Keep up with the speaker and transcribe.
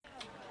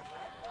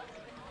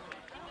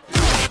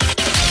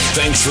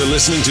Thanks for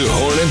listening to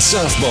Hornet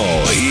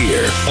Softball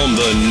here on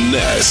The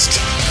Nest.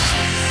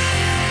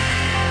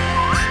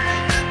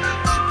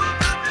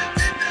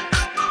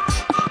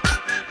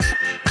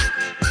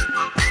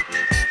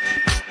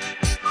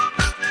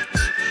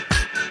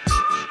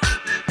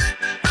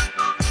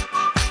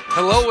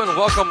 Hello and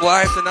welcome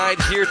live tonight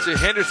here to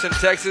Henderson,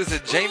 Texas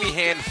at Jamie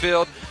Hand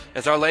Field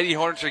as our Lady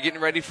Hornets are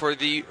getting ready for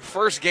the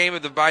first game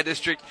of the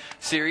Bi-District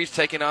Series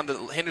taking on the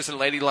Henderson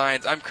Lady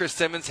Lions. I'm Chris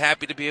Simmons,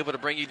 happy to be able to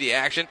bring you the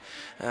action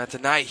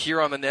tonight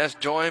here on The Nest,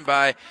 joined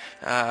by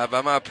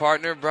my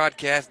partner,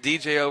 broadcast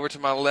DJ over to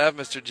my left,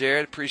 Mr.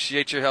 Jared.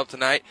 Appreciate your help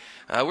tonight.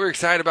 We're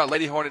excited about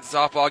Lady Hornets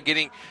softball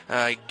getting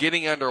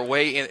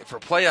underway for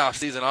playoff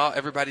season.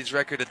 Everybody's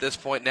record at this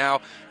point now,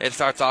 it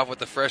starts off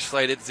with a fresh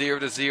slate. It's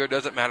 0-0.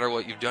 Doesn't matter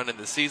what you've done in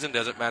the season.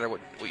 Doesn't matter what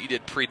you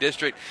did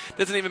pre-district.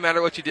 Doesn't even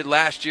matter what you did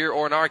last year,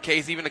 or in our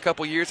case, even a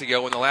couple years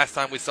ago when the last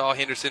time we saw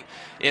Henderson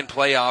in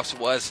playoffs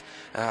was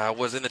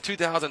in the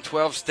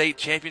 2012 state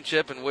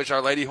championship, in which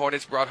our Lady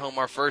Hornets brought home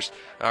our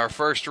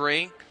first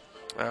ring,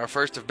 our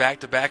first of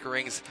back-to-back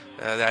rings,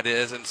 that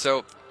is. And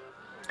so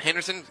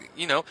Henderson,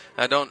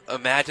 I don't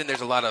imagine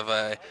there's a lot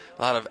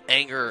of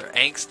anger,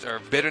 angst, or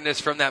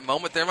bitterness from that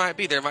moment. There might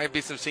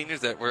be some seniors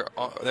that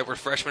were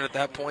freshmen at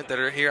that point that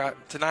are here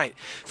tonight.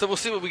 So we'll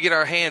see what we get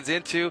our hands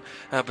into.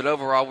 But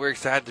overall, we're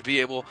excited to be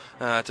able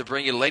to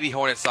bring you Lady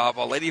Hornet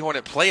softball, Lady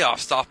Hornet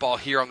playoff softball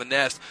here on The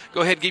Nest.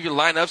 Go ahead and give you a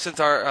lineup since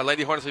our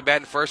Lady Hornets will be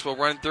batting first. We'll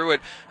run through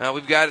it.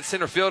 We've got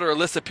center fielder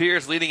Alyssa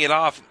Pierce leading it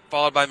off,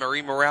 followed by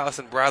Marie Morales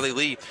and Bradley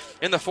Lee.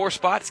 In the 4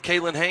 spots,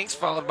 Kaylin Hanks,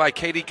 followed by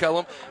Katie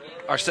Cullum,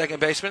 our second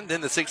baseman. Then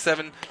the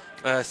 6'7",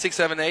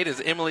 6'7", is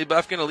Emily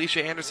Buffkin,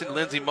 Alicia Anderson,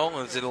 Lindsay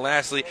Mullins. And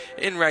lastly,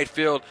 in right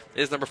field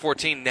is number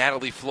 14,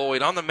 Natalie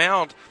Floyd. On the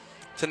mound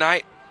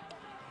tonight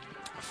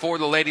for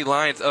the Lady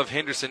Lions of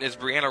Henderson is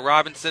Brianna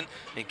Robinson,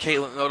 and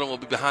Caitlin Odom will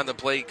be behind the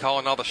plate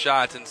calling all the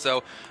shots. And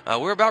so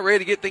we're about ready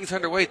to get things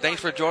underway. Thanks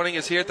for joining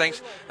us here.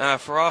 Thanks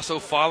for also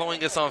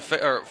following us on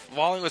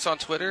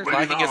Twitter,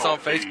 liking us on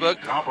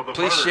Facebook.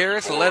 Please share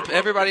us and let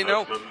everybody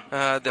know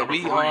that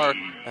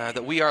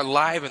we are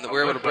live and that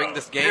we're able to bring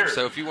this game.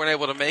 So if you weren't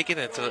able to make it,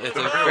 it's a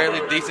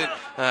fairly decent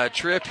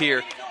trip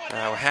here.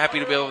 We're happy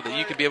to be able that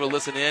you can be able to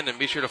listen in, and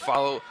be sure to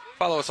follow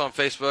us on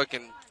Facebook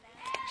and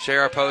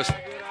share our post.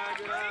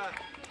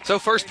 So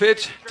first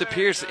pitch to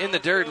Pierce in the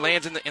dirt,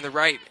 lands in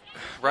the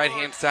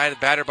right-hand side of the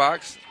batter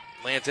box.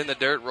 Lands in the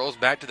dirt, rolls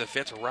back to the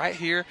fence right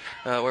here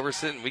where we're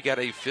sitting. We got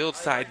a field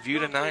side view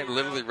tonight,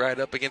 literally right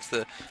up against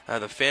the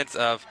fence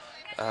of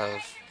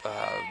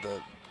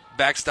the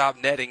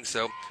backstop netting.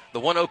 So the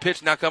 1-0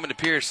 pitch now coming to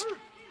Pierce.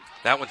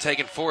 That one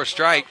taken for a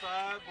strike.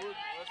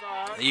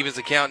 Evens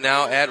the count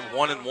now at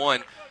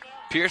 1-1.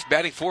 Pierce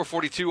batting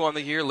 .442 on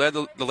the year, led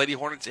the Lady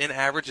Hornets in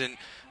average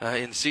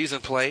in season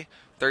play.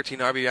 13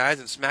 RBIs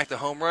and smacked a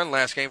home run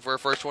last game for her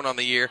first one on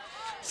the year.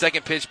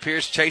 Second pitch,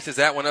 Pierce chases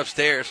that one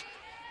upstairs.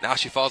 Now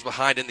she falls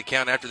behind in the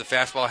count after the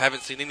fastball.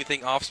 Haven't seen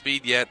anything off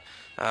speed yet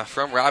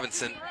from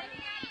Robinson.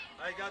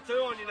 I got 2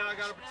 on you now. I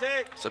got to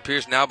protect. So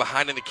Pierce now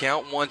behind in the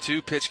count.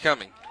 1-2 pitch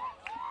coming.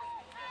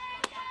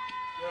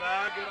 Good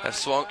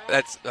eye.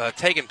 That's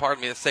taken.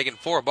 Pardon me. That's taken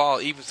for a ball.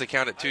 Evens the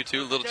count at 2-2.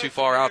 A little too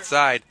far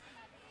outside.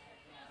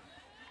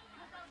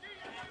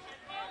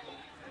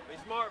 Be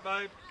smart,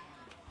 babe.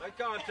 Make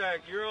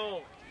contact. You're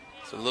on.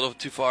 So a little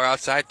too far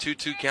outside.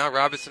 2-2 count.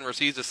 Robinson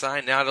receives a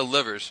sign. Now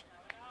delivers.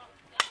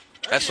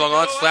 That swung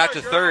on, slapped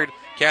to third.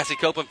 Cassie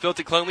Copeland fills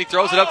it cleanly,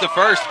 throws it up to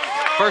first.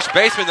 First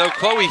baseman, though,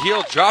 Chloe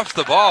Hill drops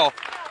the ball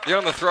there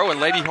on the throw, and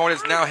Lady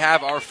Hornets now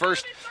have our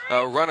first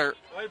runner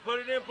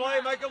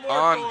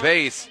on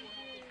base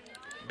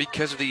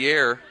because of the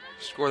error.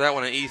 Score that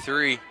one an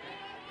E3.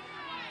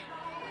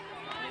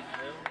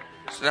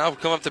 So now we'll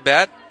come up to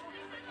bat.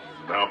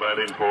 Now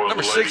batting for number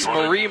the 6,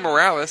 Lady Marie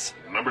Morales.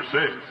 Number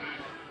 6,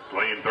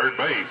 playing third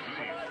base,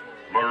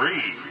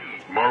 Marie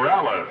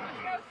Morales.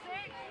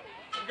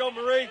 Go,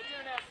 Marie.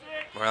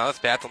 Morales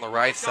bats on the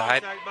right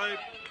side.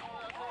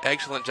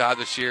 Excellent job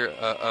this year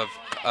of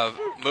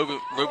moving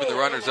the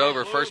runners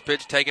over. First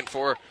pitch taken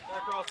for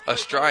a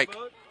strike.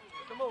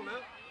 Come on now.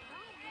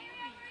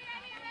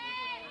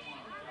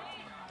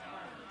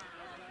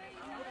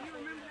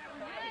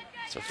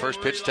 So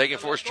first pitch taken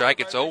for a strike.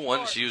 It's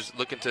 0-1. She was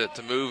looking to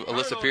move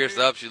Alyssa Pierce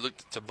up. She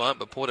looked to bunt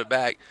but pulled it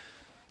back.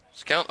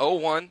 It's count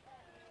 0-1.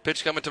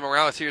 Pitch coming to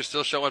Morales here,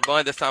 still showing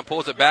bunt. This time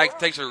pulls it back,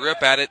 takes a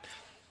rip at it.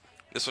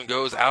 This one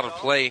goes out of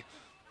play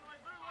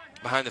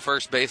behind the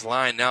first base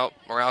line. Now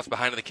Morales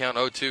behind in the count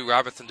 0-2.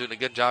 Robinson doing a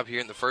good job here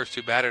in the first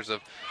 2 batters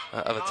of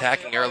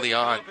attacking early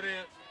on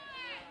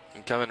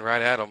and coming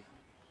right at them.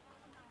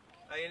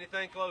 Hey,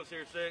 anything close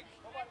here, 6.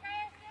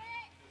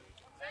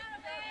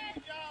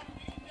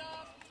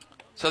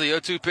 So the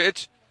 0-2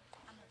 pitch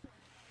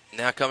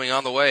now coming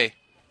on the way.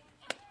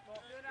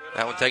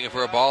 That one taken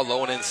for a ball,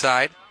 low and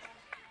inside.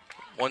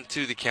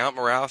 1-2 the count.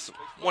 Morales,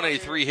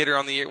 183 hitter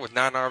on the year with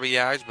 9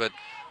 RBIs, but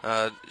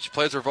she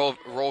plays her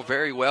role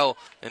very well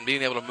in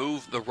being able to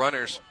move the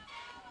runners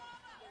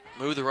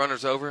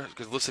over,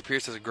 because Alyssa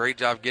Pierce does a great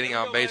job getting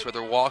on base with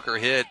her walk or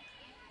hit.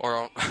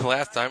 or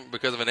last time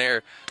because of an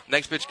error.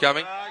 Next pitch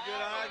coming. Good eye,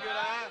 good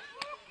eye.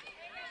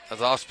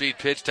 That's off-speed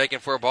pitch taken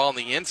for a ball on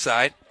the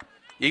inside.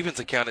 Evens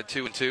the count at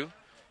 2-2.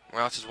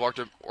 Morales has worked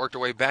her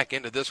way back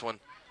into this one.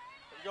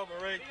 There you go,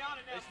 Marie.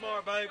 Be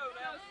smart, babe.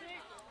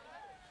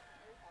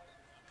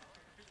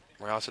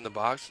 Morales in the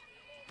box.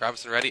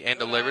 Robinson ready and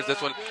delivers.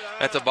 This one,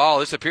 that's a ball.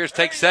 This appears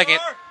takes second.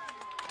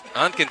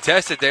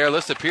 Uncontested there.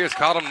 Alyssa Pierce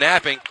caught him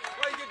napping.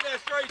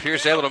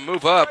 Pierce able to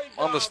move up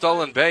on the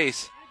stolen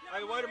base.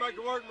 Hey, way to make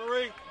it work,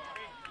 Marie.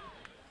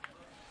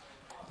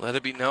 Let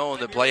it be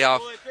known that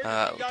playoff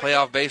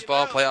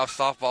baseball, playoff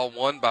softball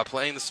won by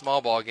playing the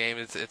small ball game.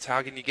 It's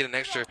how can you get an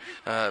extra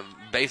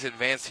base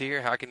advance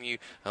here? How can you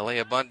lay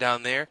a bunt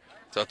down there?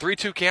 So a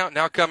 3-2 count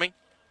now coming.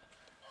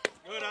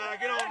 Good eye,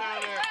 get on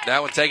down there.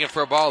 That one taken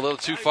for a ball a little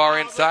too far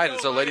inside, and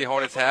so Lady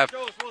Hornets have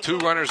 2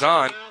 runners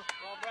on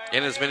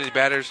in as many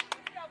batters.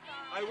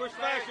 Hey, we're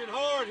smashing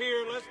hard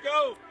here. Let's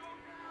go.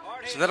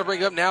 So that'll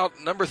bring up now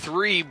number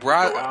 3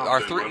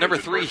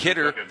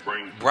 hitter,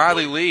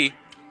 Briley Lee.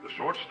 The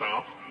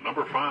shortstop,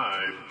 number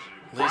 5.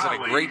 Lee's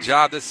done a great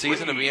job this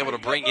season of being able to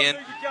bring in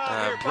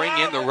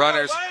the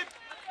runners.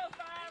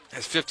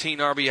 Has 15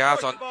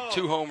 RBIs on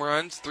 2 home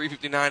runs,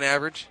 359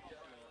 average.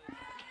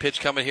 Pitch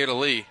coming here to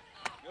Lee.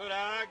 Good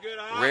eye, good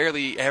eye.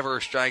 Rarely ever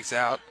strikes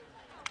out.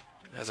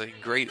 Has a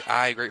great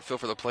eye, great feel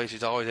for the play.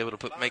 She's always able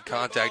to make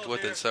contact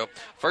with it. So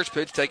first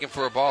pitch taken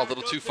for a ball, a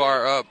little too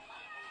far up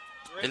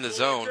in the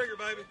zone.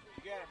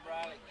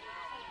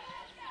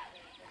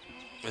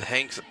 With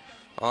Hanks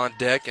on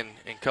deck and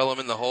Cullum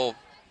in the hole.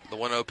 The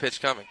 1-0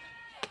 pitch coming.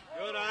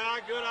 Good eye,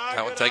 good eye.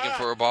 That one taken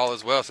for a ball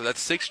as well. So that's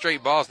 6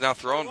 straight balls now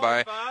thrown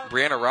by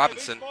Brianna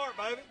Robinson.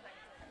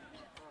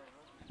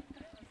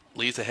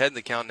 Leads ahead in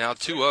the count now,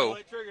 2-0.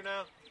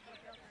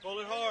 Pull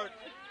it hard.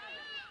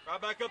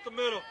 Right back up the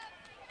middle.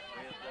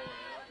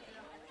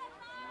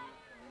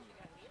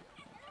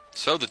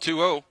 So the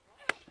 2-0.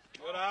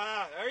 Good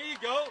eye. There you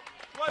go.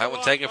 That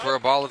one taken for a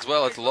ball as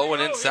well. It's low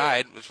and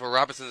inside, which where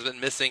Robinson's been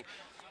missing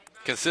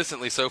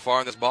consistently so far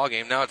in this ball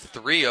game. Now it's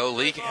 3-0.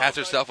 Lee has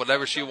herself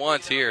whatever she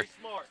wants here.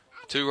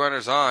 2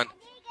 runners on.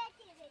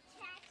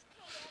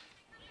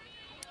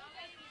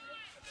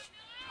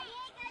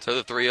 So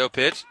the 3-0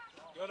 pitch.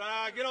 Good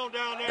eye. Get on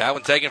down there. That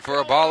one taken for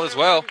a ball as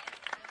well.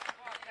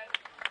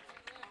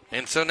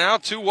 And so now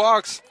 2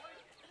 walks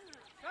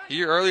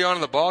here early on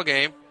in the ball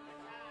game.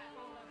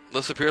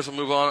 Alyssa Pierce will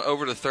move on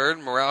over to third.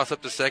 Morales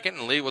up to second.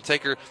 And Lee will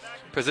take her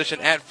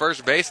position at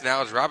first base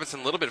now as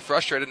Robinson a little bit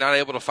frustrated, not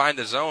able to find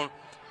the zone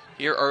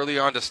here early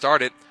on to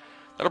start it.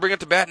 That'll bring up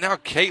to bat now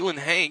Caitlin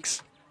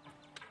Hanks.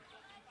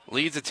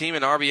 Leads the team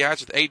in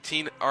RBIs with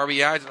 18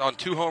 RBIs on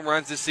 2 home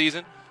runs this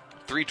season.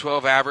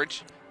 312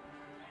 average.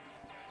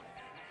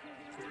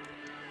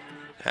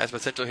 Has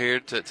potential here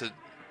to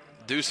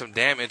do some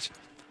damage.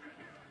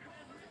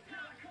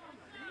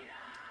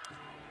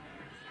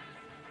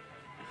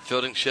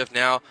 Fielding shift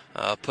now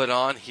put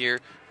on here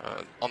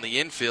on the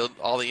infield.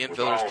 All the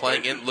infielders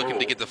playing in, looking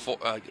to get the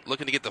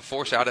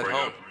force out at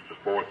home.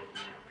 The 4th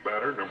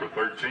batter, number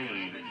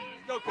 13,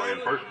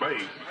 playing first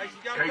base,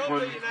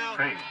 Caitlin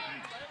Hanks.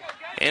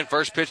 And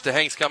first pitch to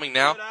Hanks coming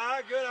now. Good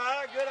eye, good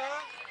eye, good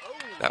eye. Oh.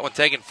 That one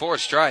taken for a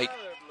strike.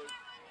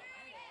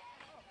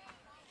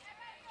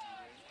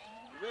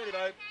 You ready,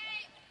 babe?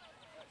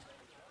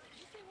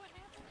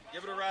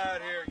 Give it a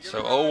ride here.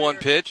 So 0-1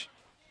 pitch.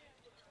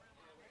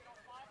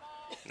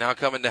 Now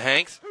coming to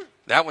Hanks.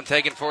 That one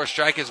taken for a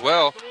strike as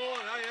well.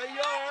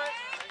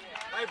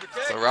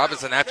 So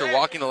Robinson, after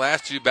walking the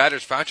last 2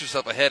 batters, finds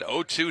herself ahead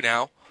 0-2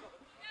 now.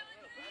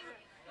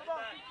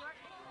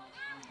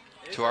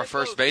 To our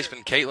first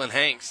baseman, Caitlin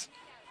Hanks.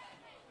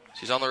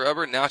 She's on the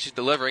rubber, now she's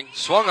delivering.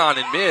 Swung on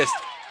and missed.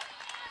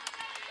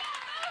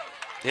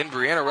 Then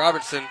Brianna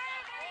Robinson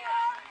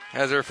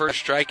has her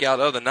first strikeout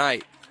of the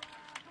night.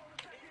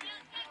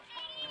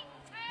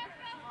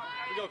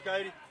 Here we go,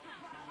 Katie.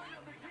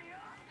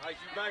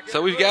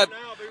 So we've got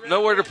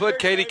nowhere to put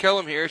Katie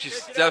Cullum here. She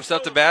steps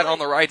up to bat on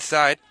the right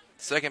side.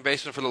 Second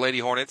baseman for the Lady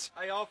Hornets.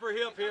 Hey, off her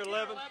hip here,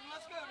 11.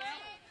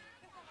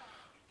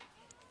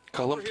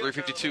 Cullum,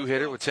 352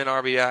 hitter with 10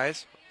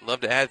 RBIs.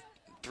 Love to add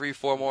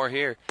 3-4 more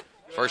here.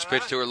 First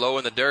pitch to her low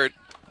in the dirt.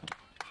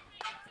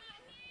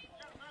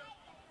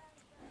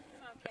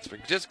 We're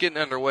just getting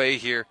underway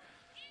here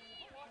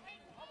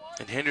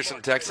in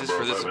Henderson, Texas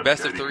for this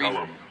best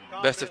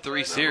of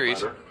three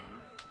series.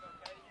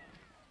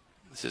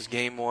 This is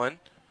game 1.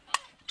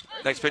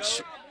 Next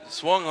pitch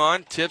swung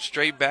on, tipped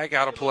straight back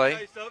out of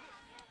play.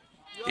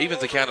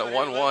 Evens the count at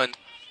 1-1.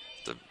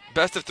 The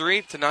best of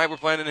 3 tonight. We're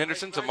playing in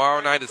Henderson.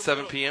 Tomorrow night at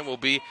 7 p.m. we'll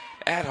be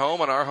at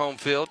home on our home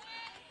field.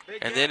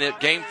 And then at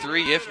game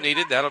 3, if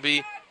needed, that'll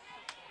be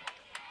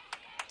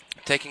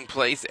taking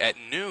place at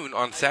noon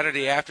on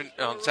Saturday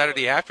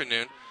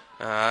afternoon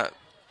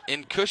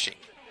in Cushing.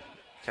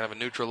 Kind of a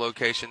neutral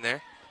location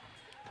there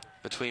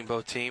between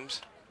both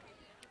teams.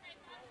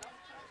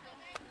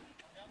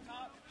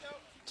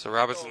 So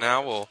Robinson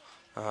now will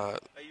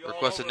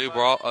request a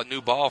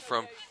new ball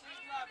from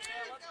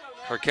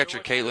her catcher,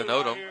 Caitlin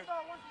Odom.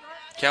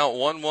 Count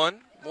 1-1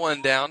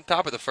 One down,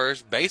 top of the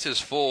first. Base is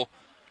full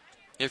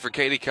here for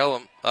Katie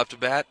Cullum. Up to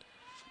bat.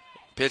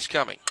 Pitch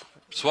coming.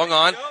 Swung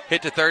on,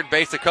 hit to third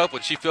base to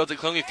Copeland. She fields it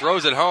cleanly,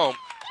 throws it home.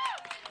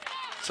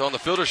 So on the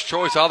fielder's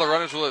choice, all the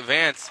runners will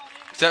advance,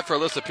 except for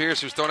Alyssa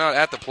Pierce, who's thrown out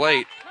at the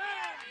plate.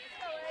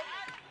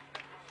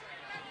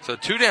 So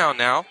 2 down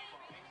now.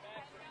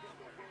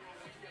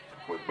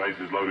 With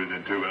bases loaded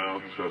and 2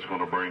 outs, that's going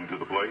to bring to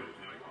the plate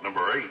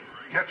number 8,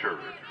 catcher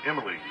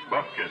Emily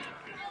Buffkin.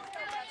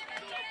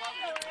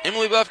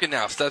 Emily Buffkin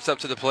now steps up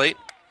to the plate.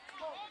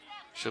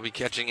 She'll be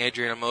catching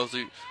Adriana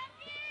Mosley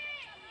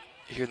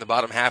here in the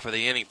bottom half of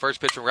the inning. First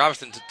pitch from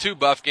Robinson to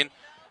Buffkin.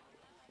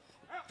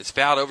 It's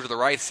fouled over to the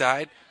right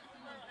side.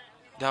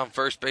 Down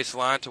first base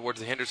line towards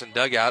the Henderson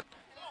dugout.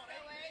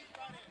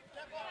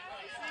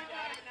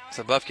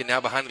 So Buffkin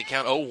now behind the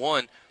count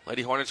 0-1.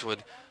 Lady Hornets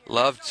would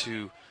love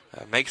to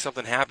make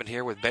something happen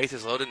here with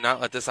bases loaded, not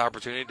let this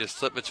opportunity just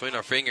slip between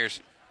our fingers.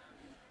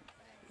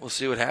 We'll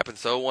see what happens.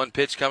 So 0-1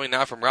 pitch coming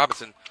now from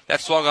Robinson. That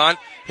swung on,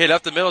 hit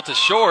up the middle to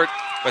short,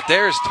 but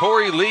there's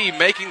Tori Lee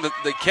making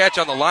the catch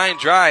on the line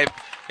drive.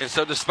 And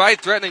so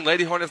despite threatening,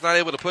 Lady Hornets not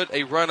able to put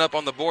a run up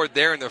on the board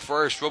there in the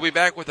first. We'll be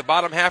back with the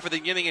bottom half of the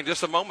inning in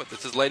just a moment.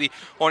 This is Lady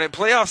Hornet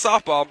Playoff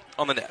Softball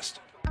on the Nest.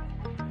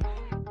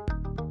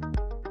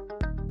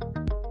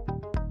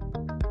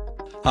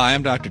 Hi,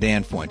 I'm Dr.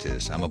 Dan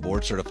Fuentes. I'm a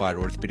board-certified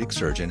orthopedic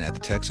surgeon at the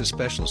Texas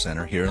Specialist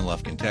Center here in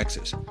Lufkin,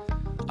 Texas.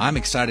 I'm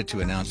excited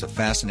to announce a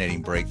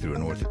fascinating breakthrough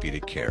in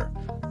orthopedic care,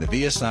 the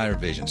VSI or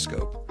Vision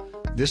Scope.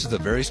 This is a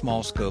very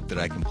small scope that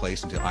I can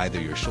place into either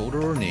your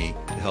shoulder or knee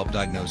to help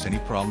diagnose any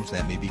problems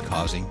that may be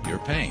causing your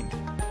pain.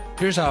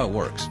 Here's how it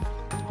works.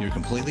 You're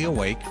completely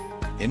awake,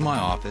 in my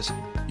office,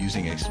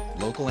 using a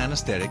local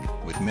anesthetic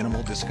with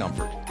minimal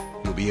discomfort.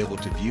 You'll be able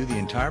to view the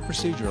entire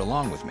procedure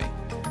along with me.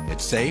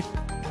 It's safe,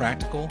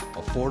 practical,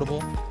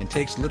 affordable, and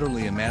takes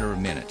literally a matter of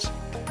minutes.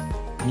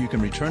 You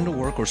can return to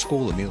work or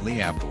school immediately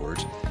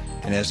afterwards.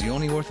 And as the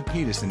only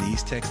orthopedist in the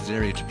East Texas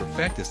area to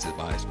perfect this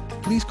device,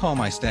 please call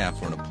my staff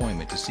for an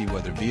appointment to see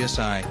whether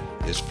VSI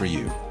is for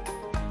you.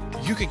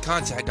 You can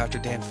contact Dr.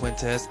 Dan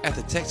Fuentes at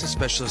the Texas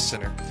Specialist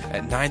Center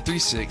at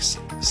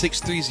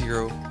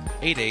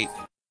 936-630-88.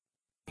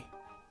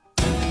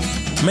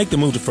 Make the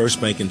move to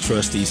First Bank &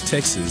 Trust East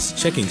Texas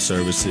checking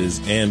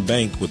services and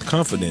bank with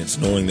confidence,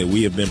 knowing that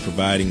we have been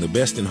providing the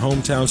best in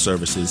hometown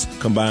services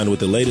combined with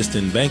the latest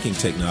in banking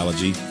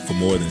technology for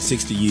more than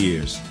 60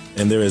 years.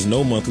 And there is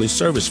no monthly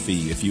service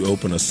fee if you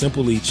open a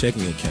Simple E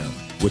checking account,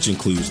 which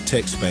includes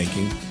text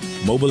banking,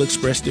 mobile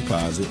express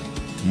deposit,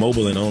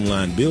 mobile and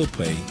online bill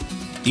pay,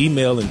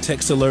 email and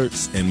text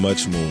alerts, and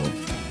much more.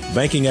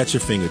 Banking at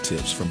your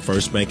fingertips from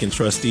First Bank &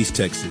 Trust East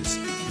Texas,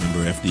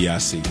 member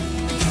FDIC.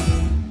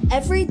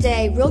 Every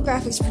day, Real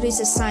Graphics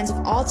produces signs of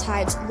all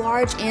types,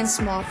 large and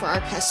small, for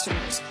our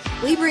customers.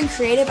 We bring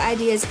creative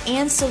ideas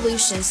and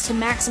solutions to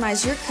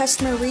maximize your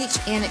customer reach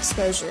and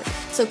exposure.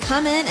 So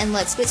come in and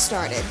let's get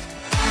started.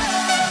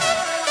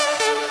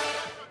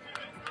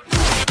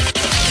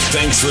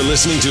 Thanks for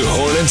listening to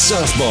Hornet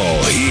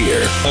Softball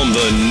here on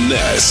the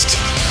Nest.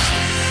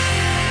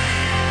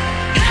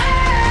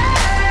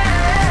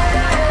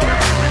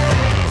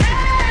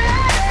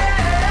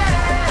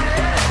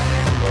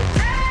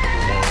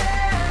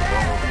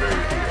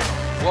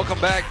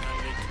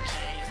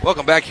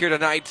 Welcome back here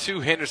tonight to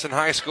Henderson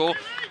High School.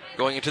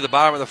 Going into the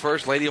bottom of the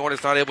first, Lady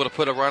Hornets not able to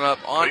put a run up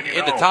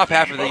in the top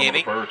half of the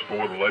inning. First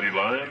for the Lady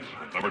Lions,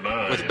 number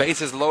 9. With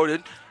bases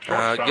loaded.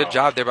 Good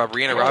job there by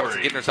Brianna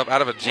Robinson getting herself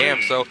out of a jam.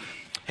 So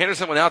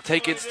Henderson will now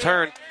take its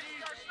turn.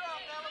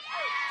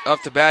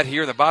 Up to bat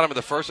here in the bottom of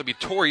the first will be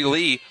Tori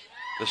Lee.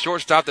 The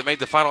shortstop that made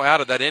the final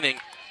out of that inning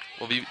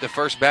will be the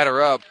first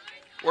batter up.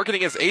 Working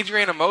against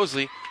Adriana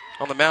Mosley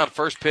on the mound.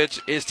 First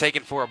pitch is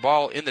taken for a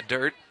ball in the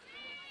dirt.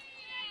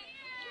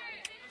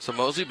 So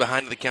Mosley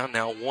behind the count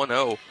now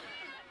 1-0.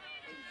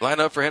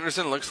 Lineup for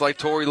Henderson looks like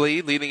Tori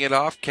Lee leading it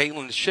off.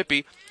 Caitlin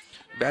Shippey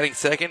batting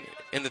second.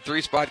 In the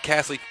 3 spot,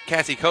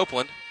 Cassie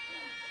Copeland.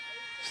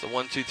 It's the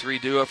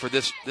 1-2-3 duo for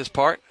this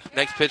part.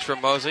 Next pitch from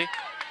Mosley.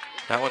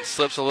 That one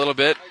slips a little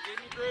bit.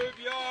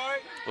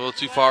 A little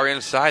too far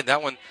inside.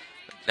 That one,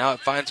 now it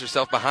finds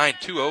herself behind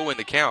 2-0 in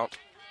the count.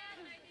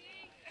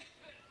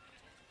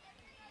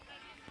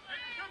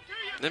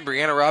 Then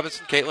Brianna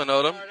Robinson, Caitlin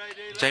Odom,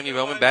 Jamie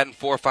Bowman batting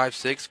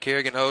 4-5-6.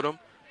 Kerrigan Odom.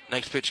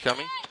 Next pitch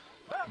coming.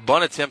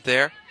 Bunt attempt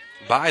there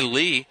by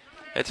Lee.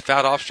 It's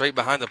fouled off straight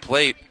behind the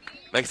plate.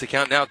 Makes the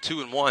count now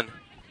 2-1.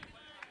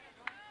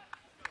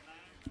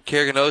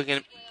 Kerrigan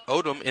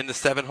Odom in the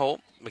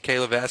 7-hole.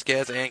 Michaela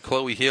Vasquez and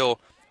Chloe Hill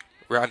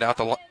round out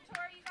the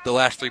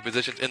last 3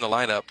 positions in the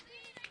lineup.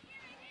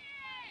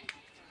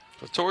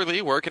 So Tori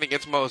Lee working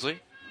against Mosley.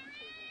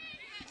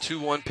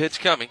 2-1 pitch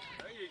coming.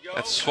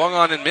 That's swung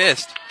on and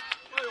missed.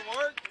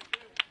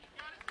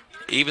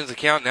 Evens the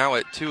count now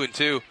at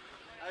 2-2.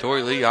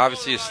 Tori Lee,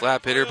 obviously a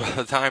slap hitter. By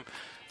the time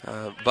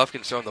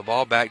Buffkin's throwing the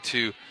ball back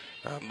to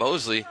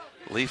Mosley,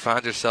 Lee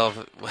finds herself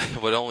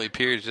what only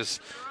appears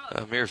just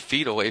mere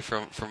feet away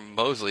from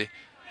Mosley.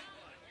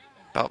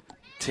 About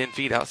 10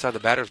 feet outside the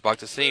batter's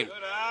box, it seemed.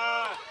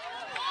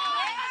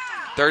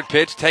 Third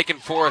pitch taken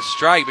for a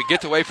strike, but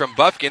gets away from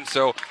Bufkin,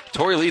 so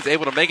Tori Lee's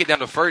able to make it down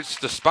to first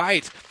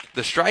despite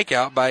the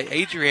strikeout by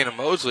Adriana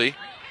Mosley.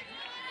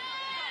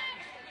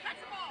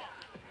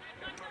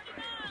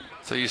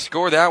 So you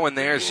score that one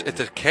there. It's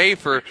a K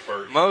for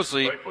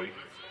Mosley.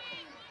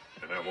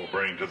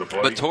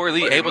 But Tori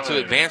Lee able to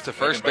advance to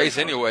first base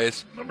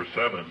anyways. Number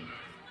 7,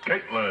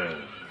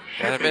 Caitlin.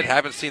 I admit,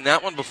 haven't seen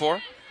that one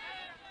before.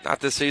 Not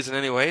this season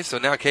anyway. So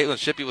now Caitlin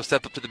Shippey will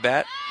step up to the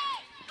bat.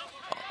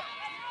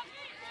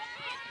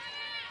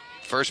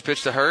 First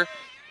pitch to her.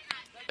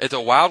 It's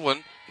a wild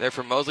one there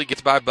from Mosley.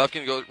 Gets by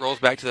Bufkin, rolls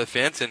back to the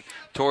fence, and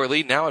Tori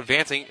Lee now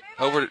advancing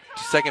over to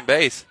second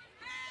base.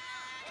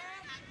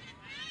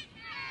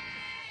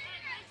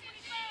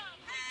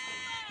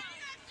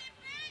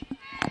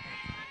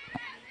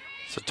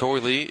 So Tori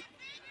Lee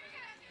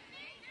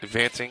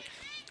advancing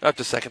up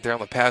to second there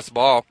on the pass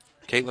ball.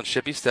 Caitlin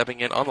Shippey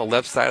stepping in on the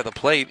left side of the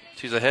plate.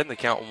 She's ahead in the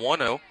count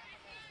 1-0.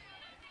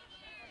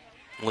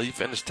 Lee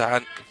finished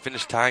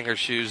tying her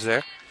shoes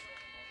there.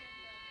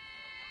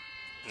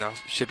 Now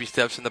Shippey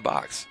steps in the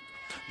box.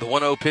 The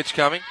 1-0 pitch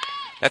coming.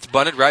 That's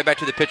bunted right back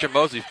to the pitcher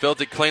Mosley.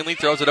 Fields it cleanly,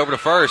 throws it over to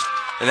first.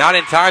 And not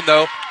in time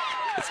though.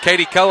 It's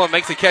Katie Cullen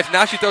makes the catch.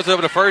 Now she throws it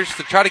over to first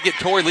to try to get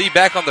Tori Lee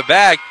back on the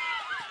bag.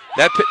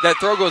 That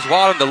throw goes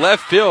wild into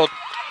left field.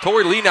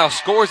 Tori Lee now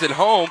scores at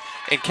home,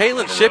 and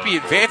Caitlin Shippey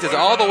advances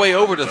all the way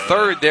over to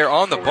third there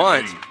on the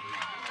bunt.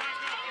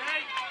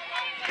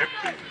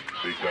 Shippey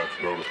seeks out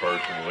to throw to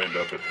first and will end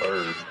up at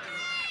third.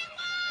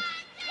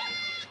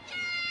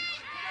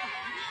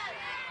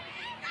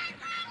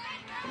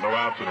 No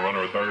outs and a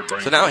runner at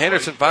third. So now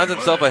Henderson finds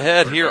himself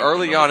ahead here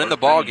early on in the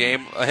ball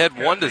game, ahead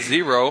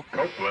 1-0.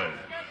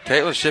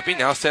 Caitlin Shippey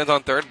now stands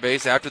on third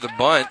base after the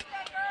bunt.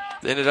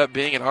 Ended up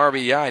being an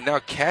RBI. Now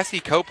Cassie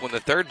Copeland, the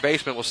third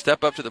baseman, will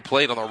step up to the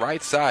plate on the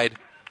right side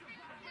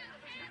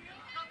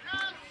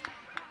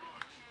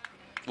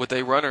with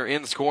a runner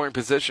in scoring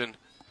position.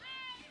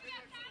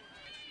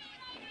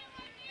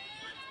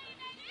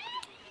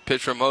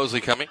 Pitch from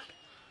Mosley coming.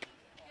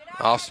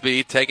 Off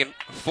speed, taken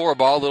for a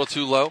ball, a little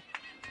too low.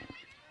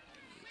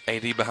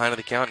 AD behind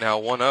the count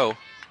now, 1-0.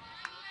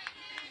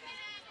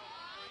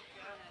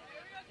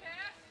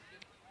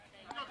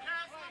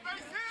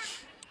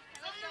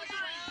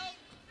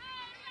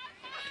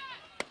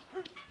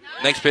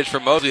 Next pitch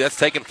from Mosley. That's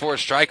taken for a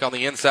strike on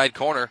the inside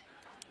corner.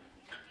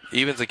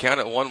 Evens the count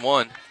at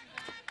 1-1.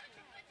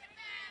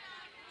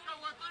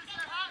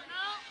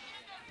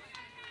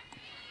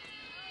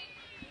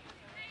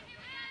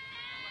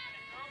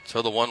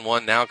 So the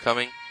 1-1 now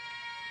coming.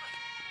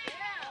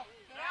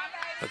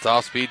 That's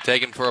off speed,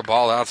 taken for a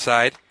ball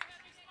outside.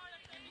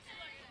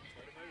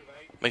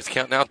 Makes the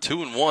count now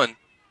 2-1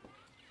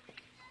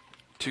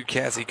 to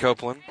Cassie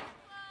Copeland.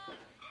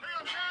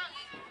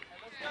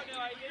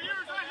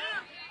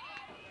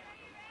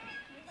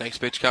 Next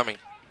pitch coming.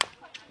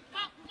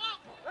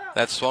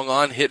 That swung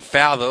on, hit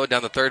foul though,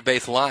 down the third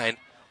base line.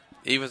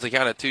 Evens the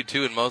count at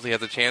 2-2, and Mosley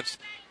has a chance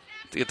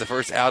to get the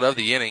first out of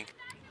the inning.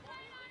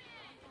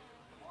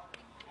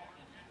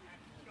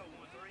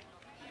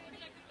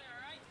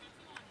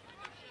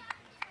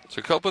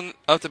 So Copeland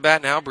up to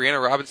bat now.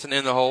 Brianna Robinson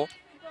in the hole.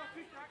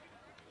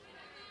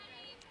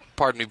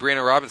 Pardon me,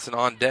 Brianna Robinson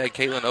on deck.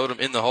 Caitlin Odom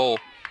in the hole.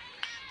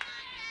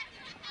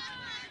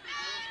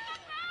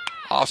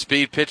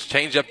 Off-speed pitch,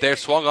 change up there,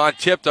 swung on,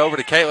 tipped over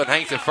to Caitlin,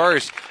 hangs it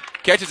first,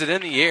 catches it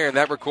in the air, and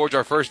that records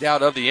our first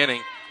out of the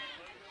inning.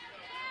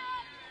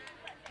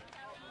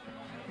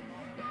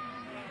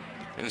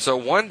 And so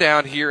one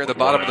down here in the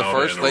bottom of the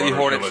first. Lady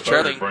Hornets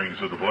trailing. Brings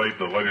to the plate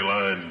the Lady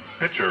Line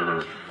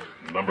pitcher,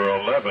 number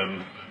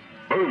 11,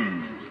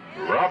 Boo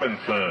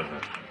Robinson.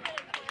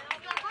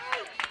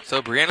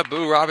 So Brianna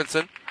Boo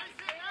Robinson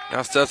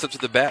now steps up to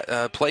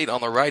the plate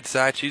on the right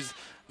side. She's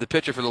the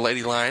pitcher for the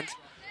Lady Lions.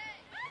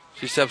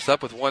 She steps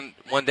up with one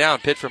down.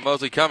 Pitch from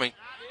Mosley coming.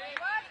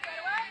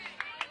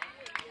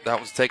 That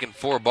one's taken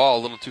for a ball,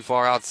 a little too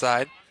far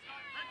outside.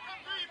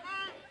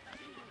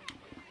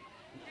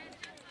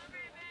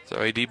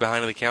 So AD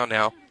behind the count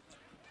now.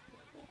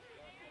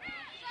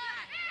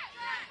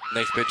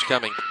 Next pitch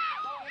coming.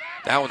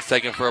 That one's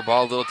taken for a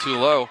ball, a little too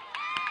low.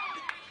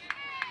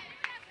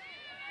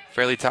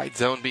 Fairly tight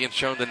zone being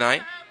shown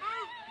tonight.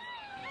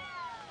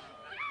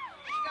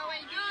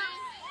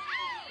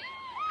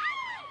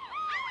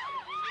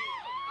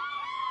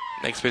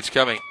 Next pitch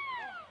coming.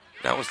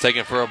 That one's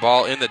taken for a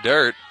ball in the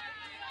dirt.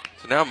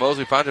 So now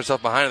Mosley finds herself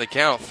behind the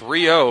count,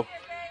 3-0.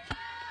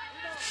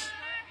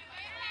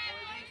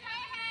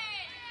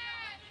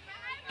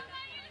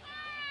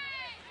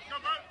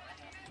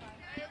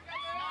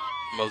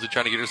 Mosley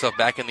trying to get herself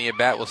back in the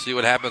at-bat. We'll see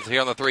what happens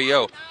here on the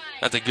 3-0.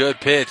 That's a good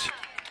pitch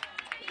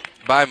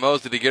by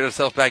Mosley to get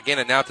herself back in,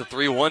 and now it's a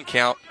 3-1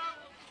 count.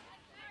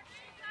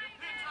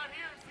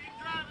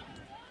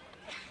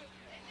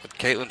 With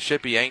Caitlin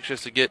Shippey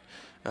anxious to get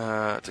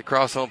to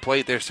cross home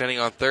plate there, standing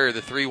on third.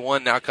 The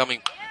 3-1 now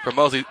coming from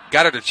Mosley.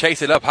 Got her to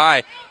chase it up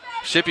high.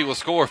 Shippey will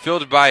score,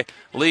 fielded by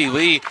Lee.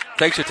 Lee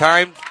takes her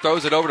time,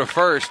 throws it over to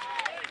first.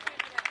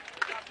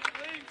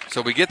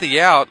 So we get the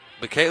out.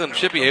 But Caitlin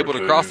Shippey able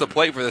to cross the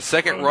plate for the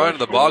second run of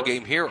the ball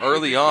game here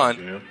early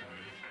on.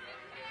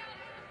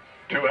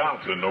 2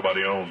 outs and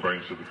nobody on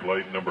brings to the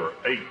plate number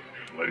 8,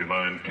 Lady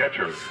Line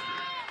catcher,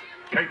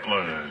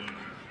 Caitlin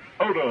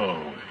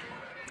Odom.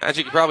 As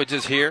you can probably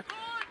just hear,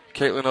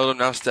 Caitlin Odom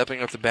now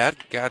stepping up to bat.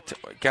 Guy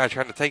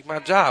trying to take my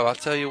job, I'll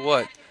tell you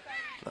what.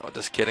 No,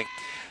 just kidding.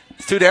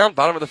 It's 2 down,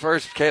 bottom of the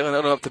first. Caitlin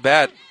Odom up to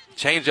bat.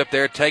 Change up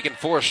there, taken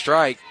for a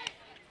strike.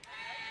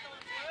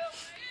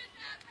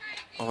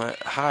 On that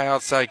high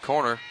outside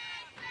corner.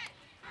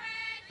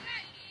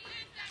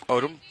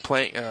 Odom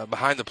playing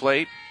behind the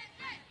plate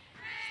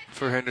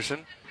for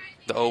Henderson.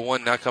 The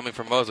 0-1 now coming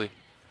from Mosley.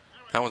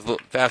 That one's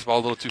fastball a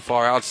little too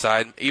far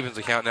outside. Evens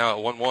the count now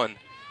at 1-1.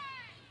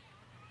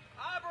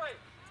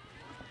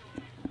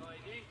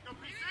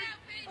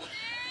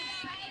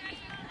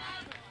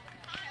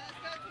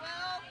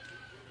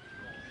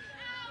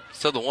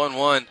 So the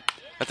 1-1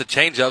 at the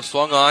changeup,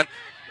 swung on,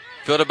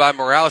 fielded by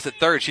Morales at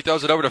third. She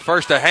throws it over to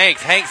first to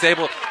Hanks. Hanks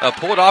able to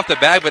pull it off the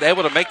bag, but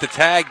able to make the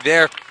tag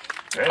there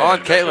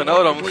on Caitlin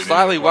Odom.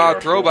 Slightly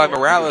wild throw by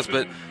Morales,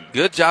 but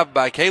good job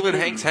by Caitlin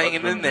Hanks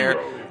hanging in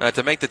there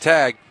to make the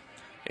tag.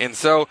 And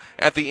so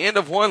at the end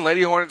of one,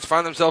 Lady Hornets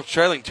find themselves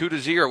trailing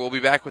 2-0. We'll be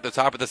back with the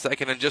top of the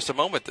second in just a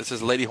moment. This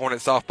is Lady Hornet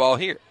softball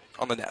here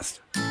on the Nest.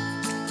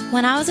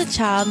 When I was a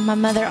child, my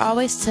mother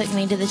always took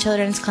me to the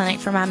children's clinic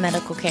for my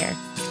medical care.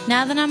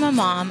 Now that I'm a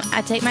mom,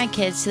 I take my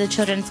kids to the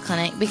children's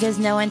clinic because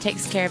no one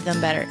takes care of them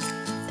better.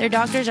 Their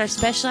doctors are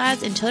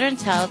specialized in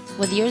children's health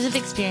with years of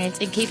experience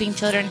in keeping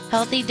children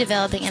healthy,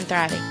 developing, and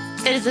thriving.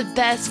 It is the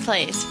best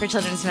place for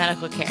children's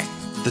medical care.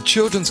 The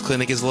Children's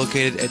Clinic is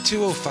located at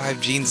 205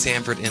 Gene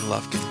Sanford in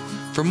Lufkin.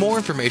 For more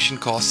information,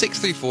 call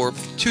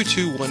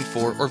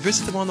 634-2214 or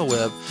visit them on the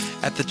web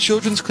at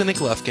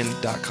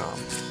thechildren'scliniclufkin.com.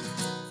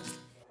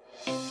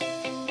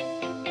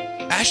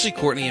 Ashley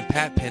Courtney and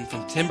Pat Penn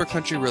from Timber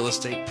Country Real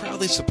Estate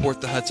proudly support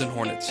the Hudson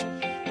Hornets.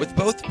 With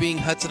both being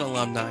Hudson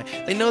alumni,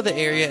 they know the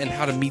area and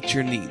how to meet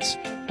your needs.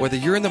 Whether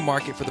you're in the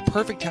market for the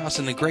perfect house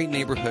in a great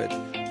neighborhood,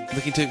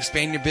 looking to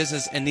expand your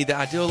business and need the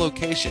ideal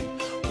location,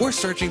 or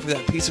searching for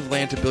that piece of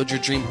land to build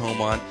your dream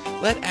home on,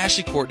 let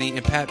Ashley Courtney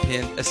and Pat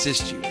Penn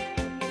assist you.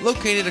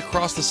 Located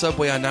across the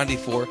subway on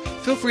 94,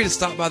 feel free to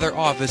stop by their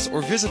office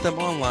or visit them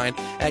online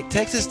at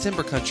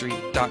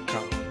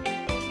texastimbercountry.com.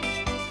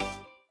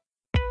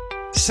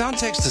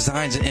 Soundtex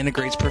designs and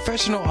integrates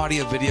professional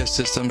audio-video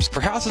systems for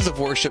houses of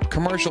worship,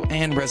 commercial,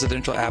 and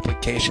residential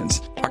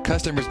applications. Our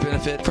customers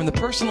benefit from the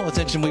personal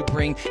attention we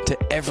bring to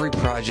every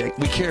project.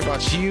 We care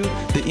about you,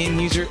 the end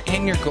user,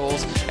 and your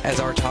goals as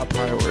our top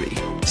priority.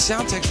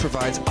 Soundtex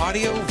provides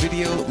audio,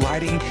 video,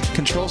 lighting,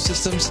 control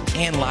systems,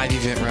 and live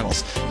event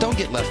rentals. Don't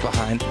get left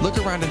behind. Look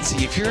around and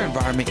see if your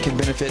environment can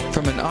benefit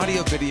from an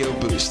audio-video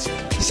boost.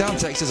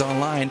 Soundtex is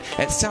online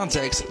at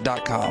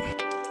soundtex.com.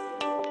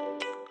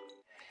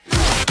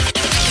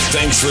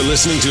 Thanks for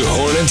listening to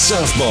Hornet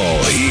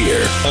Softball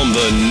here on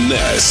the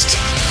Nest.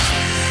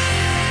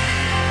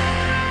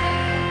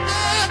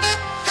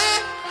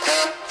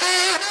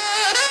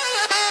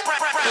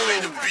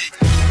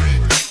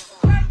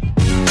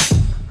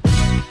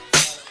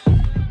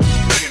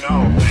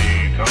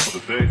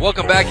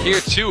 Welcome back here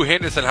to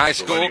Henderson High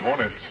School.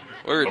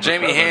 We're at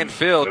Jamie Hand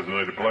Field.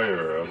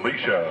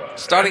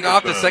 Starting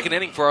off the second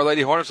inning for our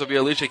Lady Hornets will be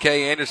Alicia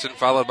K. Anderson,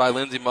 followed by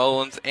Lindsey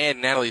Mullins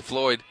and Natalie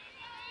Floyd.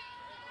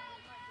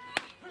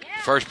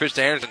 First pitch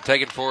to Anderson,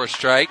 taken for a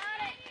strike.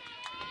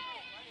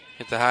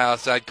 Hit the high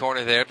outside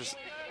corner there.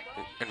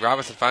 And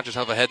Robinson finds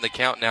herself ahead in the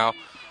count now.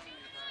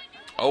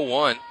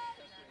 0-1.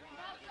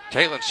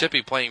 Caitlin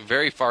Shippey playing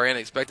very far in,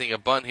 expecting a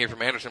bunt here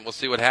from Anderson. We'll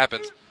see what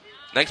happens.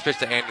 Next pitch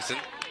to Anderson.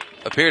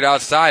 Appeared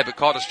outside, but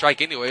called a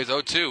strike anyways.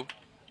 0-2.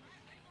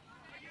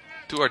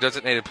 To our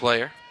designated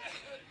player.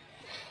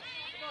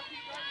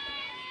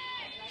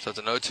 So it's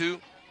an 0-2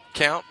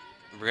 count.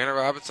 Brianna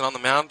Robinson on the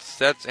mound,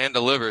 sets and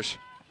delivers.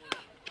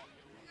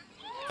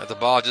 At the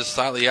ball just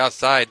slightly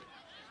outside.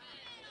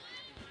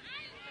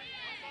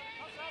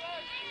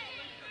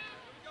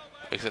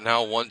 Makes it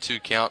now a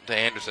 1-2 count to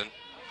Anderson.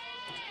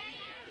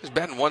 He's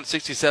batting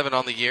 167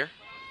 on the year.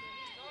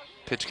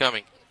 Pitch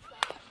coming.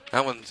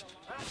 That one's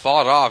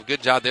fought off.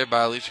 Good job there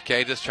by Alicia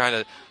Kay, just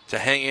trying to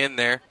hang in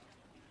there.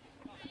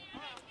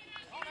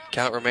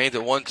 Count remains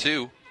at 1-2.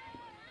 You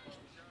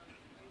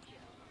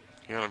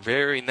know, a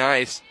very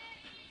nice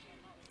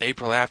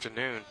April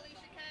afternoon.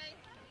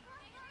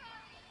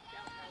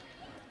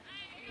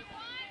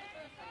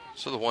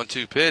 So the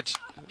 1-2 pitch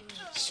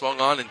swung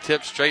on and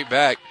tipped straight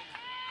back.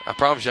 I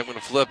promise you I'm going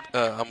to flip.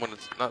 I'm going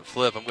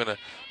to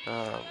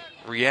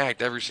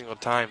react every single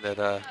time that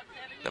the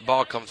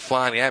ball comes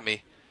flying at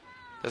me.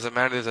 Doesn't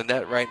matter, there's a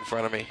net right in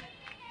front of me.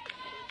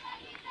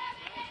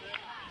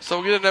 So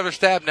we'll get another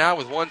stab now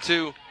with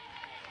 1-2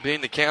 being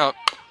the count.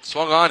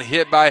 Swung on,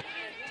 hit by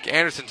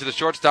Anderson to the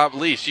shortstop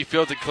Lee. She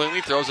fields it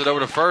cleanly, throws it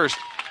over to first.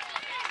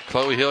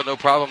 Chloe Hill, no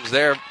problems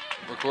there.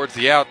 Records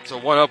the out. So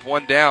 1 up,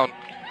 1 down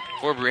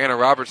for Brianna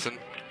Robinson,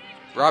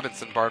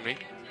 pardon me.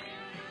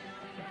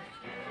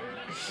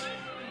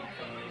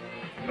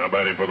 Now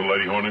batting for the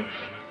Lady Hornets,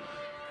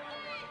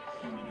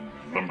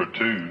 number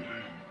 2,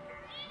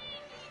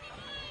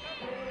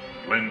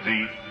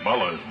 Lindsey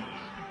Mullins.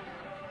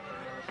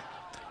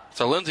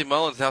 So Lindsey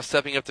Mullins now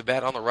stepping up to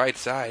bat on the right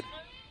side.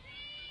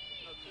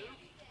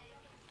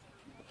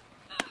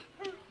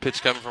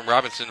 Pitch coming from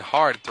Robinson,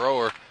 hard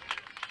thrower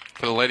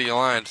for the Lady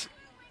Lions.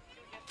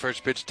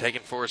 First pitch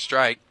taken for a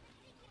strike.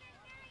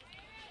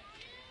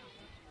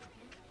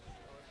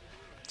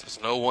 So it's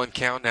an 0-1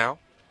 count now.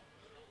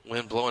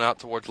 Wind blowing out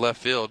towards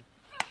left field.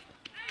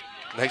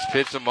 Next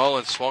pitch to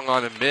Mullins, swung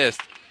on and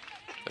missed.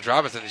 But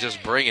Robinson is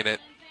just bringing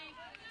it.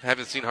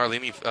 Haven't seen hardly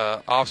any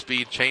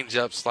off-speed,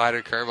 change-up,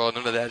 slider, curveball,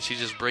 none of that. She's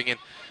just bringing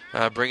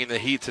the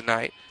heat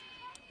tonight.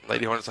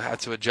 Lady Hornets will have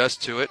to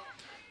adjust to it.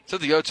 So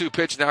the 0-2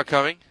 pitch now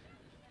coming.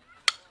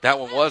 That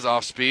one was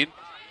off-speed.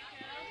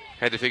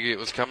 Had to figure it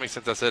was coming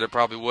since I said it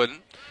probably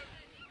wouldn't.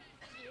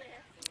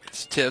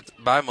 It's tipped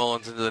by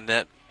Mullins into the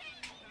net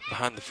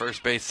behind the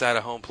first base side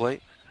of home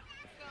plate.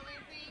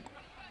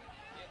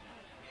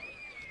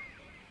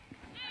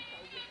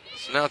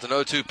 So now it's an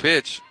 0-2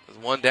 pitch. There's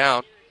one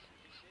down.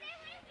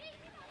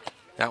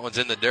 That one's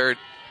in the dirt.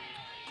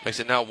 Makes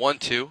it now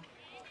 1-2.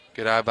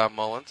 Good eye by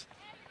Mullins.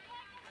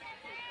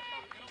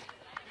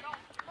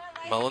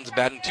 Mullins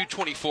batting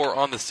 .224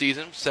 on the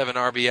season, 7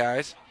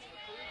 RBIs.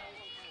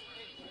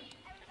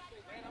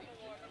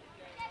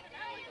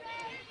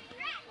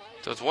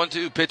 So it's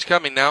 1-2 pitch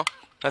coming now.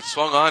 That's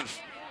swung on,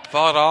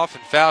 fought off,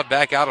 and fouled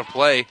back out of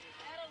play.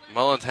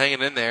 Mullins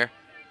hanging in there.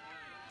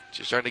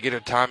 She's trying to get her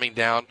timing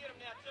down.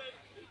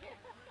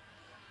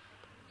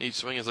 Each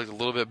swing has looked a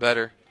little bit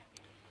better.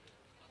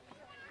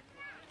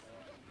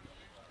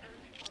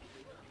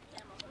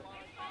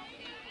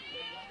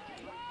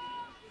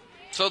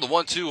 So the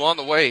 1-2 on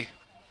the way.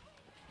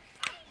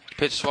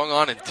 Pitch swung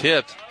on and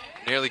tipped.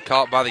 Nearly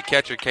caught by the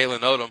catcher, Kaylin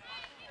Odom.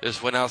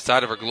 Just went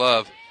outside of her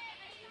glove.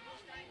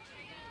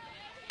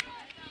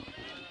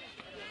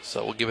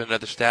 So we'll give it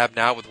another stab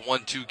now with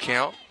 1-2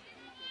 count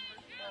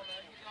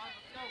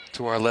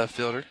to our left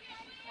fielder.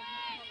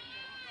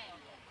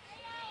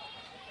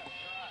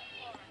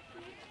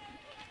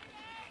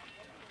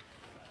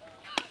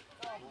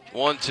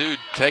 One-two,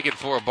 taken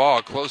for a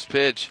ball. Close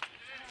pitch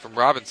from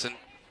Robinson.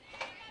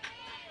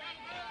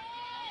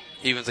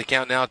 Evens the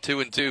count now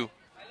 2-2.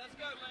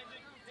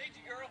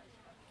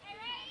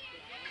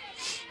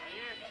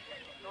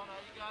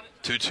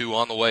 Two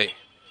on the way.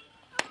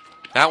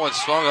 That one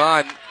swung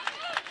on.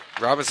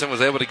 Robinson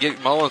was able to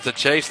get Mullins to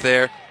chase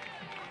there.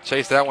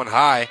 Chase that one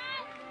high.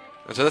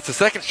 And so that's the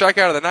second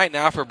strikeout of the night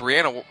now for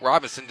Brianna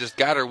Robinson. Just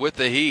got her with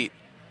the heat.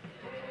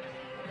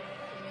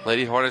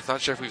 Lady Hornets,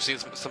 not sure if we've seen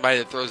somebody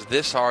that throws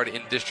this hard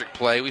in district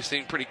play. We've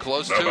seen pretty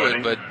close to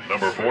it, but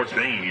number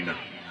 14,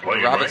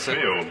 playing Robinson,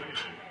 right field,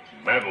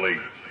 Natalie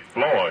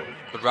Floyd.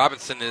 But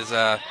Robinson is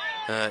the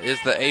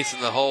ace in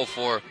the hole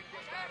for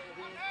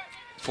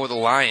the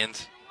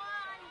Lions.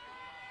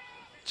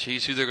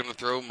 She's who they're going to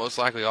throw most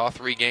likely all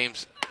 3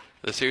 games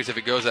of the series if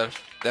it goes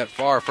that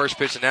far. First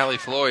pitch to Natalie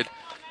Floyd.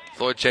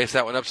 Floyd chased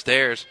that one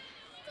upstairs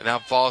and now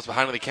falls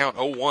behind on the count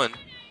 0-1.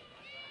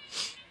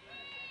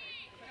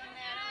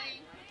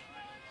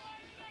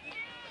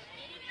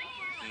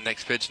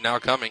 Next pitch now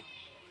coming.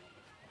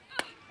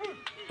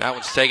 That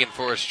one's taken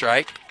for a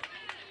strike.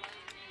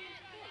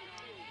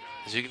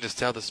 As you can just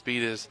tell, the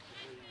speed it's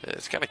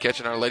kind of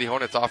catching our Lady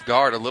Hornets off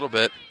guard a little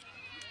bit.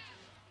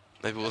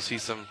 Maybe we'll see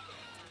something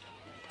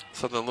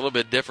a little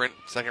bit different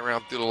second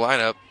round through the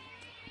lineup.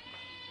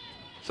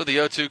 So the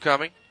 0-2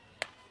 coming.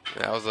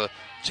 That was a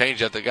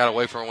changeup that got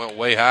away from her, went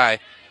way high.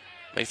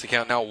 Makes the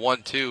count now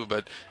 1-2,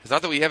 but it's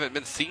not that we haven't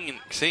been seeing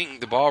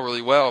the ball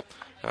really well.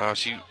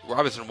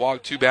 Robinson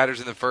walked 2 batters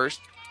in the first.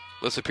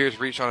 Alyssa Pierce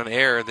reached on an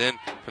error. Then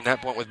from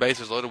that point with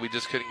bases loaded, we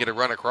just couldn't get a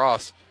run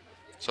across.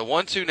 So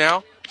 1-2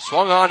 now.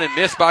 Swung on and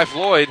missed by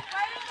Floyd.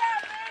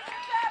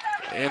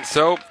 And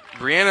so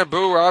Brianna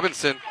Boo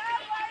Robinson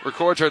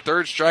records her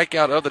 3rd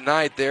strikeout of the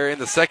night there in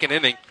the 2nd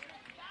inning.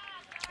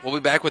 We'll be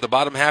back with the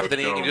bottom half of the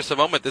inning in just a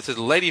moment. This is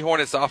Lady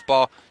Hornets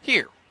softball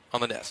here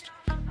on the Nest.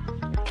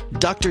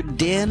 Dr.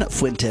 Dan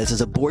Fuentes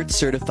is a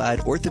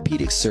board-certified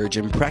orthopedic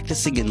surgeon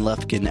practicing in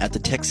Lufkin at the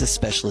Texas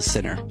Specialist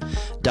Center.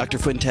 Dr.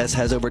 Fuentes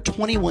has over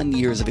 21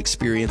 years of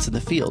experience in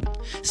the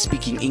field.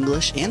 Speaking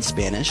English and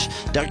Spanish,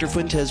 Dr.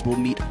 Fuentes will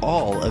meet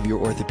all of your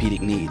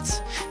orthopedic needs.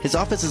 His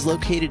office is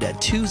located at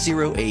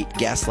 208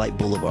 Gaslight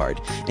Boulevard,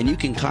 and you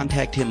can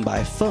contact him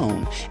by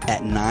phone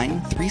at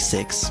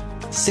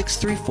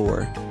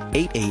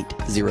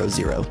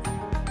 936-634-8800.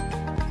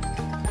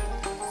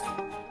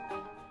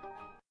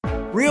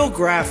 Real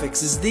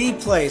Graphics is the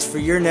place for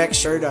your next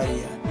shirt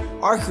idea.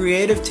 Our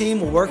creative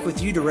team will work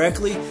with you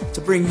directly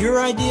to bring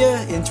your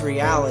idea into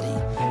reality.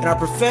 And our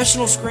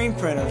professional screen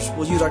printers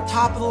will use our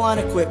top-of-the-line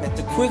equipment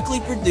to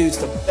quickly produce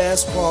the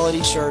best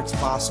quality shirts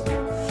possible.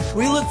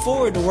 We look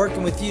forward to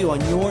working with you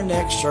on your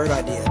next shirt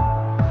idea.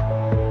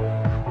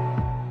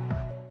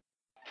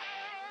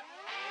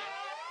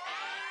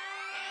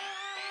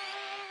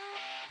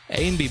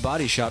 A&B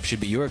Body Shop should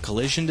be your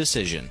collision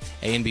decision.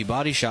 A&B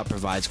Body Shop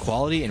provides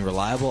quality and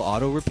reliable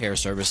auto repair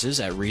services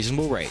at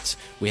reasonable rates.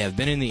 We have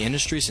been in the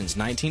industry since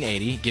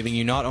 1980, giving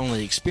you not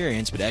only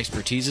experience but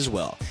expertise as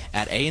well.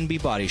 At A&B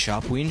Body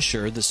Shop, we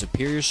ensure the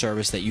superior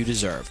service that you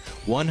deserve.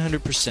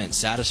 100%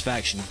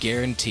 satisfaction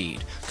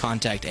guaranteed.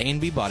 Contact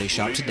A&B Body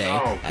Shop today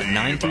at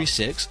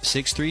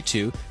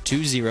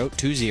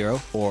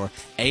 936-632-2020 or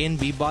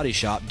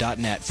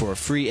anbbodyshop.net for a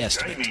free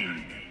estimate.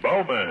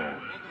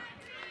 Bowman.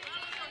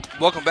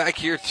 Welcome back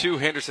here to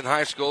Henderson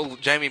High School.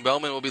 Jamie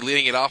Bowman will be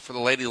leading it off for the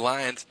Lady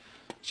Lions.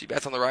 She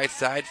bats on the right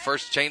side.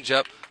 First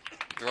changeup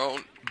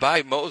thrown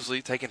by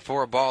Mosley, taken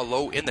for a ball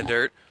low in the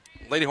dirt.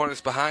 Lady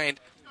Hornets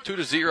behind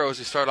 2-0 as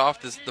we start off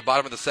the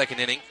bottom of the second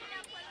inning.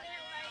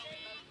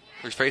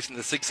 We're facing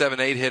the 6, 7,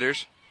 8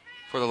 hitters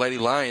for the Lady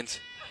Lions.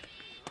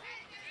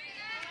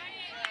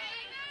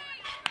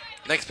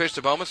 Next pitch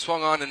to Bowman,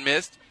 swung on and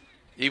missed.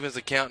 Evens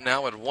the count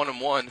now at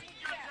 1-1.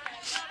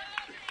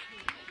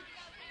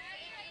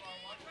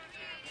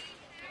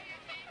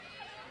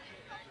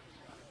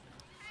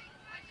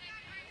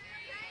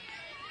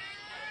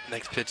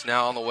 Next pitch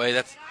now on the way.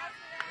 That's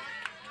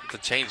the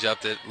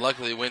changeup that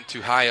luckily went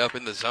too high up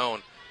in the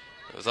zone.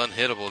 It was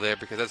unhittable there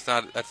because that's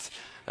not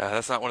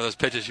one of those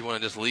pitches you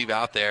want to just leave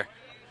out there.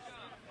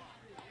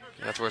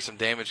 That's where some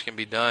damage can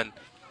be done.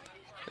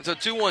 And so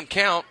 2-1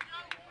 count.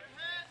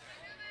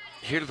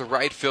 Here to the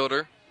right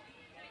fielder.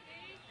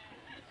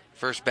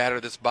 First batter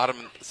this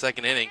bottom of the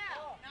second inning.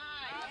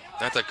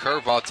 That's a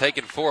curveball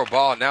taken for a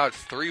ball. Now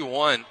it's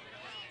 3-1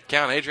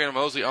 count. Adriana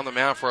Mosley on the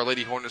mound for our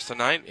Lady Hornets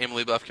tonight.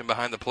 Emily Lufkin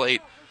behind the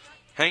plate.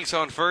 Hanks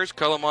on first,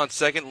 Cullum on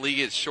second, Lee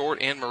gets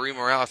short, and Marie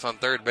Morales on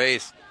third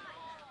base.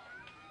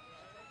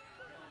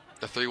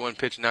 The 3-1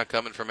 pitch now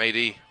coming from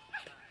AD.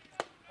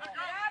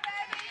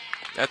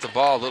 That's a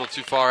ball a little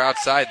too far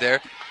outside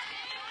there.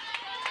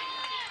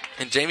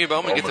 And Jamie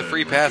Bowman gets a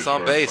free pass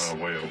on base.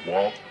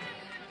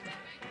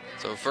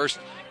 So first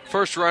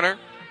Runner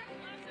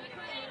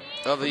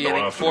of the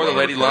inning for the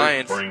Lady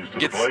Lions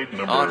gets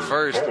on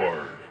first.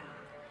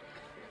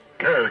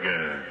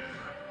 Kerrigan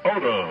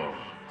Odom.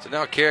 So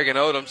now Kerrigan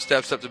Odom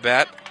steps up to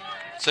bat.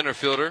 Center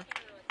fielder.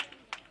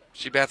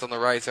 She bats on the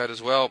right side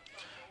as well.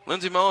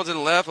 Lindsey Mullins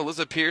in left,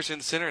 Elizabeth Pierce in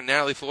center, and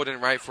Natalie Floyd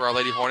in right for our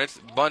Lady Hornets.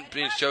 Bunt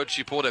being showed,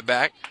 she pulled it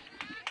back.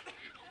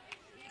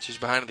 She's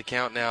behind the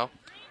count now.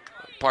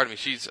 Pardon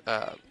me,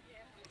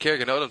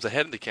 Kerrigan Odom's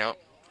ahead of the count.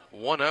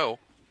 1-0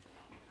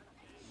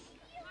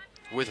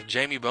 with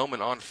Jamie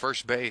Bowman on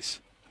first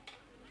base.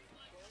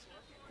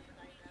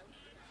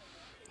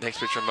 Next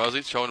pitch from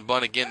Mosley, showing a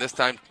bunt again. This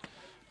time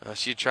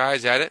she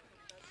tries at it.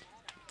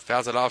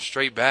 Fouls it off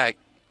straight back.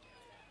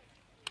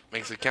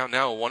 Makes the count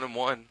now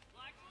 1-1.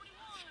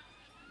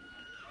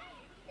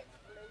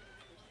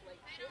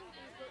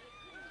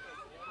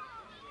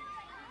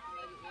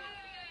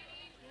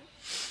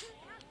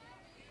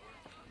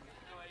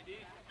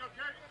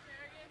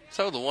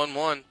 So the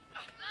 1-1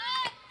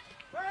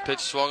 pitch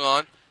swung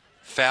on,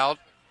 fouled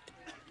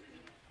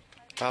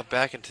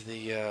back into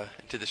the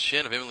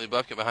shin of Emily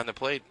Lufkin behind the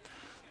plate.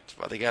 That's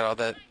why they got all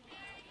that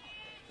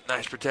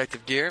nice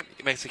protective gear.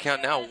 It makes the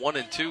count now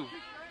 1-2.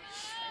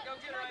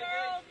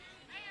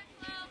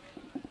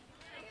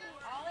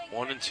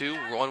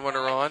 1-2, one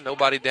runner on,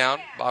 nobody down.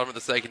 Bottom of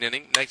the second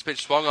inning. Next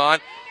pitch swung on,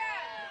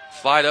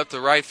 flied up to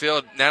right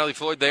field. Natalie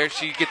Floyd there.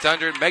 She gets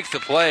under it, makes the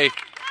play.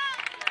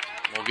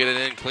 We'll get it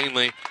in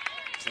cleanly.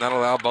 Does not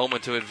allow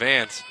Bowman to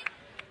advance.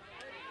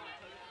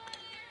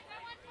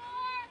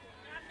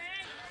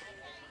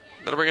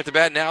 That'll bring it to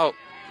bat now.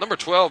 Number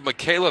 12,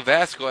 Michaela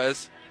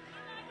Vasquez.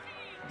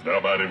 Now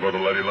batting for the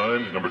Lady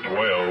Lions, number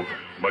 12,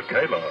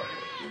 Michaela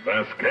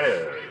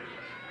Vasquez.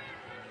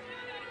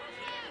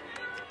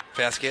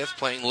 Vasquez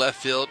playing left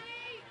field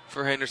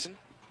for Henderson.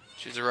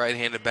 She's a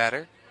right-handed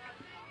batter.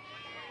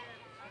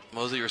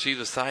 Mosley receives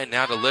a sign,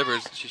 now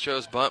delivers. She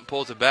shows bunt,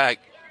 pulls it back.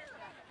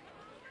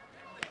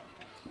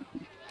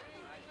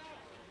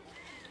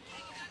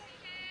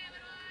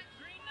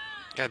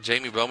 Got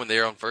Jamie Bowman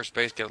there on first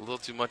base. Got a little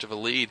too much of a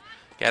lead.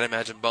 Got to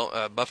imagine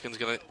Bufkin's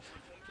going to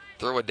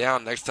throw it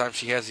down next time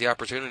she has the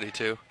opportunity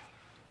to.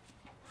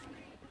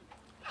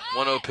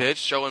 1-0 pitch,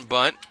 showing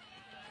bunt.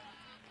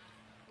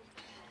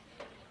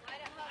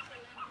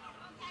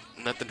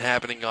 Nothing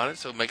happening on it,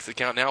 so it makes the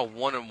count now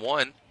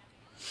 1-1.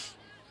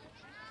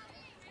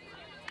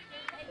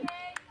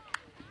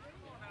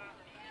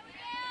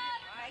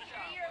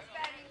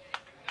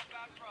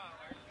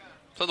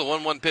 So the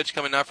 1-1 pitch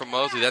coming out from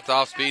Mosley. That's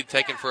off speed,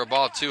 taken for a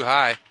ball too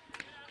high.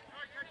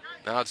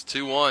 Now it's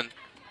 2-1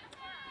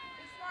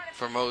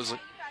 for Mosley.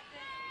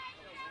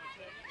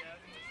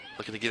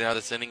 Looking to get out of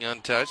this inning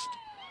untouched.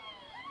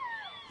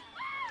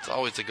 It's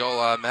always a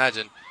goal, I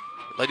imagine.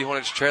 Lady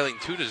Hornets trailing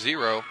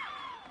 2-0.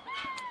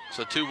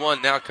 So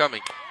 2-1 now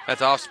coming.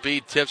 That's off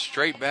speed, tipped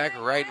straight back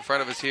right in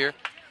front of us here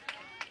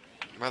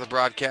by the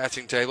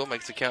broadcasting table.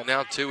 Makes the count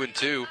now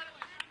 2-2.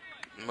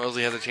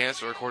 Mosley has a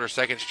chance to record her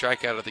second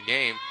strikeout of the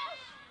game.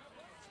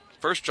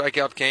 First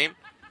strikeout came.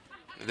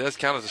 It does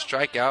count as a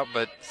strikeout,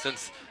 but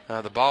since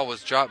the ball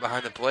was dropped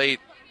behind the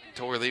plate,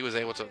 Tori Lee was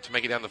able to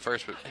make it down the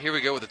first, but here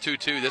we go with the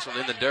 2-2. This one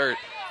in the dirt.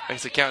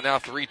 Makes the count now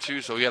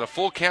 3-2, so we got a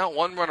full count,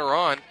 one runner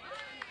on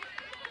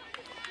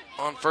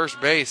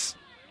first base.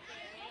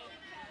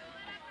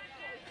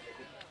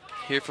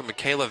 Here from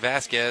Michaela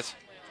Vasquez.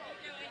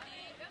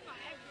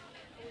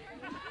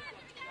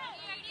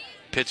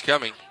 Pitch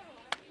coming.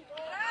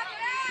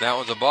 That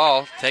one's a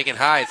ball, taken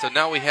high. So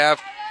now we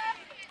have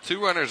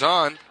 2 runners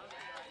on,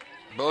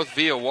 both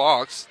via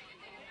walks.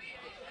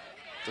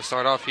 To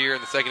start off here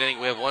in the second inning,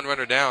 we have 1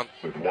 runner down.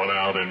 With 1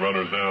 out and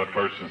runners now at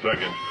first and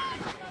second.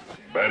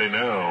 Batting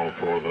now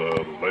for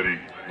the Lady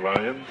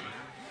Lions,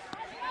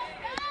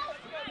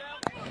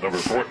 number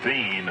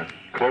 14,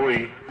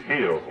 Chloe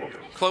Hill.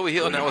 Chloe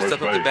Hill now will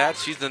step up to bat.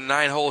 She's the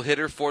 9-hole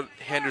hitter for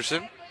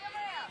Henderson.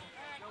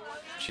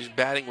 She's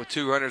batting with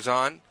 2 runners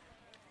on.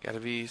 Got to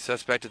be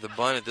suspect at the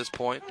bunt at this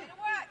point.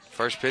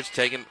 First pitch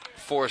taken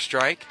for a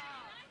strike.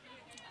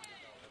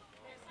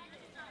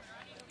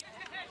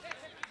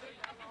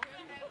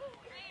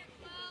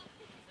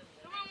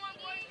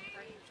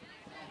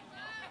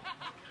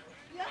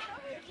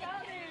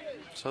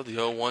 So the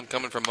 0-1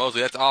 coming from Mosley.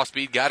 That's off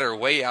speed. Got her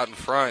way out in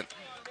front.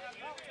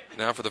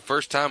 Now for the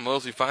first time,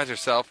 Mosley finds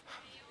herself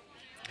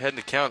heading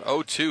to count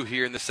 0-2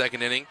 here in the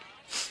second inning.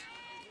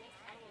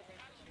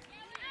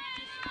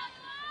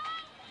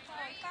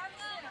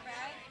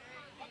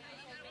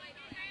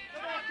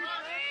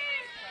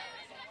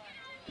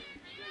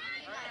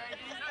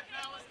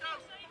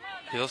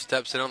 Hill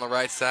steps in on the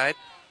right side.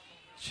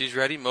 She's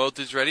ready.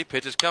 Mosley's ready.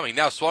 Pitch is coming.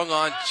 Now swung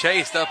on,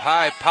 chased up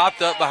high,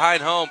 popped up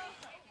behind home.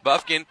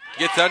 Bufkin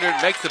gets under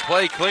and makes the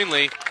play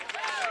cleanly.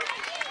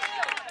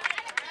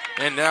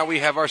 And now we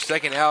have our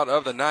second out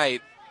of the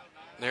night.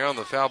 They're on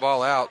the foul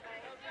ball out.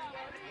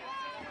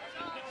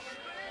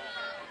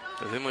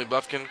 There's Emily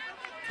Bufkin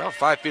about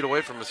 5 feet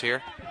away from us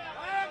here.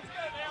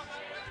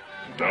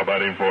 Now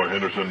batting for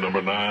Henderson,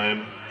 number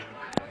 9,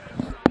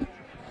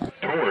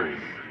 Tori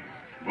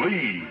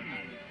Lee.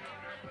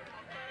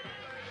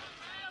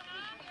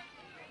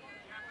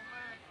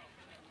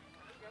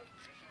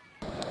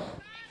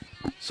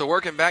 So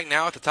working back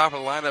now at the top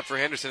of the lineup for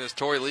Henderson is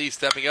Tori Lee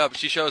stepping up.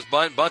 She shows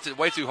bunt, bunts it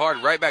way too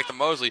hard, right back to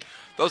Mosley.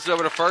 Throws it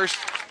over to first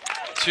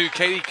to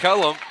Katie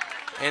Cullum.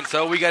 And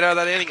so we got out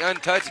of that inning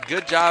untouched.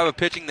 Good job of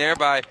pitching there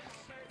by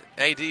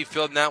AD,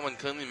 fielding that one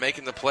cleanly,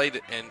 making the play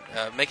and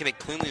making it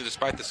cleanly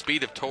despite the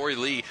speed of Tori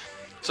Lee.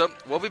 So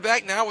we'll be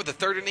back now with the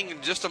third inning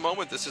in just a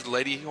moment. This is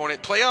Lady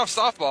Hornet playoff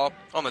softball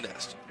on the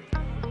Nest.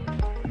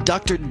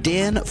 Dr.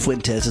 Dan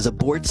Fuentes is a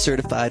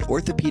board-certified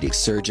orthopedic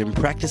surgeon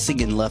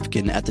practicing in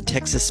Lufkin at the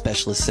Texas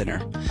Specialist Center.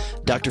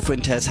 Dr.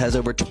 Fuentes has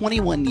over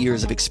 21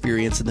 years of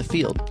experience in the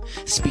field.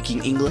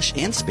 Speaking English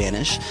and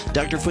Spanish,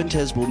 Dr.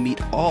 Fuentes will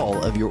meet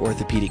all of your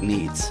orthopedic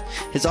needs.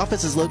 His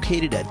office is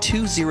located at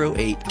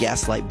 208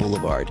 Gaslight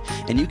Boulevard,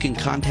 and you can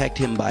contact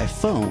him by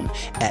phone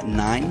at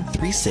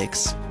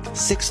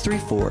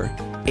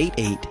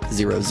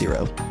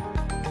 936-634-8800.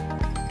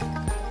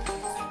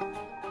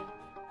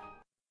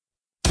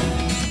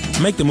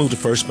 Make the move to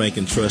First Bank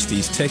 & Trust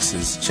East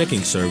Texas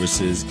checking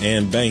services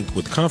and bank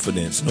with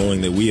confidence, knowing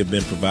that we have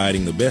been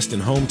providing the best in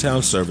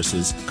hometown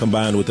services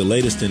combined with the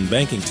latest in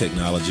banking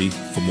technology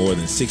for more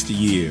than 60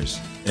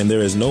 years. And there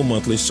is no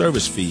monthly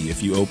service fee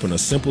if you open a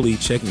Simple E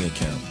checking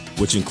account,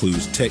 which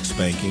includes text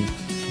banking,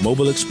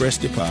 mobile express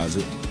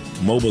deposit,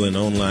 mobile and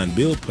online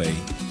bill pay,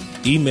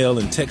 email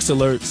and text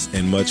alerts,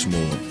 and much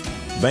more.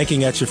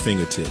 Banking at your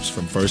fingertips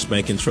from First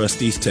Bank &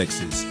 Trust East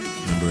Texas.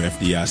 Member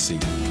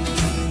FDIC.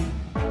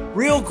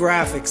 Real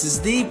Graphics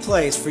is the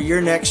place for your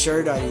next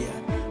shirt idea.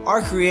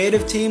 Our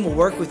creative team will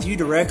work with you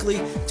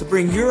directly to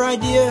bring your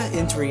idea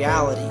into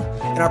reality.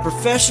 And our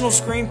professional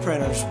screen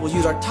printers will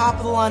use our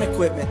top-of-the-line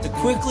equipment to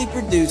quickly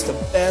produce the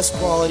best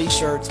quality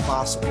shirts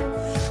possible.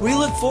 We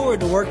look forward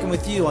to working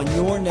with you on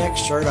your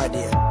next shirt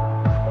idea.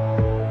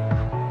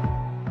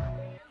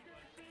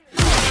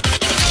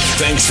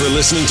 Thanks for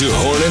listening to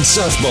Hornet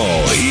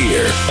Softball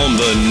here on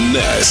the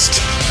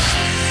Nest.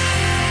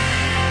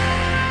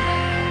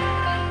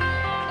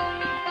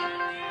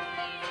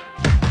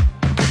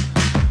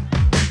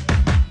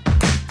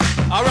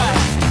 All right.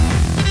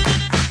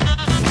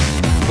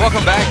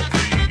 Welcome back.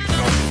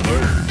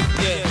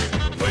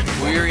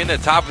 We're in the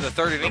top of the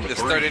third inning. This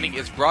third inning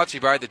is brought to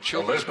you by the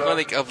Children's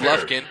Clinic of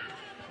Lufkin.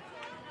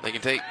 They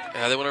want to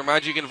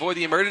remind you can avoid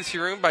the emergency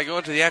room by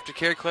going to the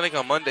aftercare clinic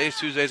on Mondays,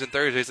 Tuesdays, and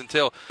Thursdays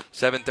until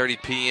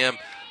 7:30 p.m.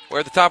 We're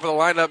at the top of the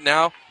lineup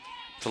now.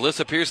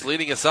 Talissa Pierce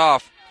leading us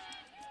off,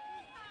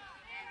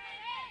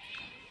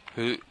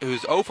 who's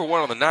 0 for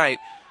 1 on the night.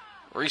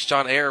 Reached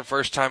on air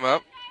first time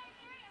up.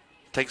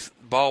 Takes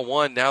ball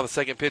 1, now the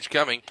second pitch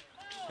coming.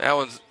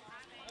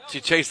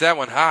 She chased that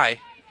one high.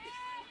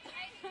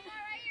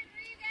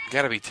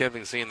 Got to be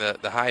tempting seeing the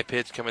high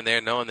pitch come in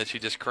there, knowing that she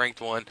just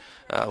cranked one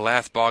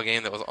last ball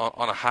game that was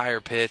on a higher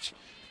pitch.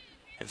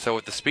 And so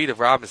with the speed of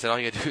Robinson, all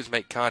you got to do is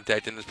make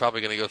contact, and it's probably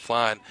going to go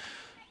flying.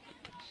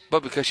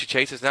 But because she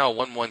chases now a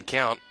 1-1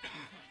 count,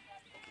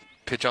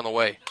 pitch on the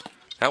way.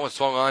 That one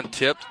swung on,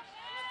 tipped.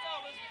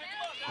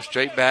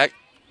 Straight back.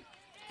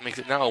 Makes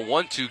it now a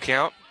 1-2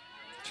 count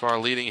for our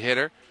leading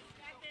hitter.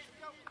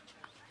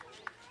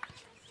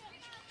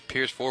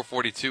 Pierce,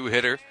 442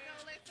 hitter,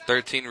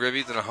 13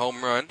 ribbies and a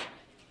home run.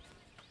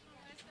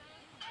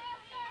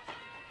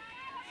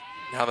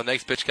 Now the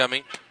next pitch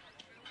coming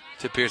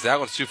to Pierce. That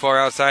one's too far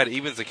outside.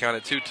 Evens the count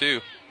at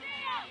 2-2.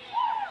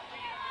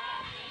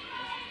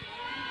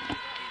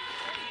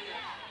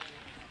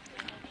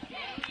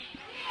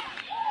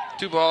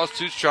 Two balls,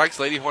 2 strikes.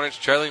 Lady Hornets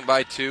trailing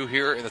by 2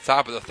 here in the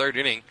top of the third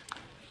inning.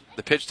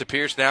 The pitch to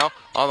Pierce now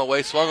on the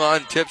way, swung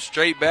on, tipped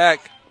straight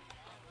back.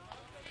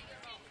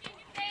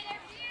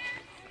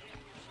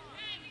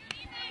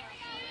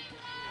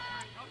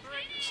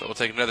 So we'll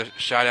take another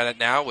shot at it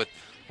now with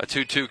a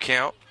 2-2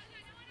 count.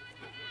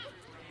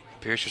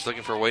 Pierce just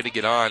looking for a way to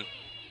get on.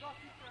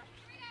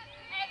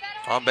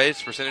 On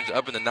base percentage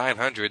up in the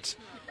 900s.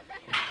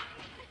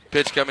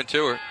 Pitch coming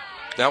to her.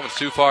 That one's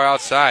too far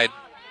outside.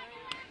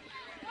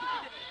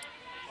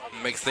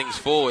 Makes things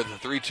full with a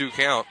 3-2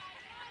 count.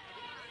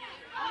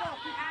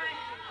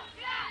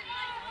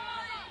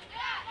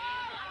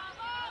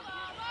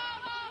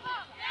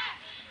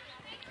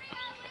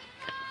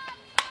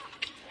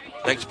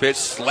 Next pitch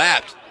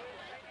slapped.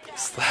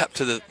 Slapped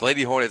to the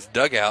Lady Hornets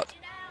dugout.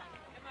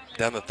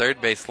 Down the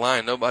third base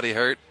line. Nobody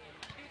hurt.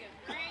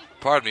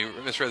 Pardon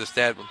me, misread the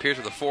stat. Pierce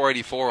with a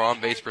 484 on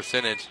base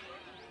percentage.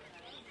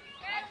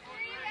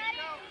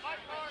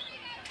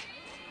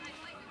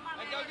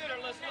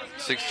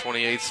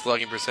 .628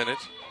 slugging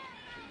percentage.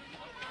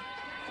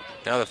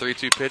 Now the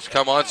 3-2 pitch.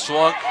 Come on,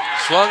 swung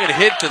and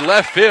hit to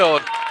left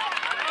field.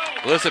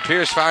 Alyssa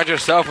Pierce finds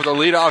herself with a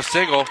leadoff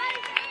single.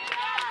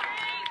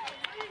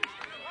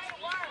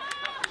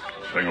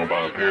 Single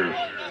by Pierce.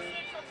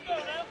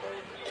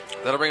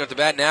 That'll bring up to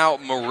bat now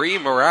Marie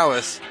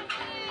Morales.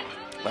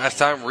 Last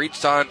time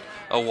reached on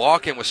a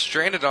walk and was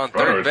stranded on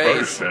third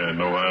base. First and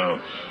no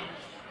outs.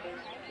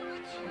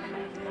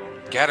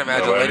 Gotta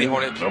imagine Lady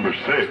Hornet number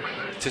 6.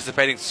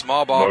 Anticipating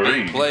small ball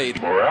Marie being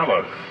played.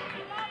 Morales.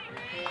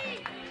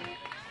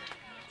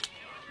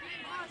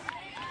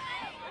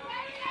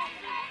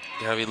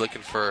 Gotta be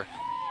looking for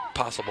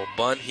possible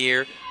bunt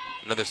here.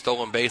 Another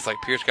stolen base like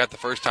Pierce got the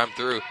first time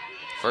through.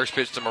 First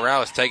pitch to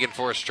Morales taken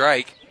for a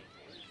strike.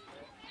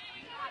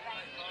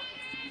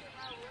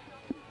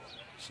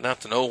 So now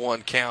it's an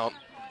 0-1 count.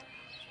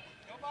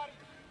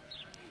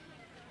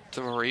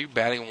 To Marie,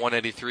 batting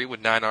 183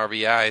 with 9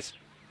 RBIs.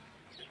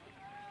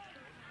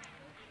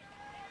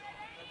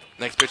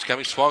 Next pitch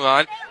coming, swung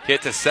on,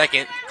 hit to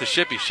second to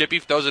Shippey.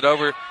 Shippey throws it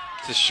over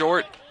to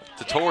short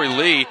to Tori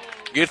Lee.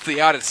 Gets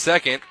the out at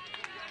second.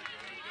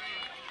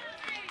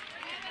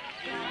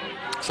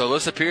 So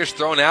Alyssa Pierce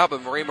thrown out,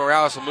 but Marie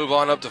Morales will move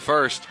on up to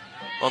first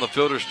on the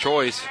fielder's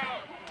choice.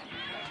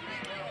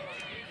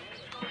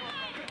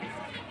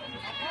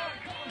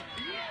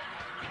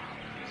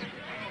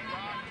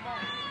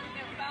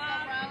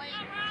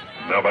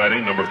 Now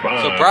batting number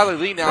 5. So Briley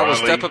Lee now will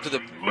step up to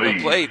the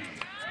Lee. plate.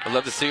 I'd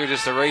love to see her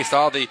just erase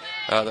all the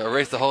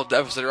erase the whole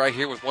deficit right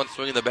here with one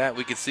swing of the bat.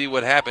 We can see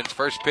what happens.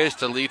 First pitch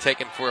to Lee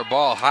taken for a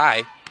ball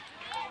high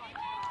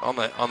on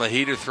the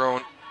heater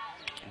thrown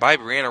by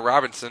Brianna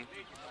Robinson.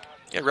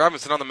 Yeah,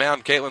 Robinson on the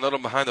mound. Caitlin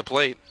Odom behind the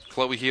plate.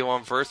 Chloe Heel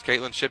on first.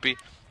 Caitlin Shippey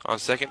on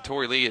second.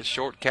 Tori Lee at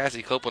short.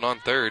 Cassie Copeland on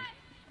third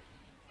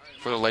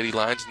for the Lady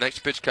Lions. Next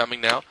pitch coming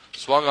now.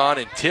 Swung on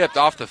and tipped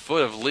off the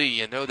foot of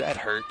Lee. You know that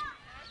hurt.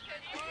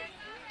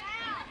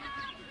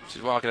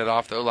 She's walking it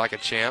off, though, like a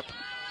champ.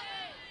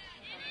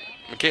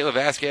 Michaela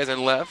Vasquez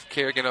in left.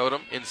 Kerrigan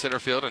Odom in center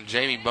field. And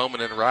Jamie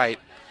Bowman in right.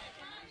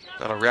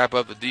 That'll wrap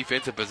up the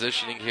defensive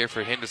positioning here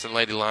for Henderson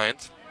Lady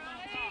Lions.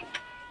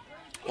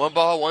 1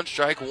 ball, 1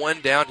 strike, 1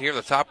 down here in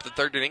the top of the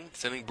third inning.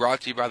 This inning brought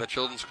to you by the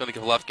Children's Clinic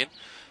of Lufkin.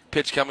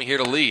 Pitch coming here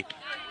to Lee.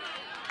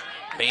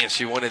 Man,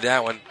 she wanted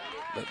that one.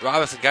 But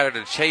Robinson got her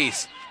to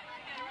chase.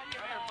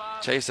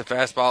 Chase the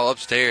fastball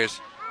upstairs.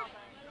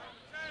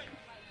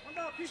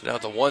 So now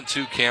it's a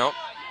 1-2 count.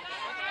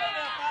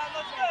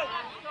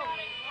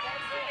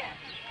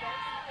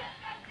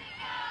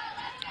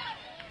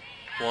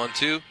 One,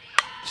 two.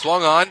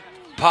 Swung on.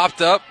 Popped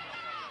up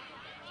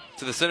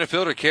to the center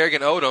fielder,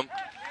 Kerrigan Odom.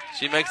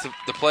 She makes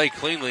the play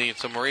cleanly,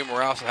 so Marie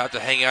Morales will have to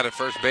hang out at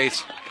first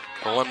base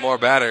for one more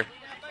batter.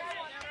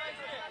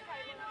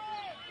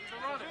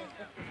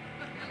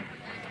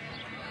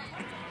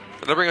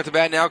 They'll bring up the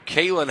bat now.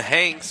 Kaylin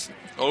Hanks,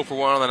 0 for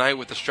 1 on the night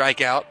with the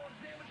strikeout.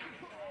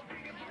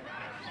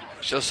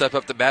 She'll step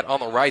up the bat on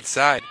the right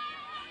side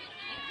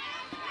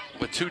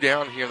with 2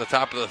 down here in the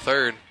top of the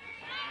third.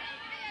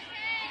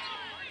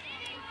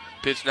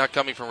 Pitch now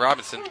coming from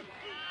Robinson.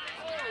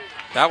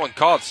 That one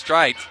called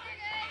strike.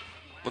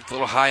 Looked a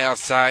little high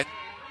outside.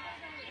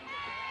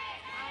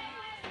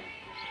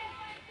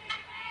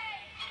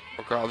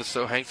 Regardless,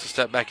 so Hanks will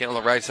step back in on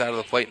the right side of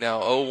the plate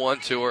now.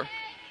 0-1 to her.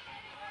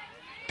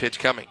 Pitch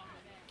coming.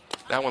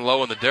 That one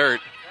low in the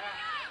dirt.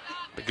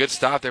 A good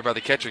stop there by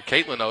the catcher,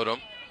 Caitlin Odom,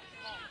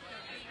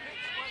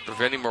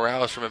 preventing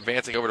Morales from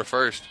advancing over to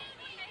first.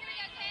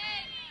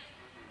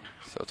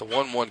 So it's a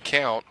 1-1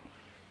 count.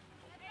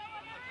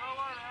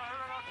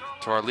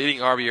 To our leading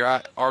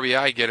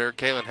RBI getter,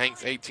 Kaylin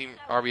Hanks, 18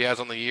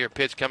 RBIs on the year.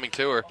 Pitch coming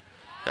to her.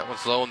 That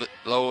one's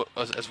low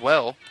as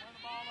well.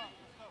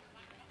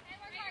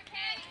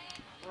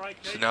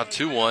 So now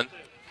 2-1.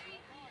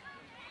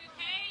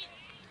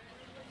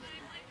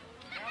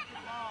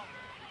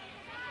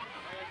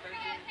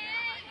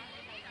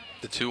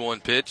 The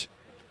 2-1 pitch.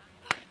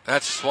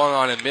 That's swung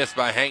on and missed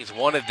by Hanks.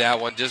 Wanted that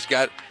one, just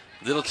got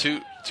a little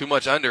too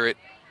much under it.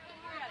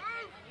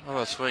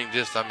 Oh, swing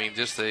just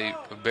a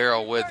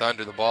barrel width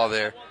under the ball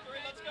there.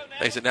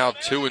 Makes it now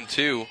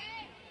 2-2.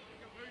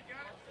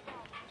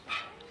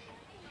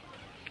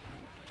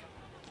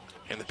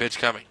 And the pitch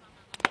coming.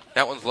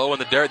 That one's low in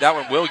the dirt. That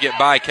one will get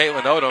by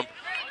Caitlin Odom.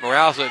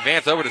 Morales will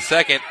advance over to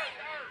second.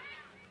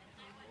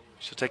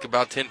 She'll take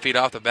about 10 feet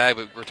off the bag,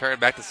 but return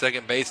back to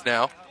second base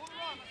now.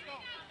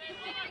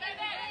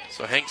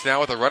 So Hanks now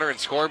with a runner in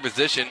scoring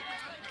position.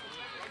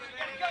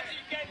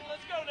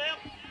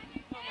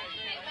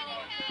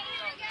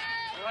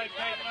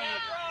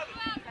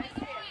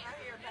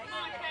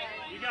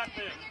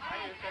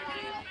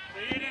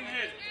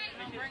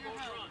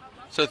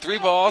 So 3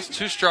 balls,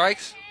 2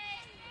 strikes.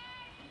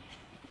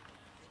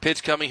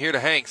 Pitch coming here to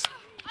Hanks.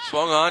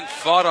 Swung on,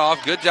 fought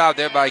off. Good job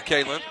there by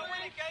Caitlin.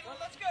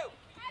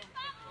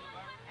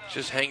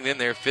 Just hanging in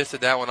there, fisted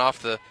that one off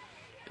the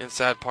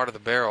inside part of the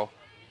barrel.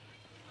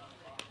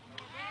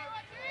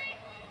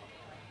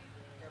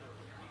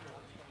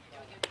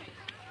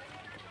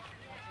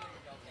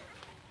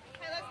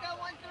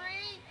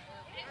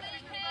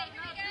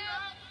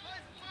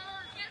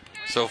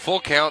 So full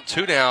count,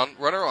 2 down,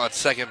 runner on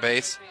second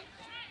base.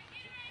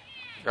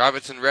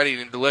 Robinson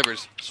ready and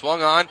delivers.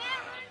 Swung on,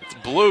 it's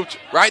blooped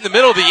right in the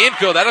middle of the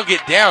infield. That'll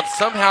get down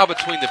somehow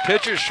between the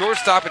pitcher,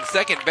 shortstop, and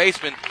second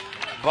baseman.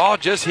 Ball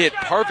just hit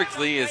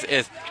perfectly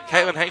as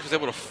Caitlin Hanks was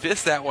able to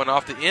fist that one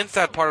off the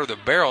inside part of the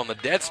barrel in the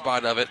dead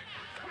spot of it.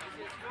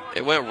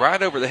 It went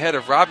right over the head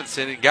of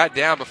Robinson and got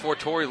down before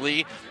Tori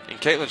Lee and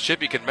Caitlin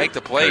Shippey could make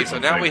the play. So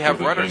now we have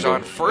runners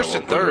on first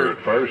and third.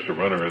 First, a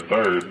runner at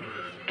third.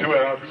 2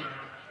 outs.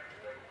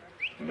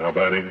 Now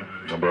batting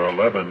number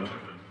 11,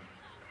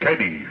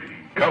 Katie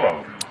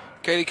Cullum.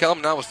 Katie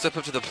Cullum now will step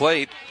up to the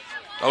plate.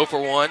 0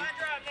 for 1.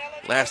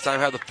 Last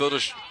time had the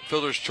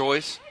fielder's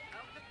choice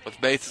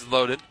with bases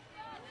loaded.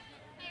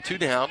 2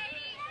 down.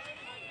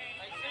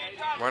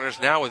 Runners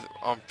now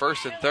on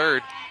first and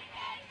third.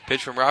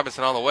 Pitch from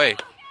Robinson on the way.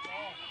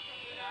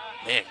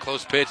 Man,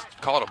 close pitch.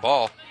 Called a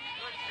ball.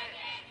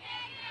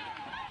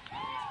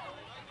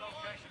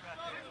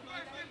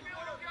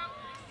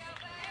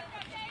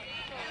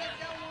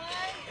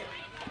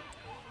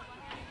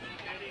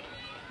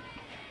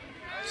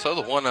 So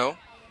the 1-0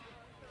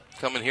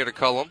 coming here to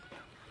Cullum.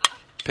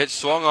 Pitch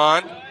swung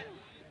on.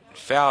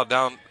 Fouled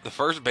down the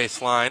first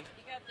base line.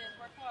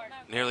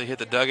 Nearly hit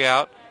the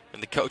dugout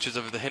and the coaches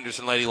of the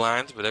Henderson Lady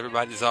Lions, but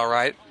everybody's all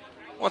right.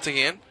 Once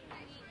again,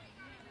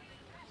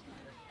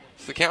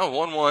 it's the count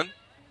 1-1.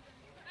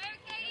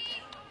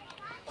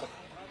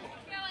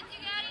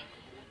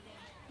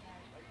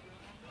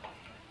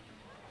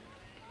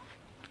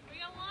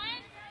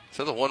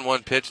 So the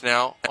 1-1 pitch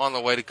now on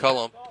the way to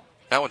Cullum.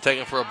 That one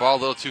taken for a ball a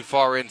little too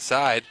far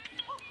inside.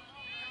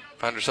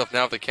 Find herself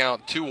now with the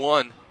count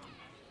 2-1.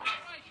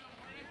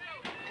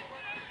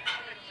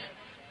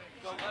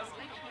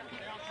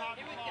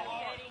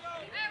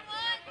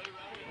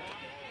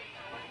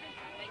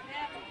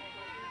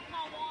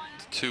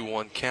 It's a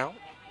 2-1 count.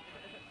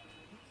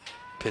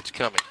 Pitch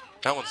coming.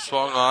 That one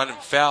swung on and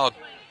fouled.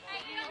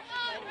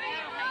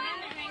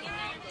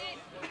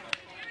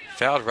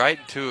 Fouled right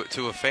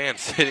into a fan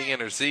sitting in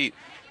her seat.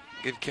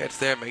 Good catch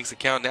there. Makes the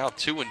count now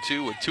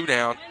 2-2 with 2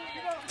 down.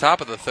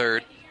 Top of the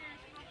third.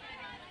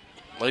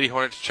 Lady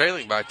Hornets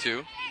trailing by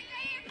 2.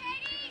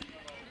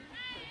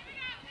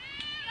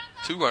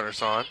 2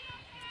 runners on.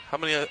 How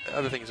many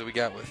other things have we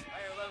got with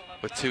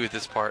 2 at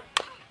this part?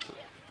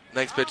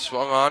 Next pitch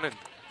swung on and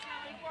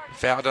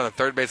fouled on the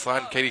third base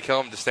line. Katie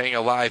Cullum just staying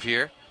alive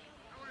here.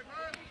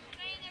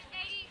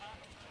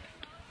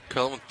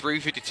 Cullum,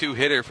 352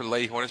 hitter for the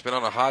Lady Hornets. Been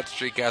on a hot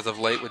streak as of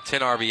late with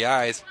 10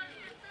 RBIs.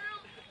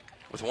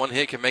 With 1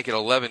 hit, can make it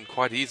 11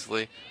 quite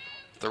easily.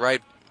 The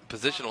right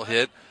positional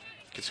hit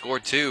can score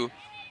 2.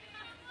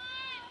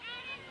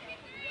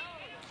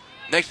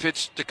 Next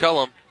pitch to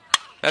Cullum.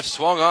 That's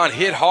swung on,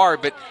 hit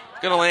hard, but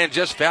going to land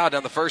just foul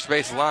down the first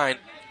base line.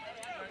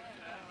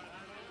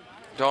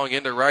 Going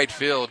into right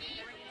field.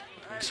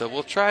 So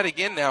we'll try it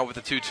again now with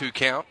the 2-2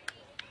 count.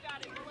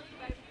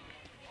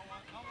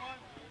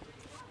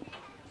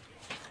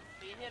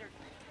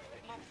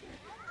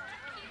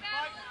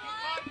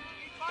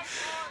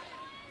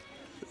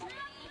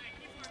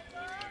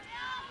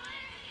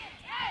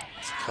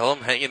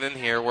 Cullum hanging in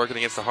here, working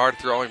against the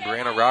hard-throwing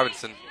Brianna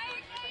Robinson.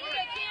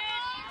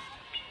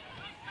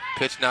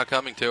 Pitch now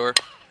coming to her.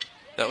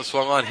 That was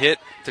swung on, hit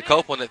to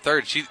Copeland at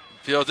third. She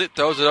feels it,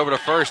 throws it over to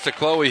first to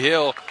Chloe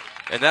Hill,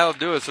 and that'll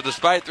do it. So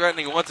despite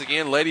threatening once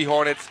again, Lady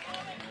Hornets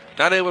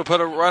not able to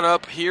put a run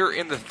up here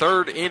in the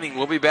third inning.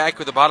 We'll be back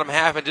with the bottom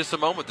half in just a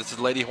moment. This is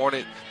Lady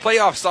Hornet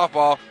playoff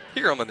softball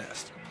here on the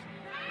Nest.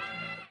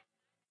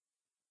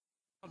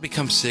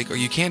 Become sick or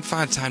you can't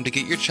find time to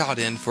get your child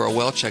in for a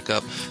well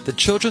checkup, the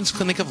Children's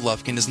Clinic of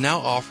Lufkin is now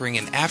offering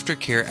an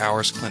aftercare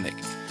hours clinic.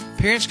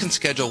 Parents can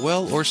schedule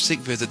well or sick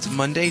visits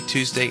Monday,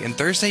 Tuesday, and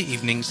Thursday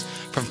evenings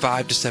from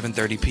 5 to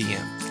 7:30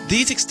 p.m.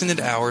 These extended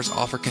hours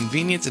offer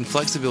convenience and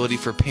flexibility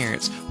for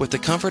parents with the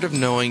comfort of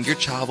knowing your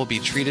child will be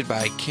treated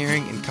by a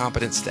caring and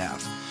competent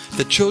staff.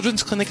 The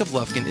Children's Clinic of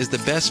Lufkin is the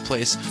best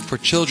place for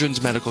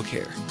children's medical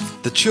care.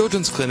 The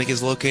Children's Clinic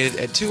is located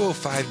at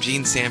 205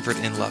 Gene Sanford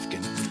in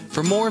Lufkin.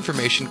 For more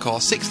information, call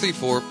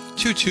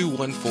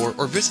 634-2214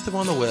 or visit them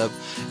on the web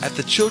at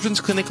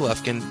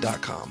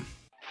thechildren'scliniclufkin.com.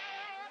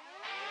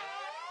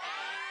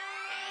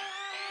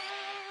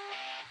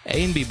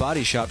 A&B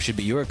Body Shop should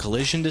be your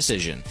collision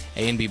decision.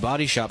 A&B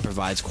Body Shop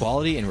provides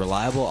quality and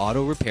reliable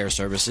auto repair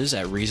services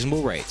at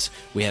reasonable rates.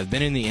 We have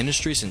been in the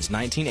industry since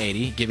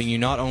 1980, giving you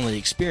not only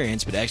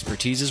experience but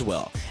expertise as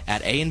well.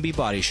 At A&B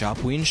Body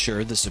Shop, we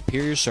ensure the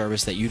superior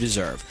service that you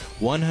deserve.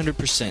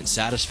 100%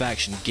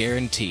 satisfaction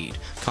guaranteed.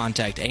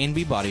 Contact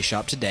A&B Body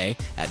Shop today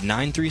at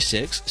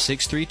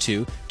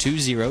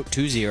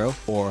 936-632-2020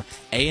 or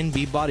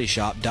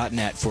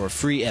anbbodyshop.net for a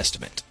free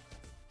estimate.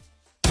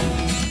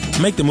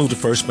 Make the move to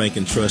First Bank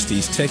and Trust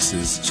East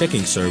Texas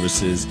checking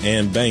services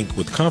and bank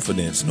with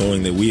confidence,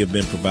 knowing that we have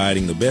been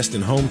providing the best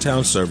in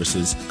hometown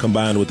services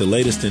combined with the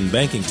latest in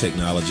banking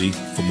technology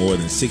for more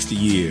than 60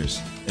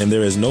 years. And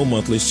there is no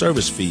monthly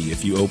service fee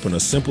if you open a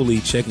Simple E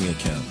checking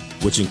account,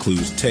 which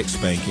includes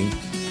text banking,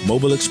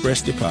 mobile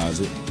express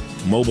deposit,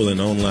 mobile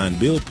and online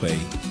bill pay,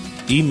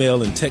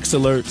 email and text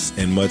alerts,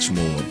 and much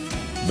more.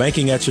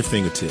 Banking at your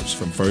fingertips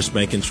from First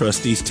Bank and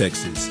Trust East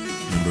Texas.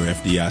 Member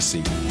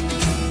FDIC.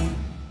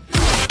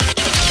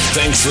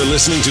 Thanks for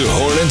listening to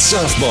Hornet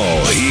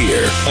Softball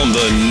here on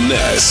The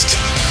Nest.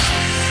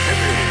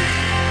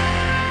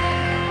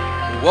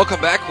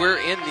 Welcome back. We're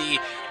in the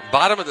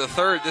bottom of the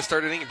third. This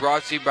third inning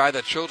brought to you by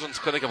the Children's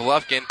Clinic of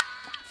Lufkin.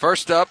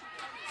 First up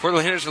for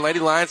the Henderson Lady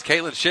Lions,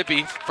 Caitlin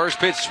Shippey. First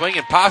pitch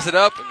swinging, pops it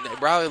up,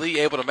 and Riley Lee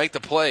able to make the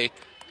play.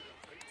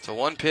 So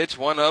one pitch,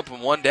 one up,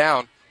 and one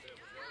down.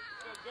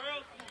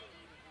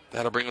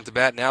 That'll bring up to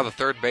bat now the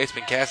third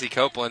baseman, Cassie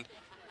Copeland,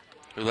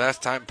 who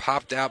last time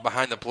popped out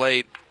behind the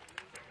plate.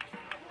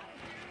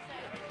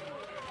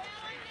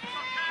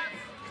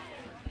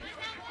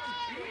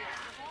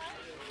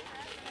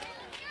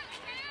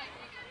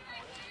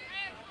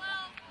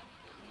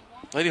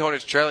 Lady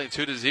Hornets trailing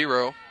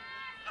 2-0.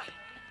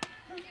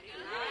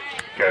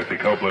 Cassie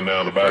Copeland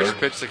now the batter. First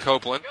pitch to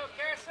Copeland.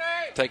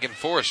 Taken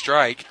for a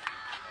strike.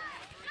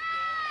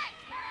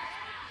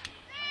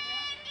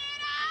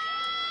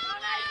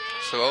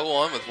 So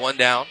 0-1 with one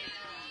down.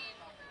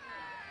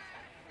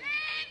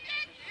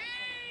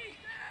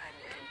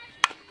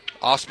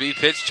 Off-speed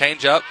pitch,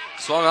 change up,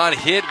 swung on,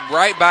 hit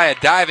right by a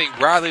diving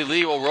Bradley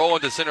Lee. Will roll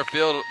into center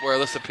field where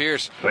Alyssa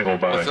Pierce will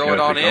throw it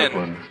on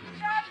in.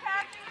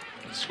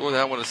 Score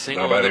that one a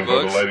single now in the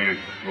books. For the Lady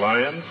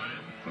Lions,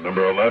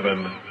 number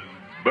 11,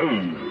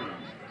 Boo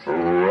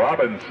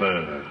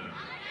Robinson.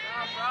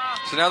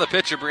 So now the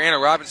pitcher, Brianna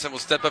Robinson, will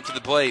step up to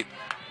the plate.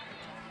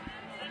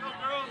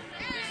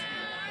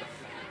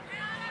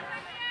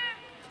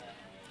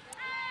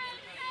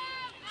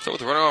 So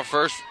with the runner on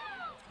first,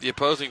 the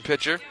opposing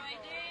pitcher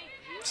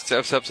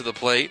steps up to the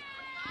plate.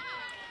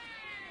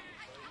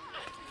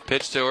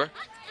 Pitch to her.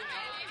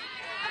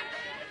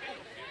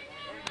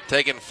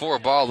 Taken for a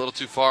ball, a little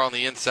too far on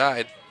the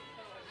inside.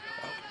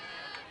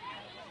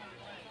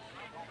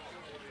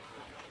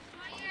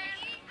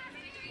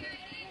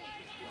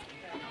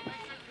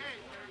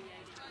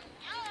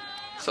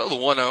 So the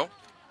 1-0.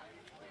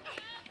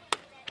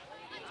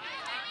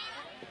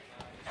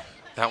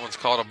 That one's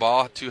called a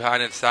ball, too high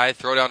and inside.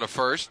 Throw down to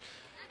first.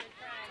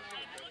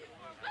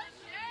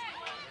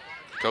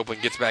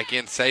 Copeland gets back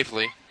in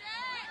safely.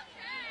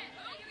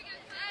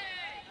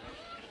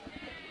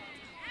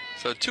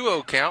 So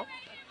 2-0 count.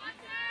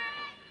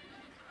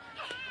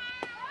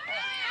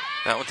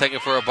 That one taken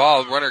for a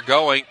ball. Runner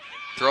going.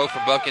 Throw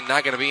from Bumpkin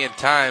not going to be in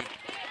time.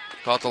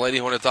 Caught the Lady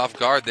Hornets off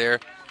guard there.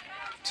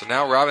 So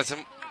now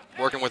Robinson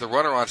working with a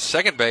runner on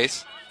second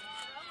base.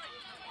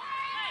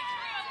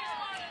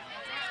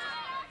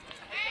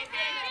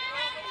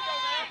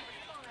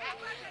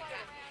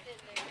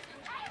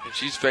 And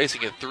she's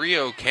facing a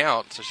 3-0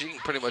 count, so she can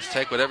pretty much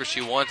take whatever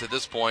she wants at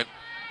this point.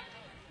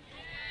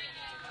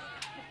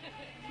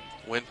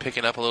 Wind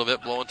picking up a little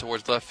bit, blowing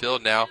towards left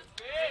field now.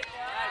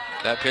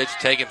 That pitch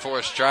taken for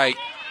a strike.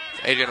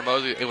 Adriana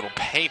Mosley able to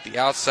paint the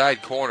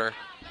outside corner.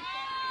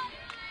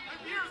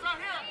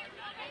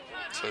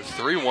 So it's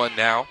 3-1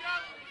 now.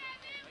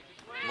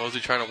 Mosley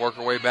trying to work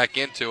her way back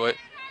into it.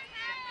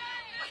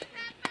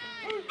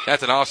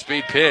 That's an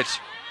off-speed pitch.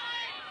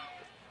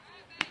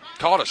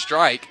 Called a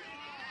strike.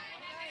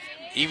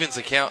 Evens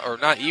the count, or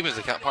not evens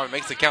the count, probably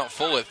makes the count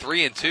full at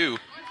 3-2.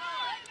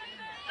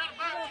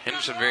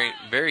 Henderson very,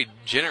 very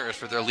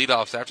generous with their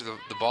leadoffs after the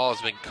ball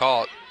has been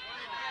caught.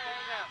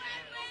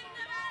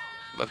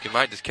 Lufkin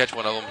might just catch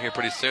one of them here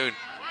pretty soon.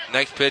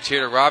 Next pitch here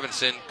to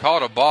Robinson.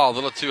 Called a ball, a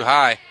little too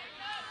high.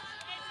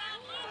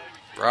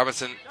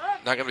 Robinson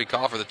not going to be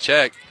called for the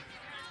check.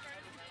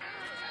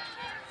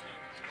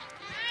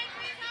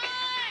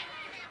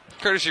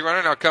 Courtesy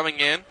runner now coming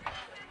in.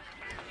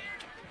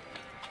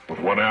 With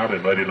one out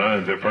and Lady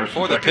Lions at first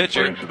For and the second,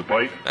 pitcher, brings to the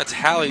plate. that's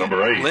Hallie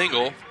number 8,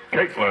 Lingle.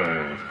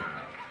 Caitlin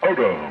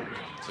Odom.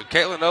 So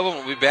Caitlin Odom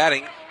will be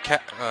batting.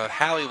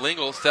 Hallie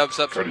Lingle steps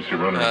up Courtesy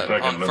runner at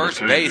second, on number first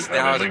 2, base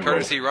now Hallie as a Lingle.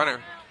 courtesy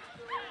runner.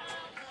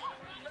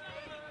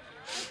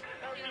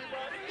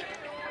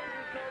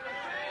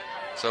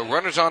 So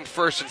runners on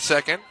first and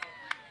second.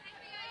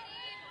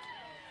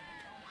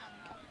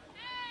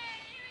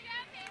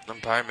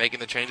 Umpire making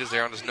the changes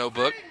there on his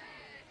notebook.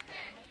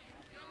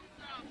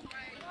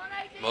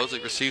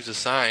 Mosley receives a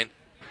sign.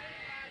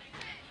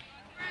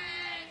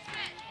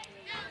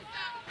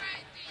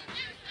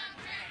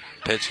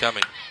 Pitch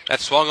coming.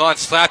 That swung on,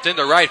 slapped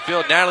into right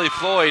field. Natalie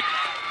Floyd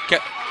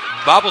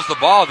bobbles the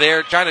ball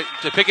there, trying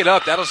to pick it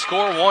up. That'll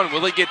score one.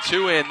 Will he get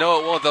two in? No,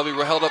 it won't. They'll be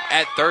held up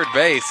at third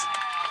base.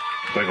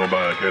 Single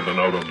by Caitlin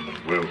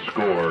Odom will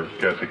score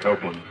Cassie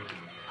Copeland.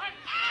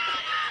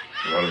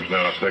 Runners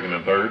now at second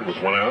and third with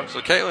one out.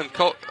 So Caitlin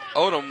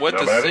Odom with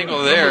Now the batting,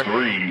 single there.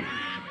 Number 3,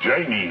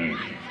 Jamie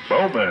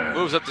Bowman.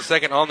 Moves up to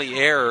second on the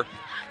error.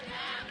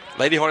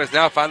 Lady Hornets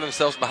now find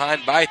themselves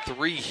behind by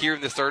 3 here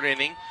in the third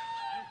inning.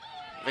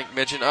 Make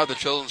mention of the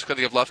Children's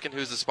Clinic of Lufkin,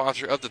 who's the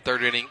sponsor of the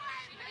third inning.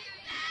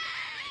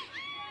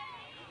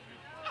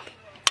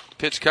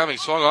 Pitch coming,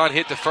 swung on,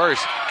 hit to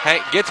first.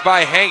 Hank gets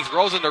by Hanks,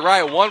 rolls into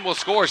right. One will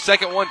score,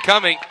 second one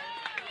coming.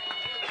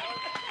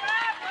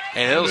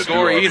 And he'll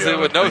score easily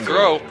with no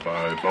throw.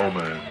 By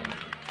Bowman.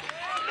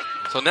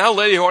 So now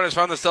Lady Hornets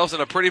find themselves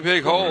in a pretty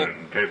big hole.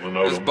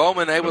 As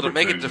Bowman able to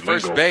make it to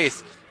first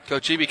base.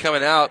 Coach Eby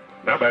coming out.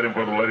 Now batting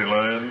for the Lady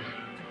Lions.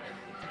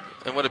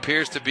 And what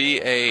appears to be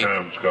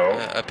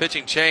a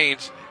pitching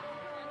change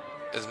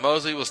as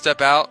Mosley will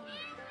step out.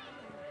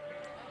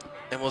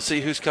 And we'll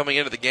see who's coming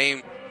into the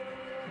game.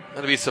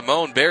 Going to be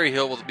Simone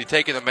Berryhill will be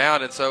taking the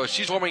mound. And so as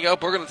she's warming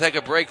up, we're going to take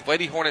a break.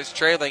 Lady Hornets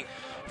trailing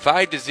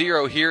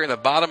 5-0 here in the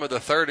bottom of the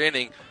third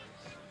inning.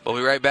 We'll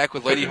be right back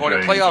with Lady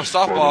Hornet playoff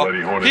softball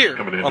here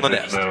on the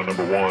Nest. Now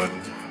number 1.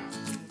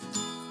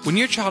 When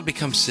your child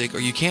becomes sick or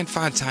you can't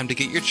find time to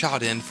get your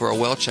child in for a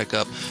well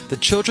checkup, the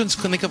Children's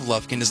Clinic of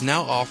Lufkin is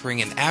now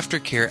offering an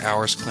aftercare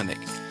hours clinic.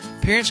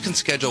 Parents can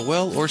schedule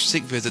well or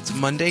sick visits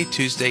Monday,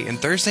 Tuesday, and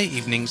Thursday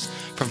evenings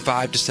from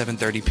 5 to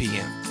 7:30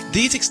 p.m.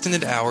 These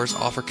extended hours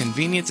offer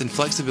convenience and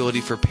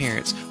flexibility for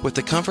parents with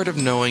the comfort of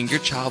knowing your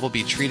child will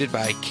be treated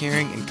by a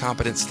caring and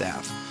competent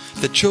staff.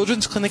 The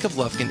Children's Clinic of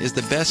Lufkin is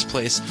the best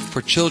place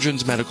for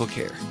children's medical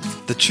care.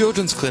 The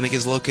Children's Clinic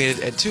is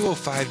located at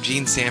 205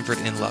 Gene Sanford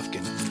in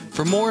Lufkin.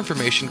 For more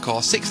information,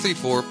 call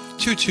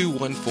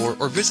 634-2214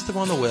 or visit them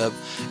on the web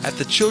at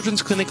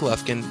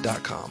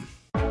thechildren'scliniclufkin.com.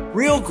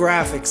 Real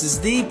Graphics is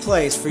the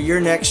place for your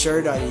next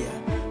shirt idea.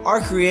 Our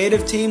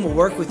creative team will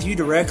work with you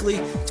directly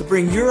to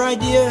bring your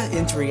idea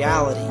into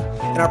reality.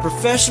 And our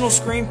professional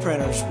screen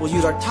printers will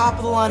use our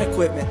top-of-the-line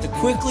equipment to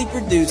quickly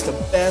produce the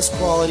best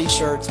quality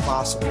shirts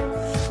possible.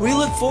 We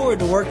look forward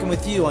to working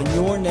with you on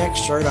your next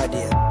shirt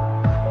idea.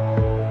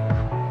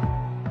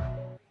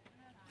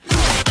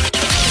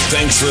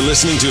 Thanks for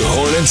listening to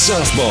Hornet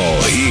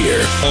Softball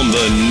here on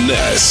the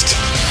Nest.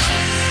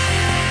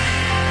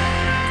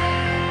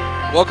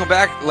 Welcome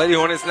back. Lady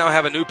Hornets now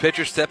have a new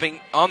pitcher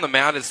stepping on the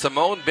mound. It's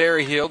Simone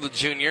Berryhill, the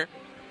junior.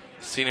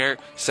 Seen her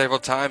several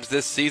times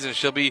this season.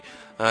 She'll be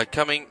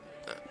coming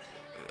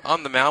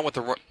on the mound with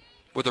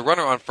the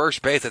runner on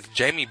first base. That's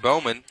Jamie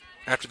Bowman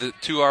after the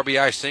 2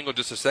 RBI single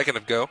just a second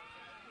ago.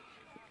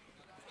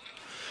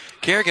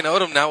 Kerrigan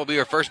Odom now will be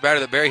her first batter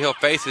that Berryhill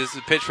faces.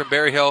 The pitch from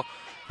Berryhill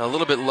a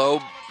little bit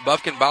low.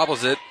 Bufkin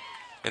bobbles it,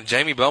 and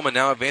Jamie Bowman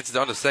now advances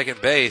on to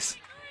second base.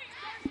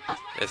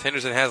 As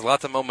Henderson has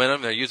lots of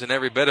momentum, they're using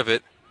every bit of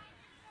it.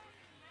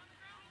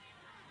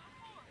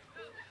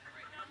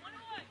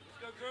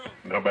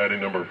 Now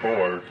batting number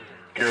 4,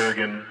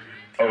 Kerrigan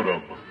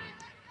Odom.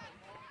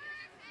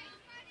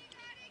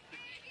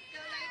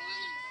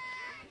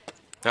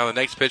 Now the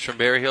next pitch from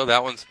Berryhill,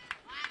 that one's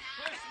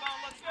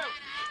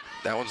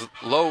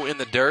low in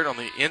the dirt on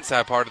the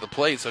inside part of the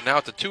plate, so now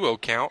it's a 2-0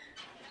 count.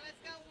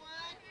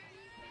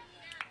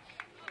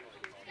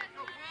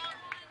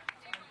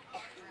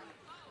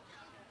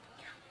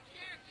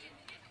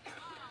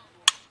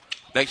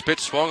 Next pitch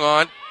swung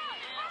on.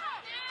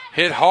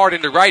 Hit hard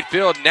into right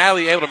field.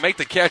 Natalie able to make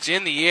the catch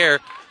in the air.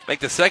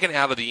 Make the second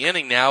out of the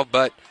inning now,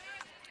 but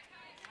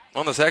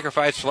on the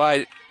sacrifice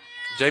fly,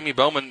 Jamie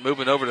Bowman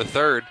moving over to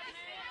third.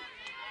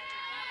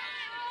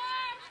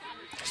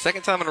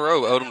 Second time in a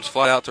row, Odom's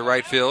fly out to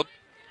right field.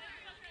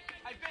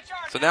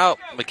 So now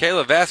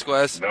Michaela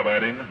Vasquez now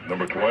batting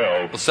number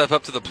 12 will step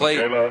up to the plate.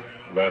 Michaela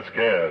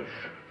Vasquez.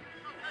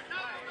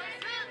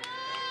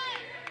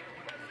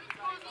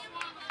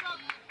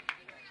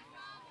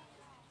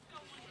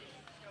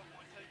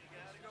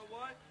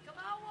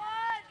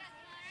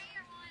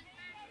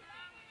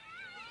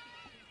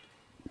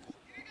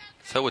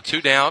 So with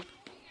 2 down,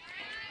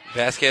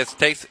 Vasquez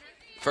takes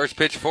first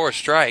pitch for a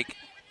strike.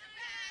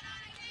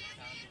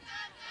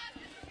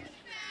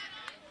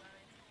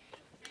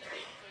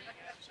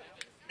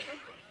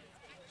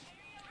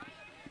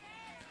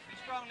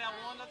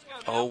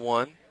 Oh,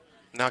 1.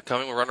 Now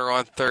coming, runner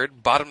on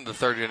third, bottom of the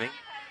third inning.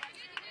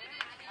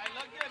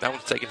 That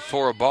one's taken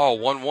for a ball,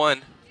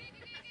 1-1.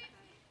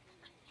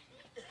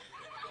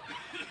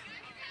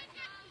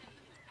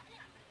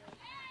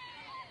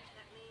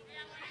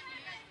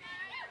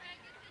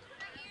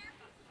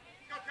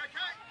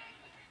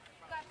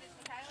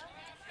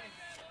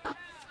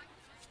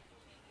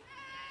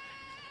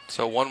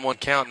 So 1-1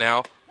 count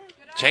now.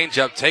 Change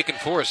up taken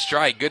for a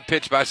strike. Good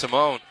pitch by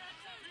Simone.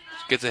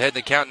 Gets ahead in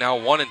the count now,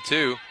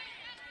 1-2.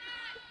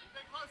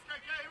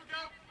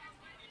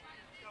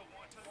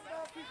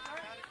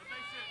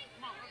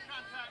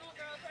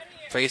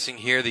 Facing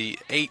here the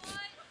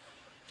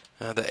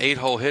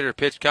eight-hole hitter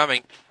pitch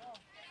coming.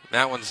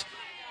 That one's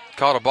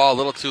caught a ball a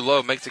little too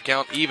low. Makes the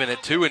count even at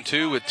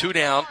 2-2 with 2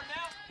 down.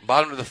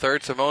 Bottom of the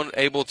third. Simone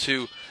able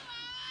to,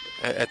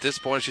 at this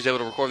point, she's able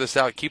to record this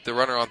out, keep the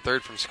runner on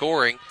third from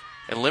scoring,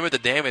 and limit the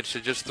damage to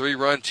just 3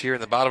 runs here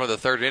in the bottom of the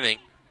third inning.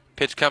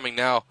 Pitch coming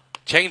now.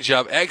 Change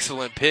up.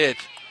 Excellent pitch.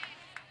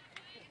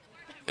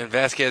 And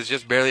Vasquez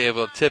just barely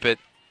able to tip it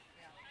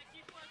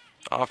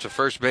off to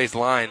first base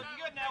line.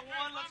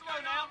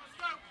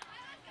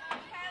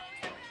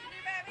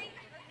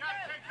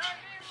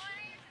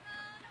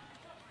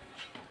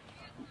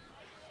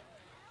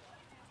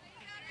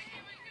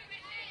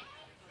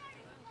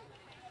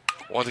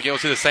 Once again, we'll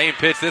see the same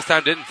pitch. This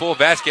time didn't fool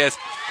Vasquez.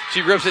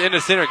 She rips it into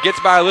center.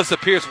 Gets by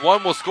Alyssa Pierce.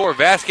 One will score.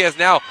 Vasquez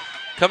now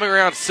coming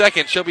around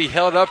second. She'll be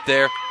held up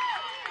there.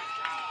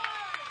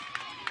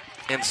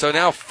 And so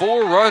now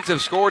 4 runs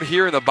have scored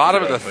here in the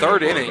bottom of the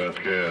third inning.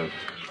 Vasquez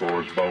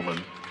scores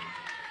Bowman.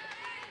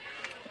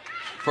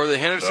 For the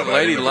Henderson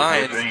Lady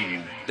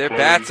Lions, their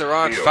bats are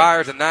on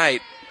fire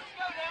tonight.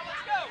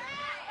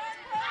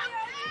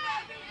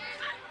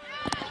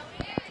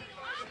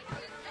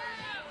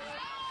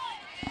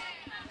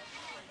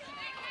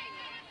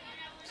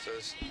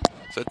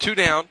 So 2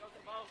 down.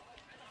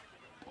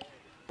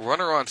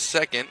 Runner on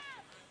second.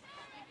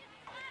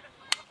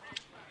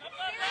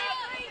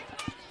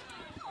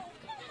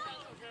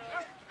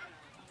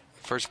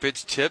 First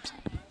pitch tipped.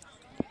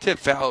 Tip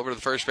foul over to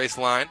the first base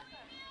line.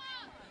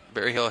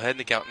 Berryhill ahead in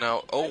the count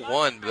now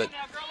 0-1, but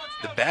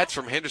the bats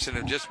from Henderson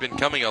have just been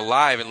coming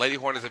alive, and Lady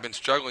Hornets have been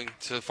struggling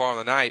so far on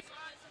the night,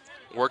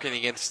 working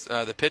against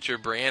the pitcher,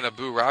 Brianna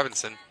Boo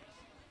Robinson.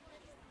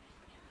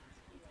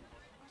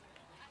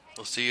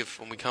 We'll see if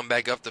when we come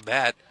back up to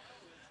bat,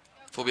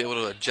 if we'll be able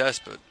to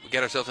adjust, but we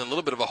got ourselves in a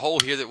little bit of a hole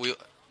here that we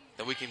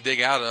can dig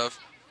out of.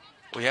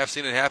 We have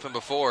seen it happen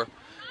before.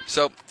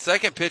 So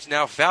second pitch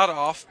now fouled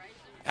off,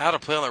 out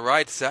of play on the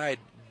right side,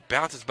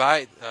 bounces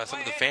by some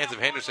of the fans of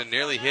Henderson,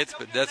 nearly hits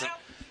but doesn't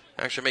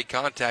actually make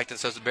contact, and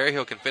so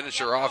Berryhill can finish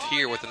her off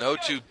here with an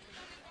 0-2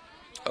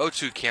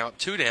 count,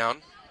 2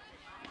 down.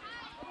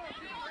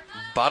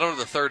 Bottom of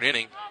the third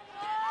inning.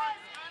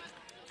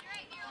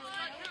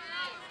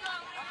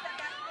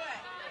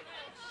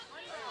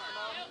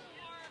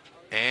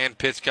 And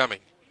pitch coming.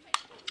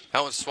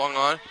 That one swung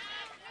on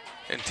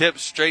and tipped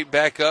straight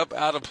back up,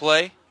 out of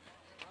play.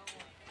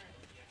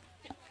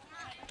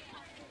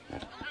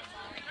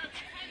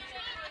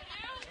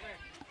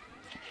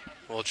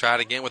 We'll try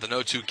it again with an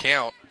 0-2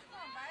 count.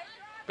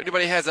 If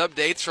anybody has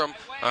updates from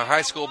our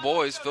high school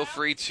boys, feel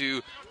free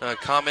to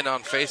comment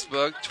on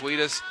Facebook, tweet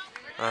us,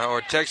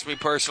 or text me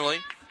personally.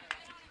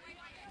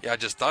 Yeah, I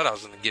just thought I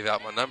was going to give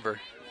out my number.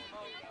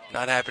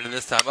 Not happening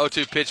this time.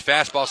 0-2 pitch,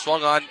 fastball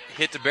swung on,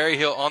 hit to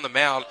Berryhill on the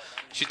mound.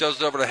 She throws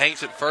it over to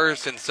Hanks at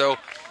first, and so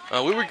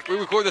we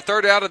record the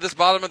third out of this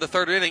bottom of the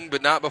third inning,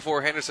 but not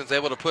before Henderson's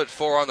able to put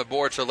 4 on the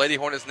board. So Lady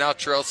Hornets now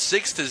trail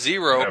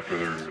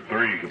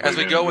 6-0. As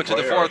we go into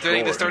the fourth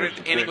inning, this third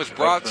inning was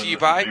brought to you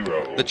by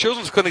the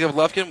Children's Clinic of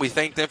Lufkin. We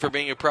thank them for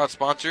being a proud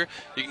sponsor.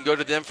 You can go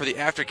to them for the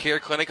aftercare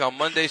clinic on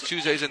Mondays,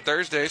 Tuesdays, and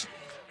Thursdays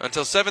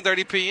until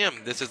 7:30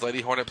 p.m. This is Lady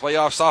Hornet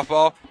Playoff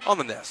Softball on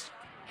the Nest.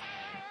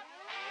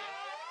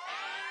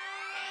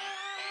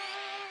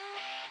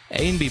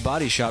 A&B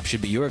Body Shop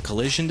should be your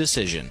collision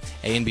decision.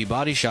 A&B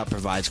Body Shop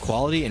provides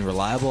quality and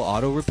reliable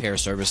auto repair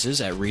services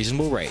at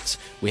reasonable rates.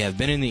 We have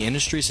been in the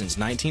industry since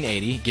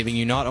 1980, giving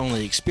you not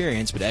only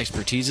experience but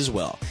expertise as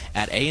well.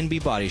 At A&B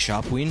Body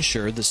Shop, we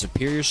ensure the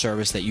superior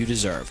service that you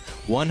deserve.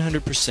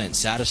 100%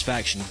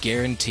 satisfaction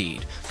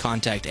guaranteed.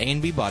 Contact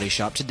A&B Body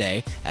Shop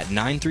today at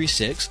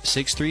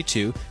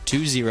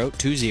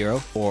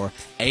 936-632-2020 or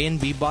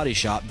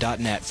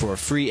anbbodyshop.net for a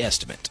free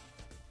estimate.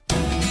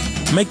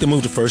 Make the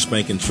move to First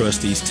Bank &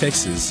 Trust East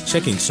Texas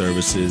checking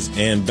services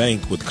and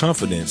bank with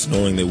confidence,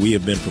 knowing that we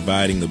have been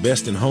providing the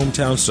best in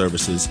hometown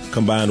services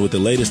combined with the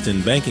latest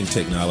in banking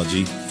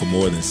technology for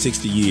more than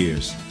 60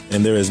 years.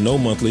 And there is no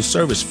monthly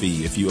service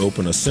fee if you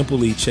open a Simple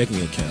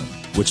checking account,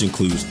 which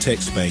includes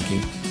text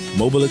banking,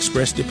 mobile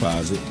express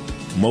deposit,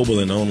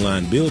 mobile and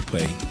online bill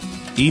pay,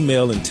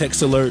 email and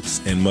text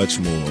alerts, and much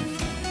more.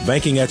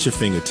 Banking at your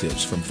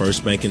fingertips from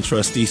First Bank &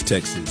 Trust East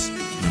Texas.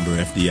 Member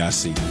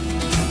FDIC.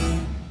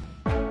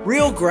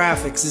 Real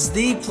Graphics is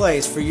the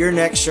place for your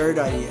next shirt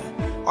idea.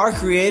 Our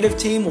creative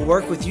team will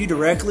work with you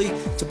directly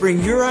to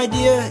bring your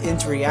idea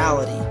into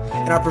reality.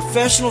 And our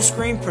professional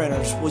screen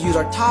printers will use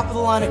our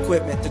top-of-the-line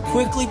equipment to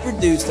quickly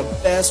produce the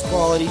best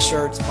quality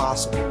shirts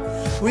possible.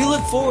 We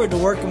look forward to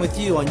working with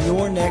you on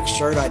your next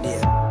shirt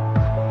idea.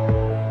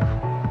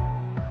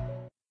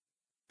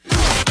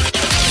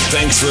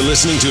 Thanks for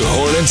listening to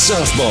Hornet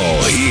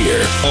Softball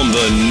here on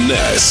The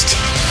Nest.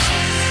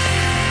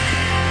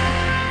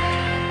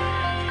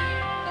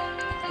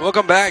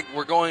 Welcome back.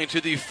 We're going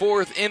to the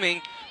fourth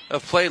inning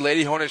of play.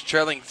 Lady Hornets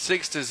trailing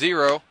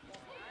 6-0.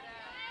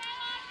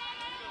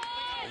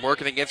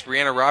 Working against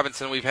Brianna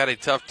Robinson. We've had a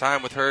tough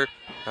time with her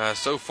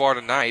so far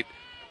tonight.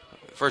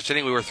 First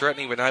inning we were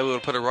threatening, but now we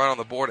would put a run on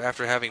the board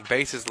after having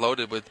bases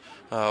loaded with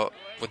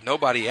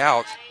nobody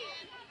out.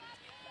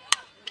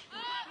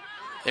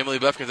 Emily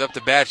Buffkin's up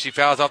to bat. She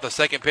fouls off the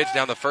second pitch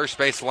down the first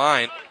base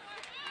line.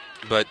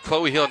 But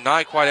Chloe Hill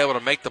not quite able to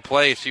make the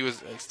play. She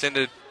was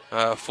extended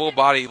full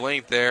body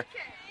length there.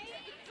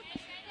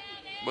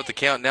 With the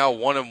count now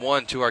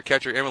 1-1 to our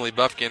catcher, Emily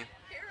Buffkin.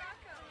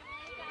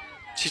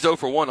 She's 0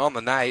 for 1 on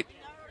the night.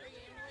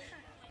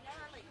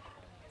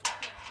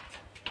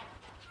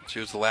 She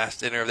was the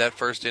last inner of that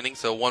first inning,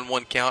 so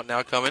 1-1 count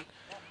now coming.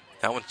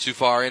 That one's too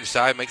far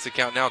inside, makes the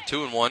count now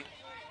 2-1.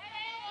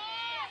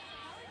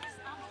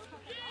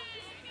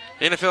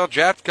 NFL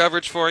draft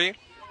coverage for you.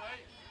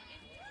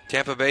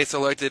 Tampa Bay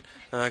selected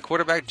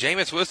quarterback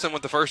Jameis Winston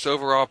with the first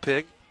overall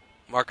pick.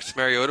 Marcus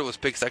Mariota was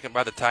picked second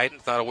by the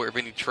Titans. Not aware of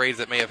any trades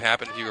that may have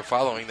happened if you were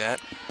following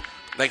that.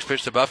 Next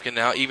pitch to Buffkin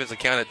now evens the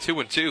count at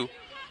 2-2.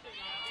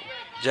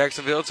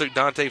 Jacksonville took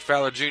Dante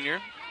Fowler Jr.,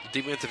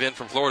 defensive end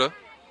from Florida.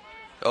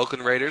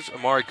 Oakland Raiders,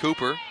 Amari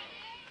Cooper.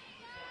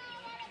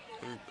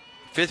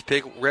 Fifth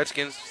pick,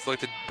 Redskins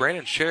selected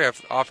Brandon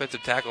Sheriff,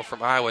 offensive tackle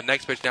from Iowa.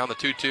 Next pitch down the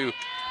 2-2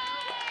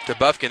 to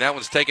Buffkin. That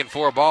one's taken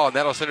for a ball, and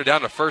that'll send her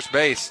down to first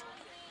base.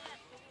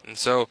 And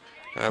so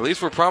at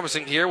least we're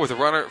promising here with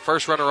a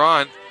first runner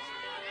on.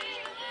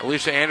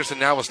 Alicia Anderson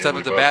now will step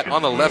up to bat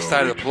on the left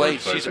side of the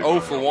plate. She's 0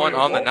 for 1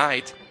 on the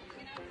night.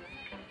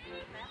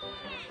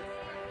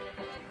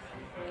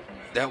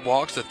 That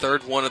walks the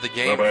third one of the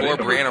game for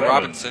Brianna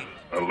Robinson.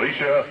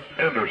 Alicia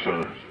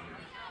Anderson.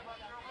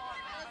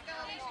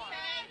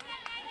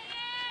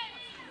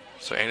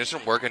 So Anderson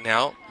working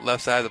now,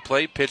 left side of the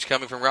plate. Pitch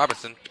coming from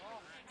Robinson.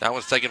 That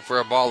one's taken for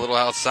a ball, a little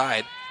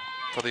outside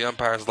for the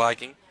umpire's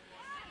liking.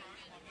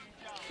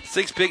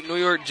 Sixth pick, New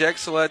York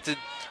Jets selected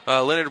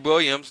Leonard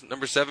Williams.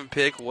 Number 7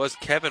 pick was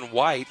Kevin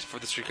White for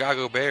the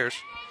Chicago Bears.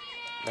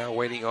 Now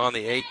waiting on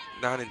the 8,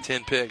 9, and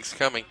 10 picks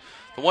coming.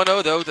 The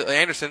 1-0, though, to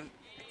Anderson.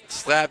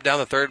 Slapped down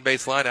the third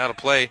base line, out of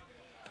play.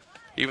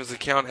 Evens the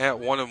count at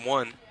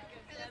 1-1.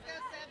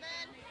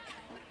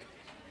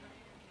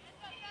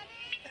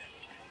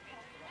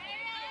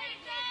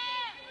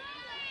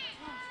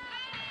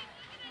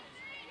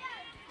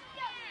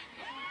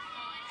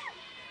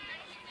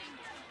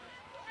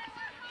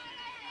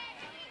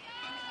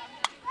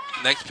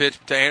 Next pitch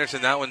to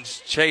Anderson. That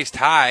one's chased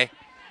high.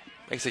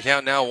 Makes the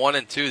count now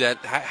 1-2. That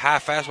high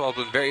fastball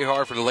has been very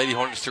hard for the Lady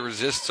Hornets to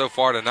resist so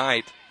far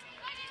tonight.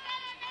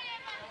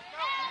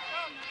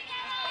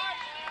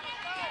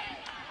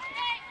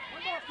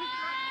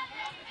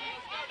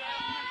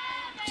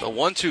 So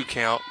 1-2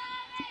 count.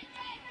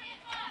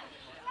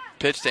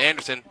 Pitch to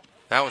Anderson.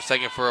 That one's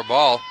taken for a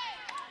ball.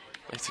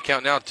 Makes the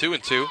count now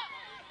 2-2.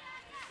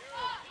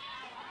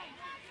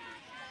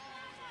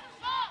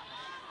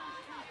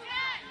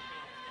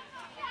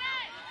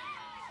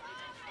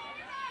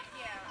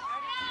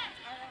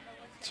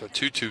 So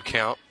 2-2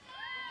 count.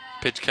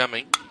 Pitch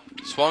coming.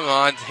 Swung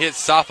on, hit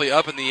softly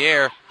up in the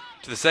air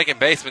to the second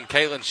baseman,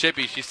 Caitlin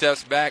Shippey. She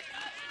steps back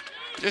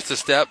just a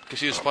step because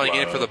she was playing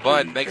in for the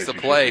bunt. Makes the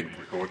play.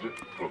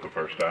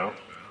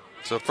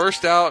 So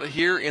first out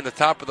here in the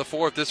top of the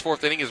fourth. This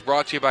fourth inning is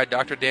brought to you by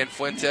Dr. Dan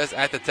Fuentes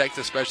at the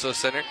Texas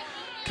Specialist Center.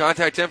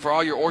 Contact him for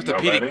all your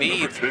orthopedic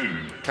needs.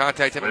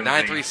 Contact him at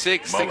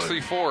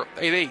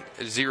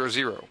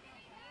 936-634-8800.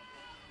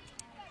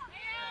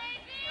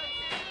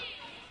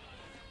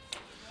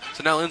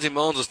 So now Lindsey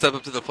Mullins will step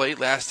up to the plate.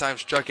 Last time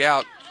struck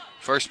out.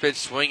 First pitch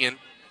swinging.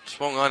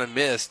 Swung on and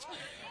missed.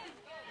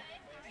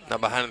 Now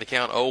behind in the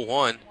count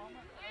 0-1.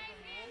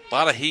 A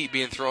lot of heat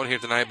being thrown here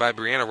tonight by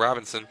Brianna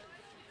Robinson.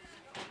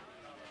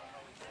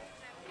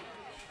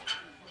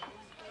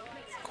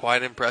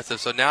 Quite impressive.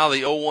 So now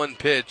the 0-1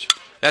 pitch.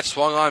 That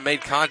swung on,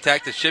 made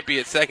contact to Shippey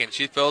at second.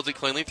 She fields it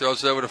cleanly,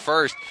 throws it over to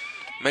first.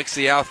 Makes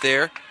the out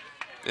there.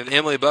 And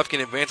Emily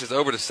Buffkin advances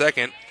over to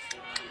second.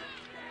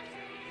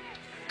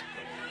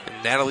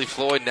 And Natalie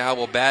Floyd now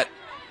will bat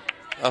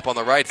up on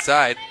the right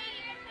side.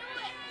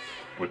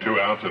 With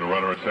 2 outs and a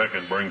runner at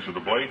second, brings to the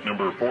plate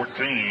number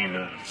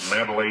 14,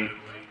 Natalie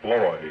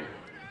Floyd.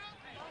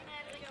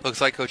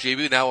 Looks like Coach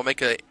Ebu now will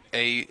make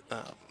a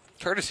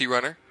courtesy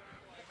runner.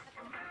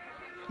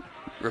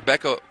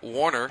 Rebecca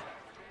Warner.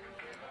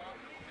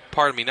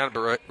 Pardon me, not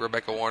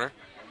Rebecca Warner.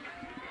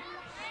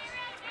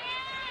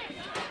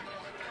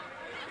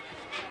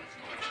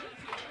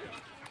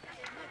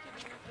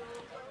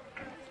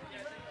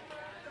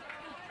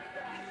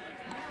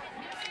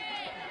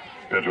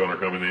 Pinch runner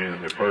coming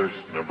in at first,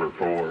 number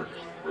 4,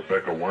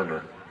 Rebecca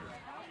Warner.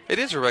 It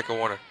is Rebecca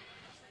Warner.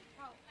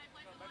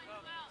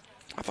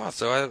 I thought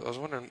so. I was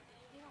wondering.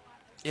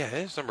 Yeah, it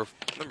is number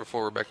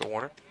 4, Rebecca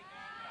Warner.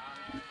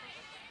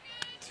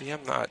 See,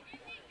 I'm not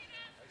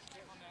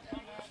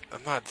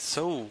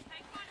so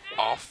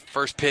off.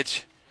 First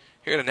pitch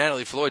here to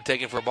Natalie Floyd,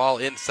 taking for a ball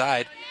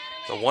inside.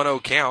 It's a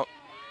 1-0 count.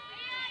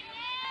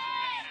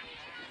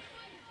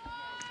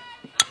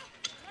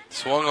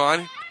 Swung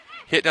on,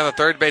 hit down the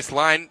third base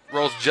line,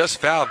 rolls just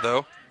fouled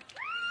though.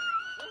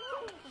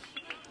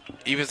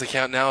 Evens the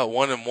count now at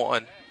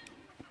 1-1.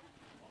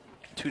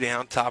 2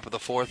 down, top of the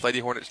fourth. Lady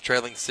Hornets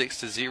trailing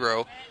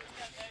 6-0.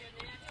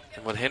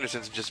 And when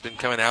Henderson's just been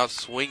coming out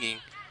swinging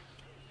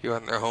here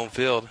on their home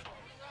field.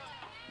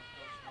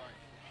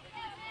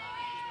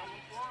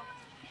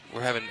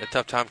 We're having a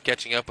tough time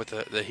catching up with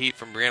the heat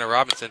from Brianna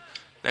Robinson.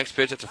 Next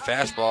pitch, that's a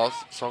fastball.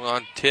 Swung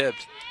on,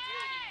 tipped.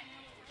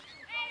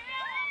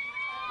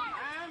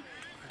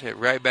 Hit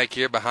right back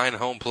here behind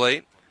home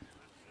plate.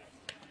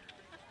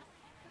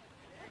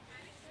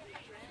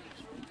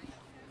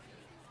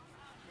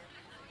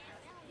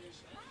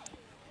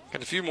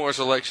 Got a few more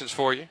selections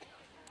for you,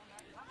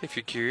 if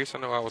you're curious. I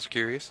know I was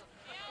curious.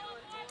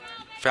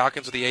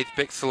 Falcons with the 8th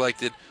pick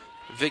selected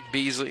Vic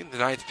Beasley. The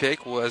 9th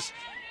pick was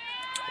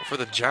for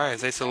the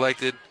Giants. They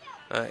selected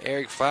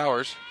Eric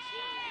Flowers.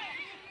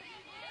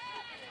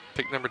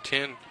 Pick number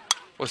 10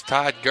 was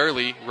Todd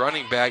Gurley,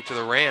 running back to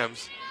the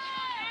Rams.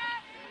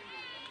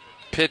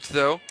 Pitch,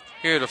 though,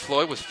 here to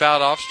Floyd was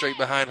fouled off straight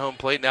behind home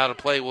plate. Now to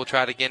play. We'll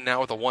try it again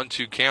now with a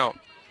 1-2 count.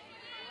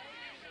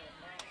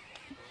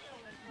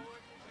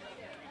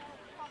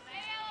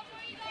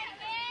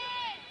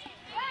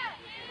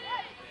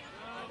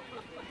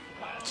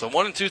 So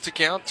 1-2 to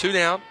count, 2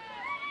 down.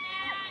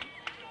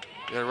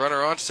 Got a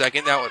runner on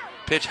second. That would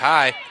pitch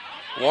high.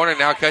 Warner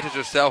now catches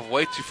herself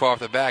way too far off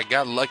the bat.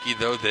 Got lucky,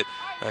 though, that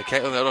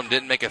Caitlin Odom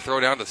didn't make a throw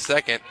down to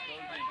second.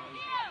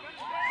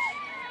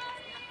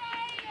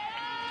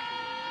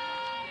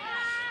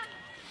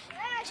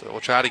 So we'll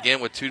try it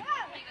again with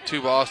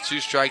two balls, 2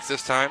 strikes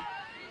this time.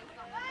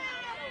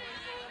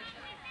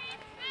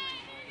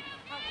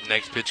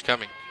 Next pitch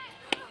coming.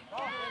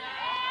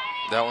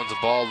 That one's a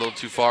ball a little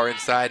too far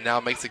inside.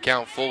 Now makes the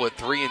count full at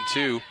 3-2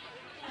 to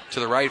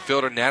the right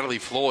fielder, Natalie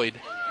Floyd.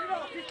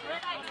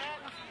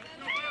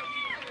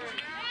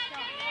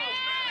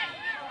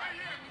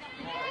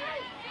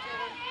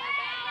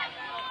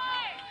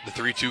 The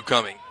 3-2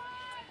 coming.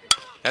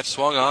 That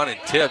swung on and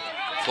tipped.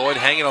 Floyd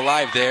hanging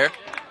alive there.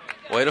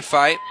 Way to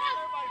fight.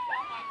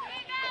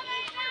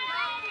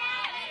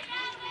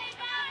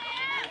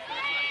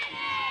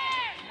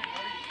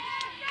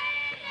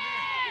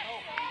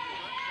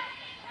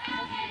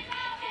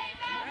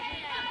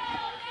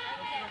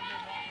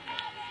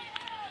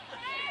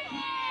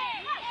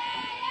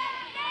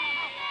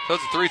 So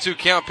it's a 3-2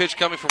 count. Pitch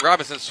coming from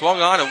Robinson.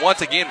 Swung on and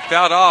once again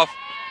fouled off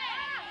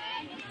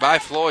by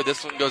Floyd.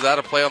 This one goes out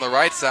of play on the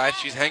right side.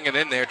 She's hanging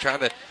in there trying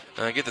to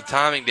get the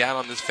timing down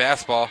on this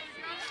fastball.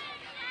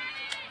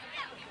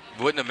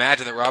 Wouldn't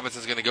imagine that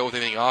Robinson's going to go with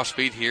anything off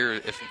speed here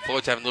if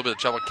Floyd's having a little bit of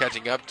trouble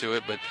catching up to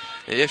it. But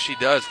if she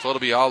does, Floyd will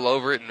be all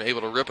over it and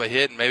able to rip a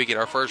hit and maybe get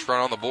our first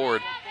run on the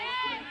board.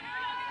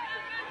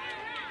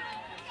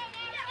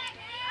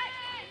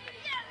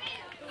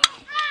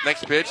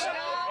 Next pitch,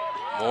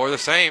 more of the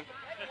same.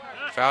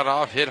 Fouled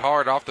off, hit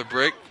hard off the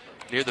brick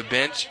near the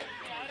bench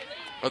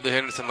of the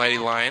Henderson Lady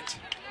Lions.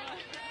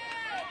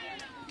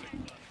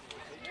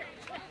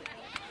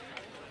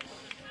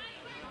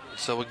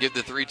 So we'll give the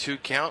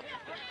 3-2 count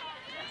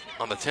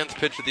on the 10th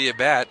pitch of the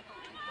at-bat.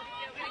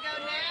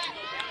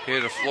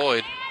 Here to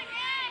Floyd.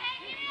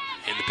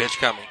 And the pitch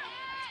coming.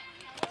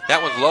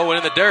 That one's low and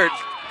in the dirt.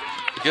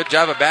 Good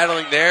job of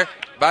battling there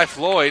by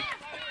Floyd.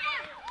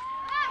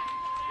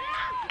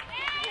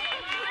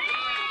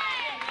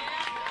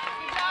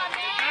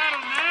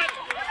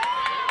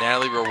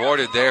 Natalie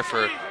rewarded there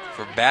for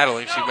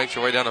battling. She makes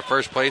her way down to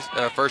first base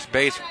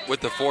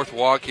with the 4th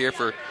walk here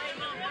for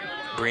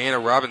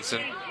Brianna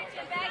Robinson.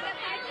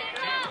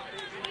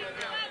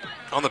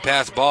 On the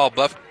pass ball,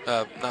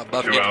 not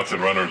Buff. 2 outs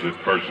and runners at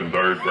first and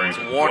third brings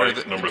Warner,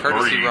 the number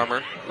courtesy 3,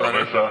 runner.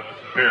 Alyssa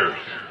Pierce.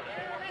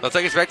 Let's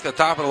take us back to the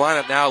top of the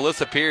lineup now.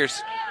 Alyssa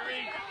Pierce,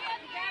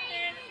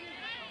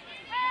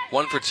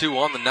 1 for 2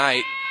 on the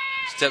night.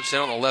 Steps in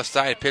on the left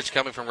side. Pitch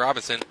coming from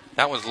Robinson.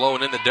 That one's low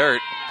and in the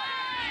dirt.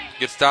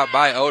 Gets stopped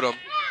by Odom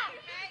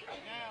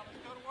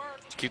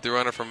to keep the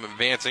runner from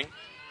advancing.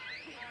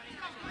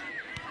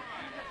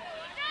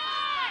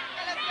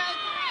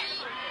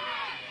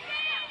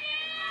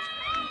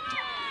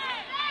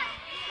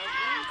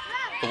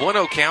 The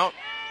 1-0 count.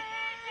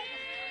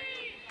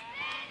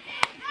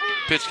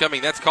 Pitch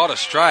coming. That's called a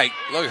strike.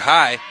 Look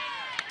high.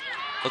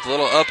 Looks a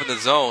little up in the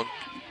zone.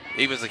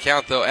 Evens the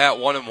count, though, at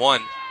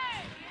 1-1.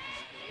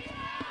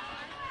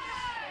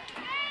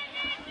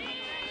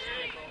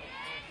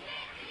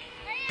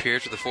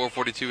 Pierce with a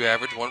 4.42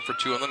 average, 1 for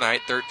 2 on the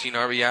night, 13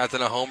 RBIs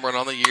and a home run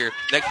on the year.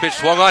 Next pitch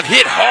swung on,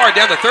 hit hard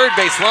down the third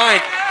base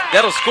line.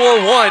 That'll score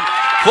 1.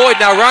 Floyd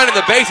now rounding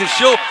the bases.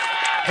 She'll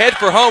head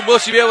for home. Will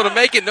she be able to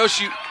make it? No,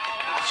 she's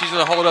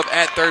going to hold up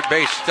at third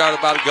base. She thought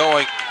about it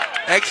going.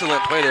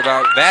 Excellent play there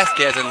by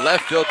Vasquez in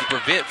left field to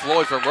prevent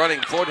Floyd from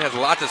running. Floyd has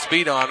lots of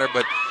speed on her,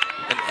 but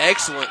an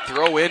excellent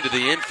throw into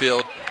the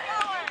infield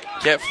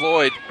kept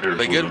Floyd. But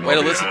a good way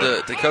to listen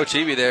to Coach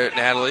Eby there,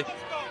 Natalie.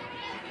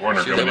 She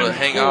was able to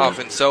hang off.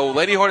 And so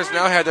Lady Hornets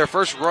now have their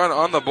first run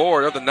on the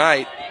board of the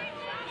night.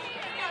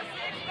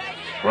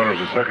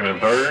 Runners at second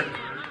and third.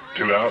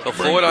 2 out. So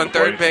Floyd on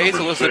third base.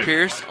 Alyssa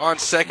Pierce on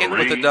second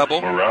with a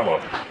double.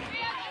 Morales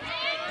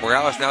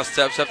now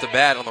steps up to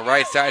bat on the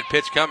right side.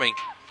 Pitch coming.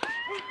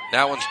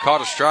 That one's caught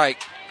a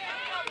strike.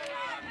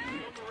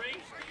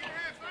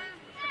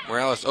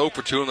 Morales 0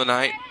 for 2 on the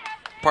night.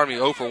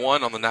 0 for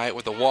 1 on the night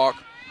with a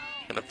walk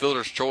and a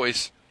fielder's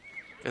choice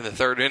in the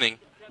third inning.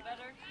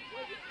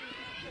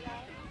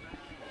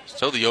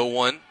 So the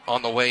 0-1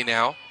 on the way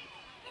now.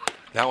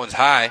 That one's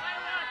high.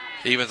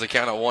 Evens the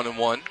count at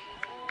 1-1.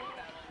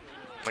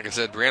 Like I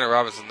said, Brianna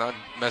Robinson's not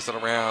messing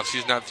around.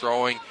 She's not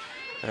throwing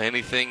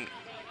anything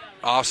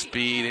off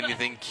speed,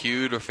 anything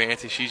cute or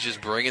fancy. She's just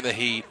bringing the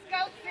heat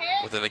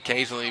with an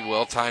occasionally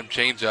well-timed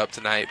changeup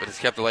tonight, but it's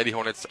kept the Lady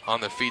Hornets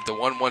on their feet. The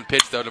 1-1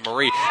 pitch, though, to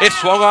Marie. It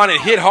swung on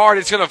and hit hard.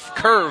 It's going to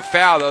curve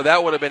foul, though.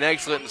 That would have been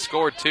excellent and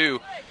scored,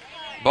 too.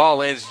 Ball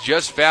lands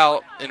just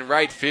foul in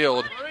right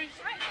field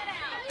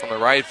on the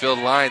right field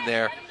line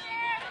there.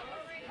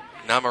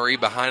 Now Marie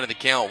behind in the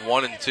count,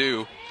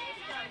 1-2.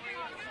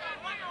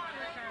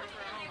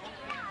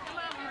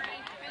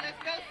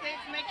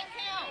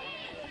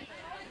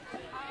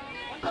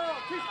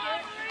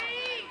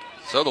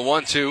 So the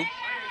 1-2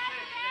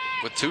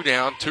 with 2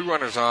 down, 2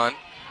 runners on.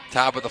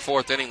 Top of the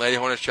fourth inning, Lady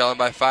Hornets trailing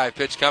by 5.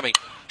 Pitch coming.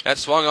 That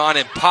swung on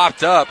and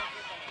popped up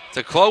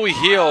to Chloe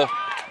Heel,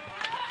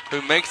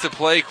 who makes the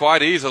play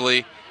quite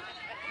easily.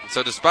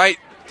 So despite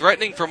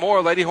threatening for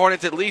more, Lady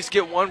Hornets at least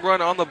get 1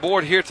 run on the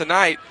board here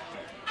tonight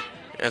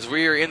as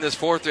we are in this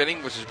fourth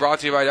inning, which is brought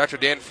to you by Dr.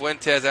 Dan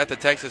Fuentes at the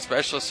Texas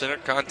Specialist Center.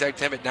 Contact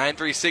him at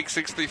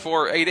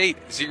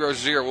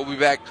 936-634-8800. We'll be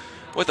back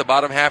with the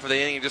bottom half of the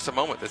inning in just a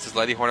moment. This is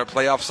Lady Hornet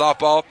Playoff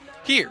Softball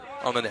here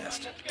on The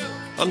Nest.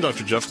 I'm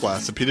Dr. Jeff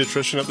Glass, a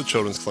pediatrician at the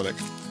Children's Clinic.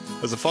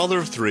 As a father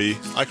of 3,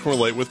 I can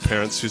relate with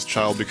parents whose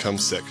child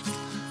becomes sick.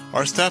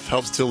 Our staff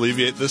helps to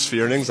alleviate this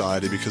fear and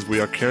anxiety because we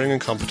are caring and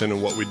competent in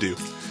what we do.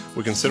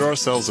 We consider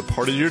ourselves a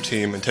part of your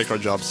team and take our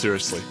job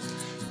seriously.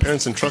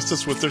 Parents entrust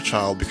us with their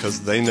child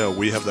because they know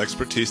we have the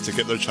expertise to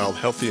get their child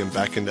healthy and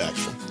back into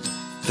action.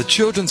 The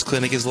Children's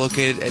Clinic is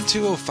located at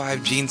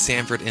 205 Gene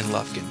Sanford in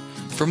Lufkin.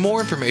 For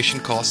more information,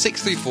 call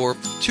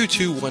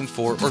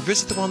 634-2214 or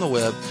visit them on the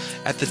web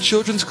at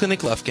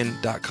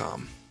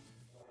thechildren'scliniclufkin.com.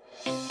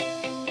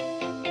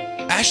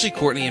 Ashley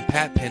Courtney and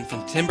Pat Penn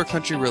from Timber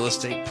Country Real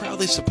Estate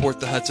proudly support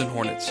the Hudson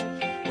Hornets.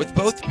 With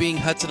both being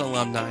Hudson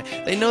alumni,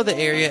 they know the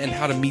area and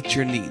how to meet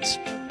your needs.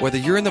 Whether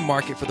you're in the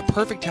market for the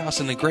perfect house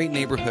in a great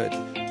neighborhood,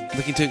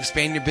 looking to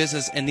expand your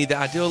business and need the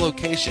ideal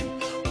location,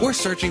 or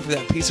searching for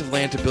that piece of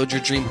land to build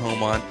your dream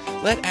home on,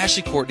 let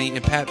Ashley Courtney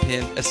and Pat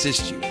Penn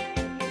assist you.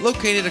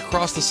 Located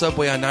across the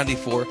subway on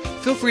 94,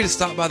 feel free to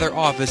stop by their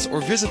office or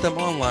visit them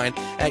online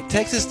at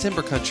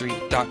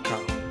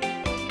texastimbercountry.com.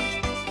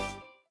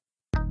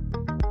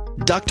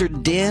 Dr.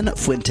 Dan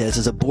Fuentes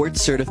is a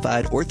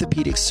board-certified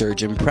orthopedic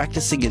surgeon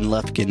practicing in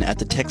Lufkin at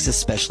the Texas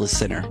Specialist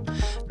Center.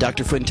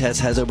 Dr. Fuentes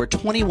has over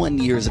 21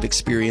 years of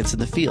experience in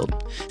the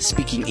field.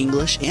 Speaking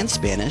English and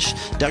Spanish,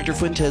 Dr.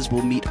 Fuentes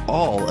will meet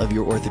all of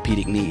your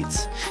orthopedic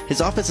needs. His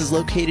office is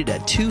located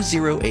at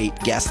 208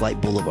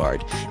 Gaslight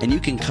Boulevard, and you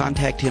can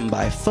contact him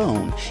by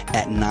phone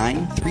at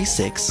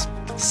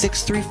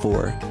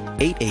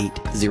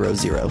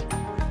 936-634-8800.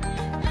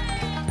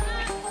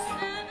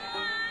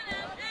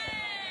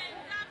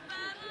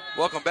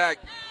 Welcome back.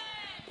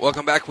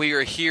 Welcome back. We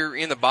are here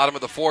in the bottom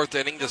of the fourth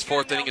inning. This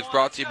fourth inning is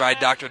brought to you by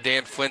Dr.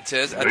 Dan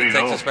Fuentes at the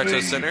Texas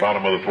Specialist Center.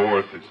 Bottom of the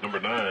fourth, it's number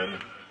 9,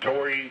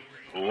 Tori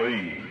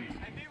Lee.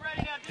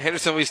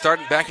 Henderson will be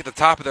starting back at the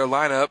top of their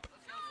lineup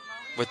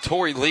with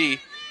Tori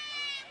Lee,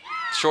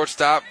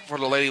 shortstop for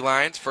the Lady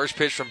Lions. First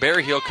pitch from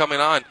Berryhill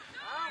coming on.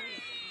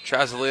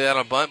 Tries to lay out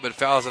a bunt, but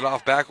fouls it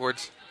off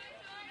backwards.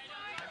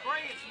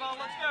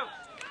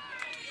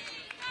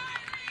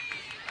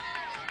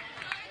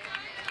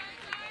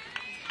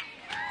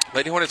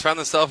 Lady Hornets found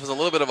themselves in a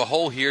little bit of a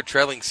hole here,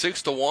 trailing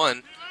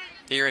 6-1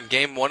 here in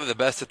Game 1 of the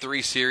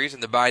best-of-3 series in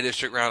the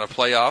bi-district round of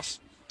playoffs.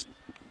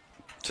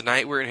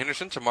 Tonight we're in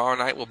Henderson. Tomorrow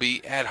night we'll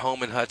be at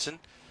home in Hudson.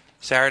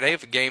 Saturday,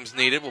 if a game's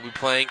needed, we'll be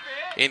playing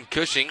in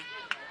Cushing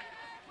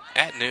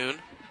at noon.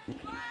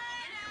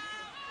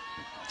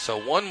 So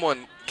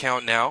 1-1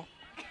 count now,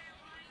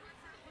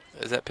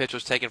 as that pitch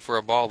was taken for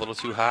a ball a little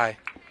too high.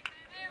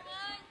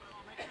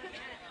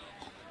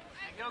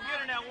 Go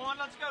get her now, one.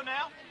 Let's go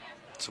now.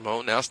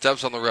 Simone now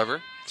steps on the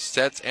rubber,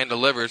 sets and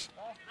delivers.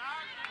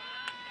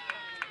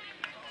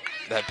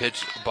 That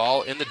pitch,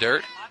 ball in the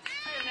dirt.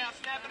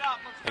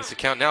 Makes the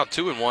count now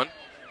 2-1.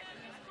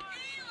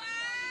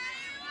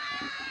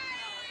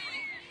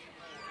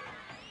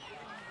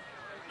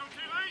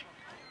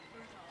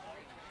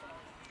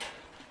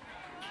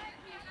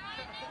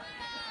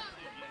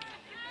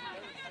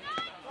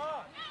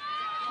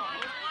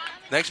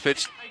 Next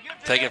pitch,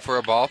 taken for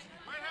a ball.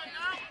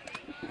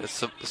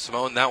 It's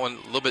Simone, that one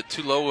a little bit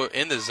too low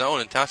in the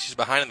zone, and now she's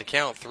behind in the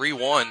count,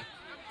 3-1.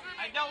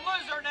 Hey, don't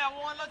lose her now,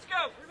 one. Let's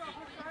go.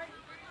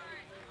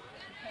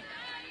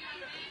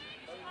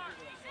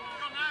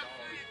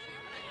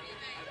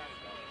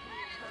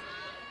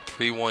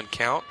 3-1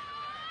 count.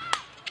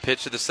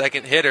 Pitch to the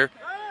second hitter.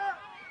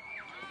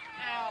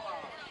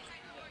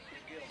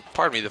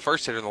 Pardon me, the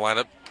first hitter in the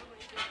lineup.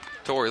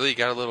 Tori Lee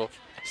got a little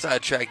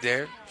sidetrack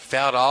there.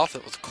 Fouled off.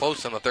 It was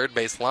close on the third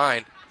base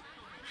line.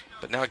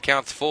 But now it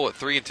counts full at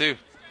 3-2. Go get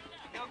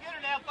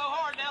her now. Throw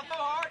hard. Now throw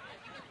hard.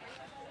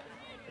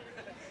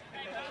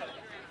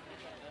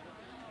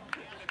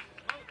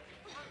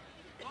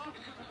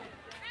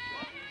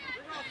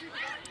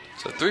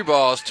 So 3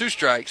 balls, 2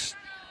 strikes.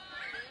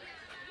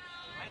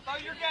 Hey, throw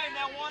your game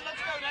now, one. Let's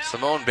go now.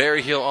 Simone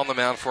Berryhill on the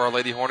mound for our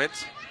Lady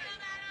Hornets.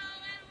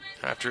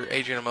 After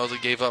Adriana Mosley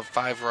gave up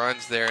 5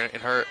 runs there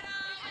in her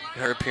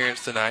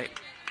appearance tonight.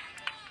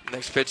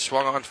 Next pitch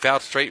swung on,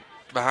 fouled straight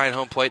behind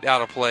home plate,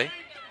 out of play.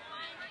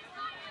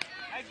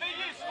 Hey, BU,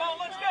 Simone,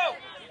 let's go.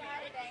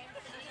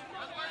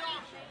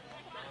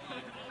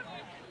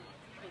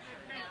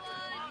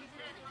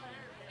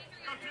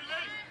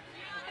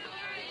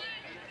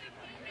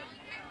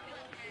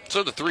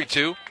 So the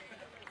 3-2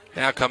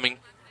 now coming.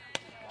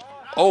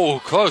 Oh,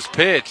 close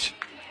pitch.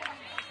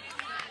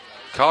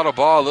 Caught a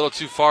ball a little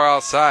too far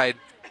outside.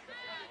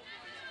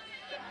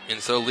 And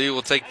so Lee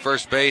will take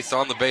first base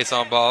on the base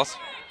on balls.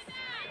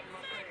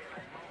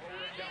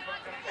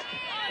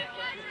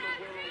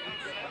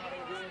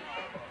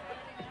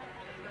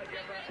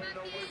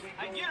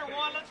 Hey, get her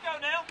one. Let's go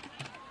now.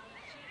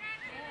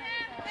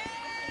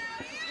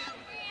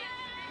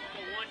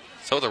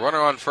 So the runner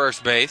on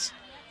first base.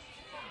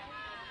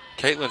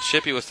 Caitlin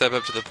Shippey will step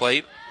up to the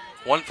plate.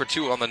 1 for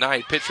 2 on the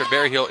night. Pitch from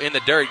Berryhill in the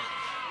dirt.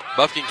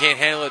 Bufkin can't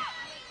handle it,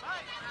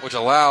 which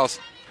allows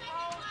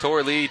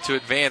Tori Lee to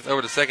advance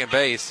over to second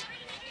base.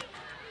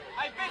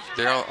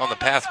 They're on the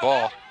pass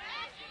ball.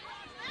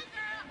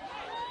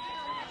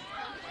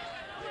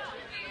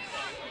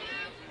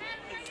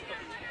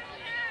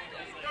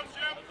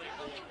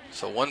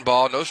 So 1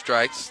 ball, no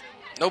strikes.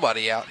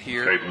 Nobody out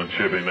here. Caitlin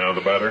Shippey now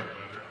the batter.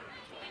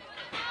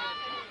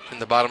 In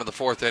the bottom of the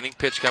 4th inning.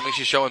 Pitch coming.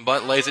 She's showing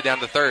bunt. Lays it down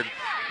to third.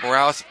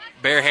 Morales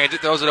barehands it.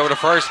 Throws it over to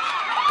first.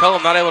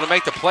 Cullum not able to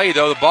make the play,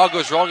 though. The ball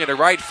goes wrong into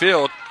right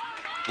field.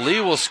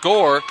 Lee will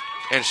score,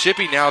 and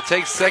Shippey now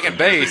takes second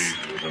base.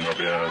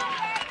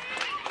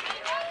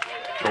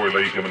 Tori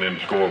Lee coming in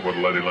to score for the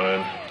Lady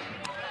Lions.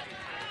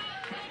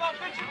 Come on,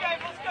 pitch your game.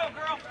 Let's go,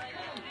 girl.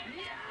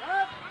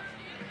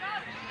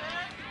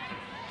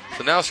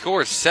 So now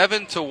score is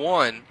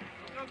 7-1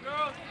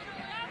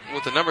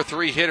 with the number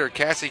 3 hitter,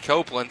 Cassie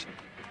Copeland.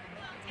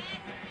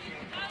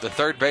 The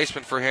third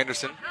baseman for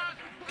Henderson,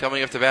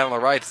 coming up to bat on the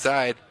right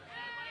side.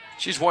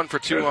 She's 1 for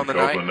 2 on the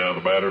night. Copeland now the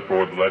batter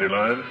for the Lady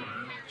Lions.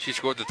 She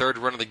scored the 3rd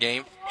run of the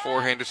game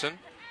for Henderson.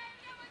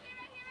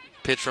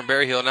 Pitch from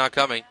Berryhill now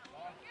coming.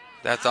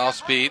 That's off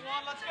speed.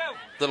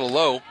 Little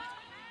low.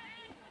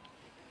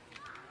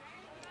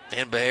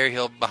 And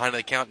Berryhill behind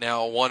the count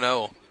now,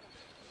 1-0.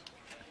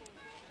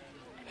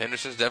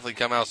 Henderson's definitely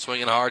come out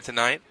swinging hard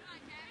tonight.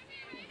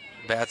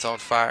 Bat's on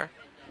fire.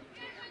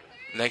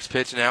 Next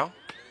pitch now.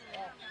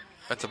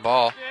 That's a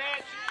ball.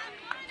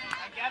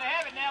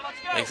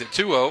 Makes it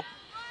 2-0.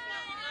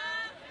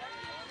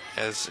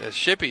 As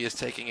Shippey is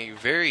taking a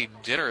very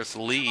generous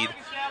lead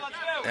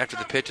after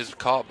the pitch is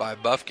caught by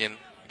Bufkin. You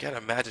gotta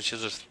imagine she'll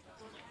just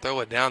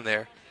throw it down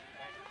there.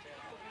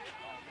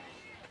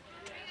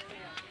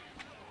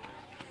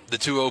 The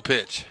 2-0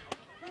 pitch.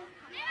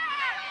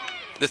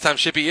 This time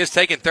Shippey is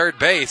taking third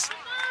base.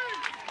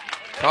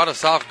 Caught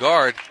us off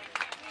guard.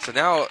 So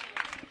now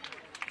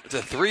it's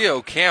a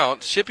 3-0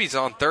 count. Shippey's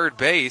on third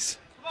base.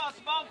 Come on,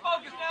 Simone,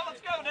 focus now.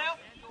 Let's go now.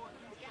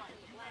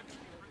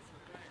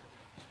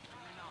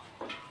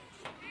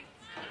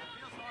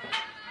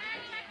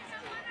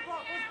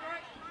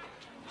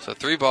 So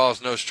 3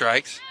 balls, no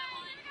strikes.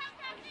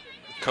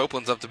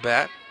 Copeland's up to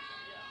bat.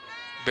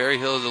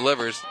 Berryhill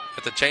delivers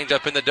at the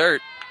changeup in the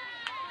dirt.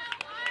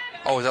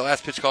 Oh, was that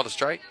last pitch called a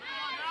strike?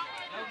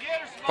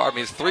 Pardon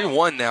me, it's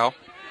 3-1 now.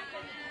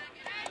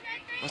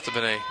 Must have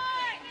been a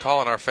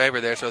call in our favor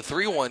there. So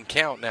 3-1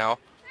 count now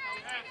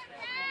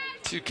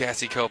to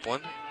Cassie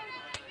Copeland.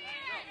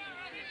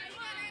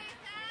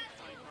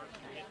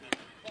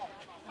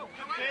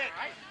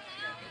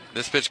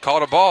 This pitch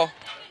called a ball.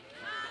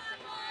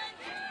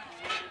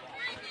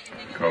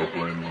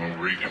 Copeland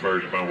will reach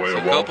first by way So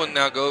of walk. Copeland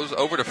now goes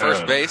over to first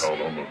And base.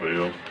 called on the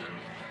field.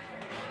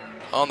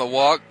 On the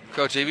walk,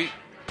 Coach Eby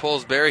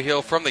pulls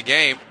Berryhill from the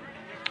game.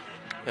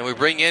 And we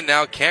bring in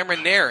now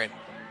Cameron Nairn.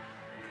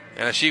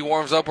 And as she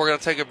warms up, we're going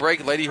to take a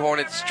break. Lady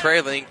Hornets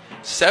trailing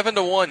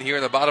 7-1 here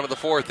in the bottom of the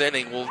 4th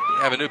inning. We'll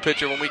have a new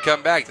pitcher when we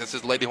come back. This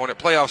is Lady Hornet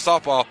Playoff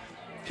Softball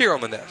here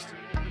on the Nest.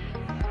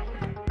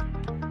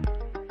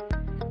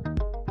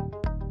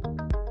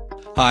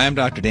 Hi, I'm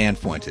Dr. Dan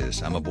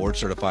Fuentes. I'm a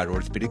board-certified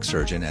orthopedic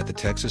surgeon at the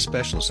Texas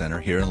Special Center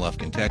here in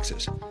Lufkin,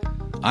 Texas.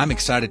 I'm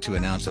excited to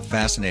announce a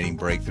fascinating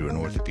breakthrough in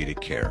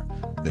orthopedic care,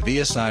 the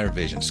VSI or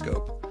Vision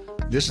Scope.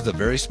 This is a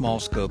very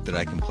small scope that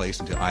I can place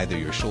into either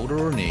your shoulder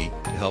or knee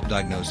to help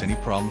diagnose any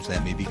problems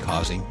that may be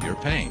causing your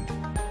pain.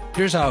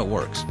 Here's how it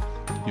works.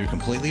 You're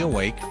completely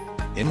awake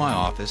in my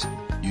office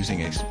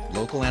using a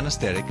local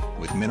anesthetic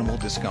with minimal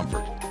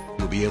discomfort.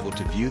 You'll be able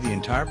to view the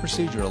entire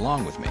procedure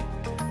along with me.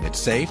 It's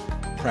safe,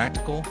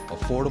 practical,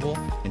 affordable,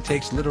 and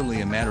takes literally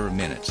a matter of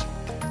minutes.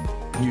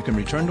 You can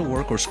return to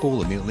work or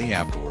school immediately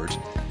afterwards.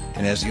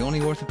 And as the only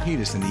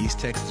orthopedist in the East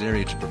Texas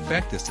area to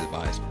perfect this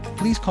device,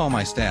 please call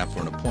my staff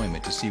for an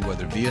appointment to see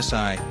whether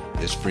VSI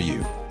is for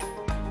you.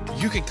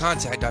 You can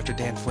contact Dr.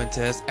 Dan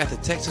Fuentes at the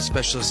Texas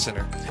Specialist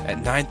Center at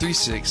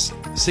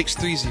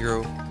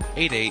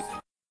 936-630-88.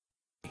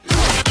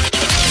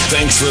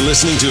 Thanks for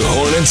listening to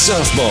Hornet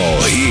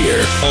Softball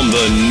here on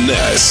The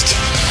Nest.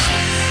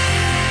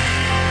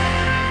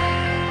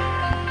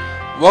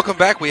 Welcome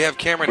back. We have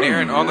Cameron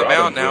Aaron on the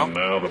mound now.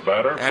 The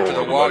batter after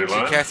the for walk Lady to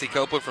Line. Cassie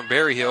Copeland from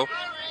Berry Hill.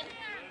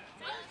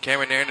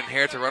 Cameron Aaron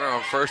inherits a runner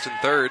on first and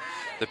third.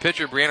 The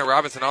pitcher, Brianna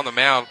Robinson, on the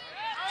mound.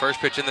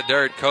 First pitch in the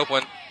dirt.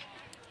 Copeland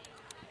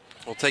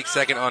will take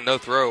second on no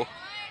throw.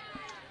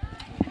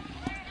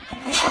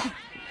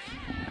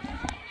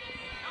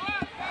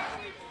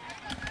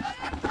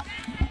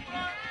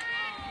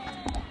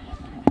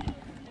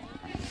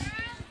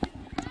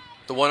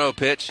 The 1-0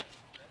 pitch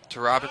to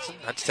Robinson.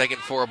 That's taken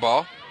for a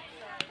ball.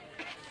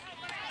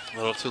 A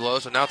little too low,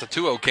 so now it's a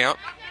 2-0 count.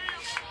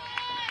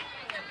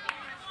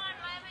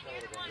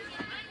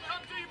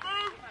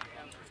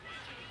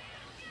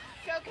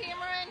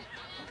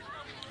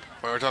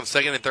 Runners on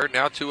second and third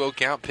now, 2-0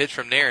 count. Pitch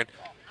from Naren.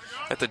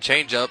 That's a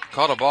changeup.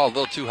 Caught a ball a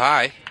little too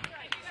high.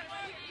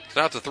 So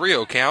now it's a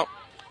 3-0 count.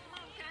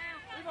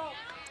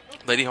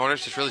 Lady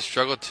Hornets just really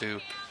struggled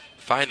to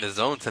find the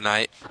zone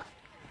tonight.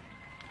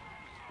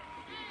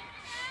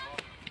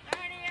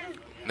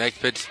 Next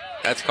pitch,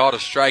 that's called a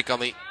strike on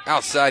the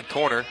outside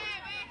corner.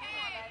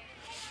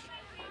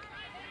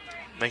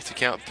 Makes the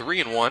count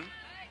 3-1.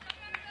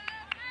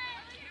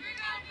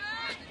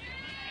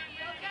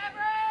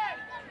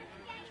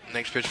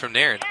 Next pitch from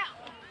Naren.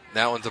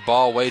 That one's a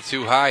ball way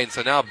too high, and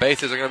so now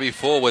bases are going to be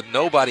full with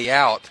nobody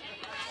out.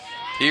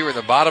 Here in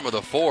the bottom of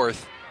the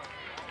fourth.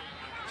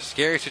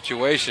 Scary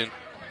situation.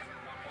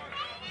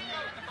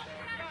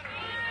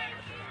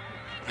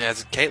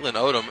 As Caitlin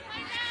Odom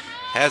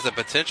has the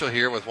potential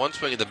here with one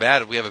swing of the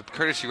bat. We have a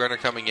courtesy runner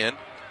coming in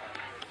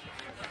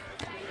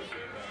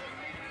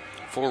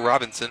for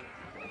Robinson.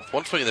 With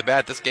one swing of the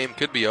bat, this game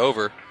could be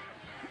over.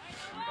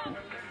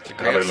 It's a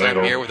grand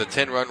slam here with a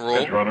 10-run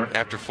rule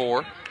after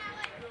 4.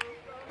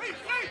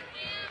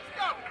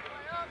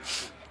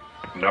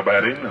 Now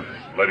batting,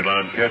 Lady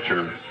Line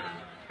catcher,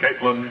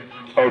 Caitlin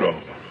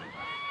Odom.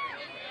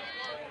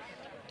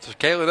 So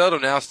Caitlin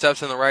Odom now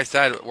steps on the right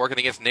side, working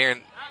against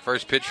Naren.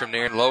 First pitch from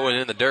Naren, low and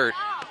in the dirt.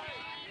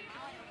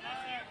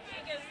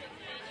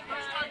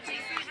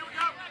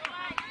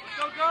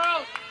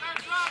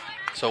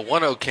 So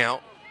 1-0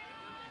 count.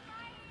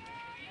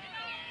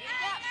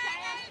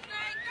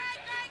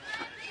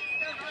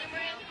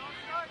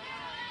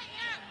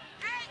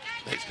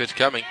 Next pitch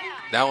coming.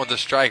 That one's a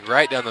strike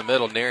right down the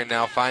middle. Naren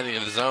now finding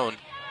the zone.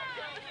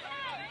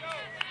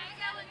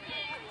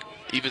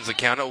 Evens the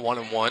count at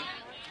 1-1.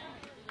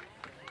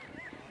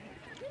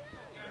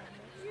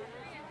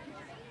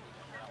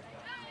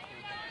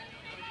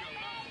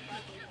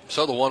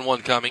 So the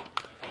 1-1 coming.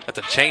 That's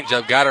a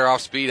changeup. Got her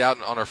off speed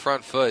out on her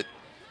front foot.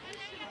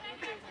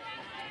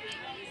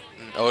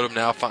 And Odom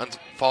now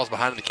falls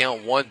behind in the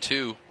count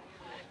 1-2.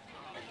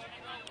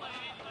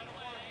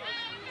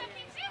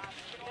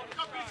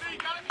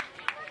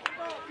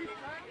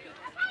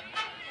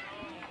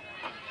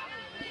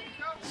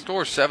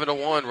 Score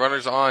 7-1.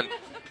 Runners on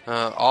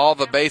all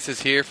the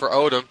bases here for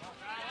Odom.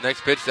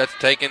 Next pitch, that's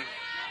taken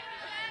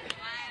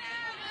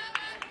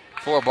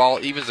for a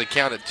ball. Evens the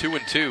count at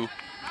 2-2.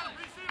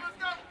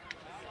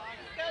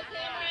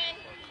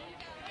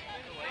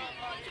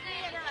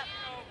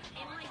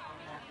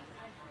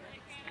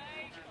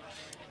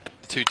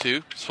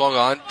 2-2. Swung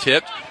on,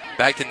 tipped.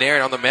 Back to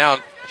Naren on the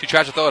mound. She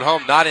tries to throw it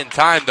home. Not in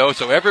time, though,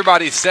 so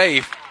everybody's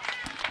safe.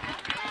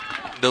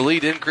 The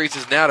lead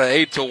increases now to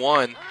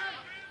 8-1.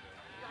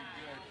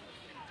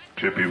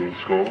 Chippy will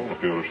score, the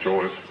fielder's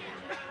choice.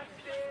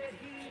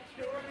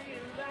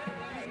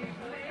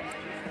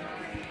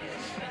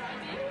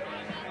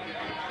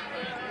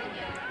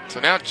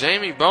 So now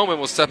Jamie Bowman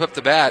will step up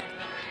to bat.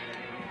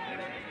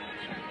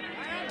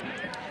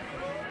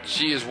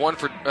 She is 1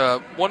 for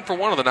 1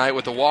 of the night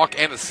with a walk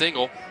and a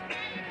single.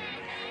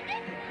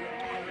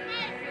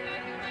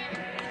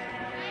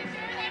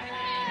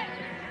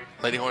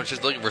 Lady Hornets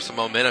just looking for some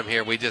momentum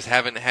here. We just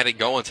haven't had it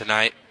going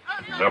tonight.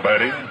 Now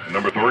batting,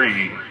 number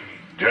 3,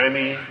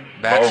 Jamie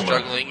Bat Bowman.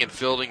 struggling and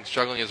fielding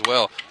struggling as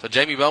well. So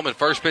Jamie Bowman,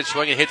 first pitch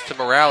swinging, hits to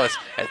Morales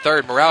at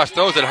third. Morales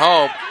throws it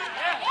home.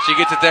 She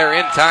gets it there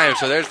in time,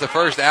 so there's the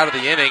first out of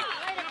the inning.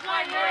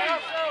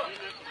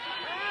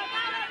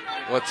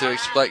 What to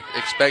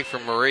expect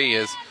from Marie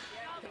is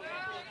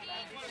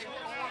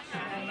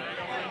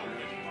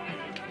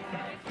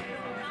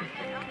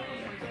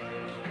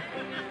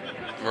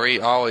Marie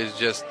always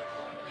just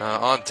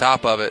on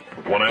top of it.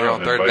 One there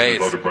out, on third and base.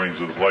 loaded brings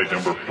to the plate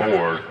number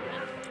 4,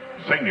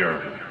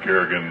 senior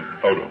Kerrigan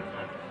Odom.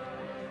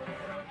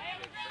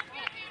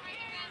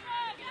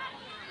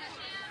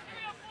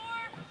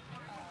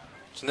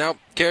 So now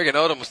Kerrigan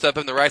Odom will step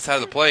in the right side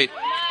of the plate.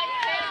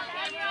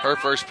 Her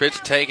first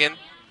pitch taken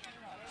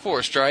for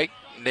a strike.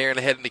 Naring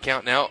ahead in the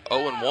count now,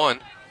 0-1.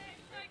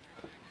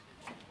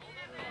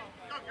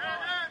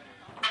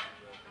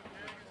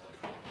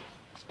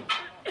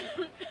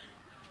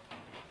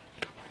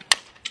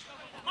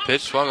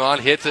 Pitch swung on,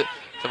 hits it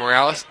to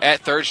Morales.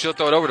 At third, she'll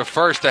throw it over to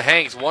first to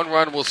Hanks. 1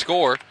 run will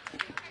score.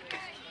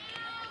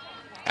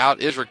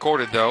 Out is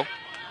recorded, though.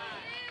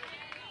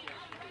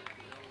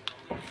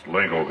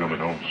 Lingo coming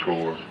home to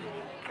score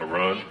a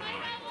run.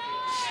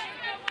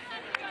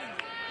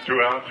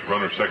 2 outs,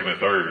 runner second and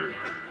third.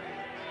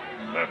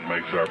 And that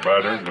makes our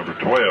batter, number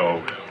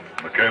 12,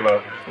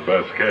 Michaela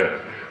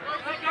Vasquez.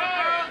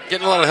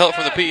 Getting a lot of help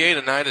from the PA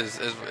tonight.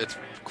 It's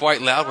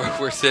quite loud where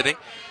we're sitting.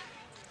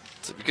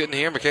 So if you couldn't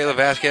hear, Michaela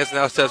Vasquez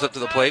now steps up to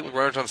the plate with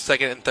runners on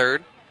second and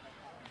third.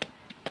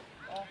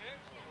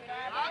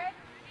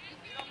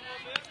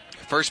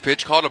 First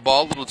pitch called a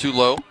ball, a little too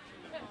low.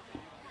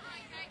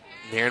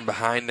 Naring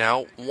behind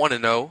now,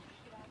 1-0.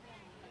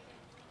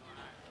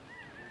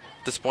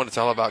 At this point, it's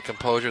all about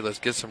composure. Let's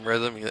get some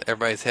rhythm.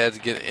 Everybody's heads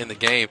get in the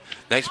game.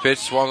 Next pitch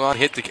swung on,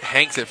 hit to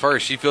Hanks at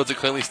first. She fields it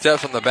cleanly,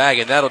 steps on the bag,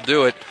 and that'll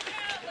do it.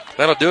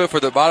 That'll do it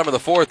for the bottom of the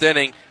 4th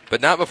inning,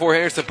 but not before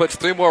Henderson puts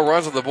 3 more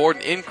runs on the board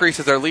and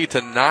increases their lead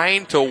to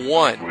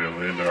 9-1.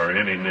 We'll end our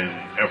inning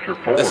after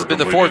 4. This has been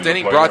the 4th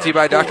inning, brought to you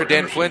by Dr.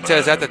 Dan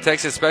Fuentes at the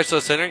Texas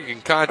Specialist Center. You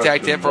can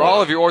contact him for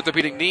all of your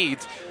orthopedic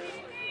needs.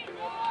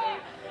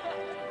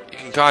 You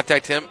can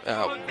contact him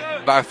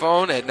by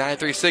phone at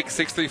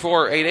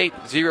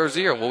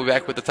 936-634-8800. We'll be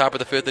back with the top of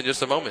the 5th in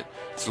just a moment.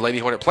 It's the Lady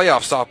Hornet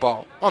playoff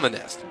softball on the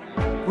Nest.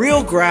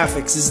 Real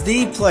Graphics is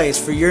the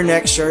place for your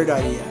next shirt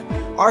idea.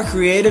 Our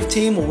creative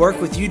team will work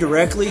with you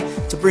directly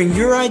to bring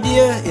your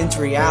idea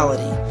into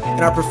reality.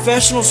 And our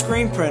professional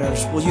screen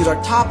printers will use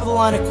our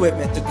top-of-the-line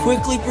equipment to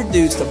quickly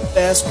produce the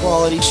best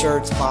quality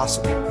shirts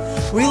possible.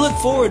 We look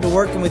forward to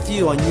working with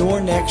you on your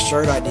next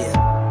shirt idea.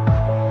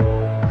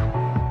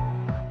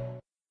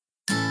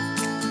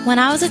 When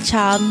I was a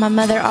child, my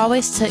mother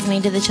always took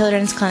me to the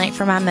children's clinic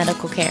for my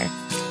medical care.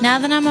 Now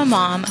that I'm a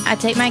mom, I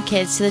take my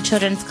kids to the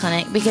children's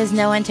clinic because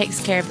no one takes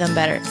care of them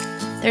better.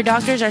 Their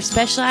doctors are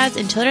specialized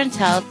in children's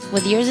health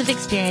with years of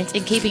experience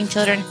in keeping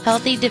children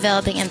healthy,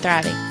 developing, and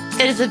thriving.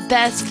 It is the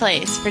best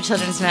place for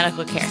children's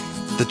medical care.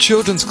 The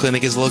Children's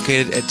Clinic is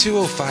located at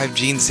 205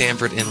 Gene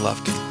Sanford in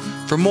Lufkin.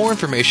 For more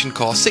information,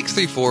 call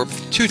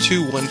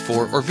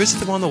 634-2214 or visit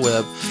them on the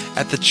web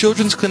at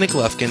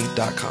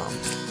thechildren'scliniclufkin.com.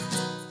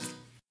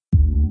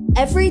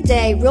 Every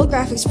day, Real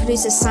Graphics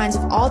produces signs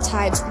of all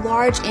types,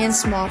 large and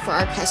small, for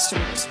our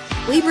customers.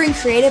 We bring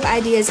creative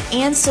ideas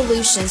and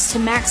solutions to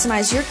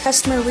maximize your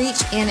customer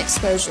reach and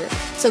exposure.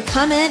 So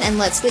come in and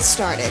let's get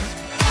started.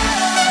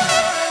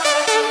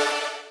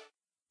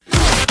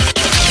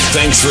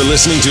 Thanks for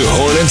listening to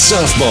Hornet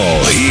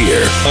Softball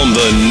here on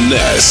the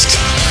Nest.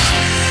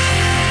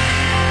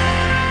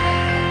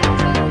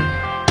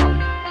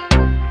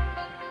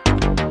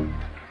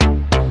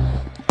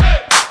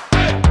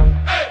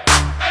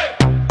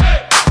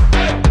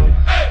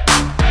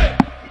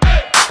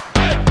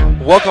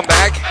 Welcome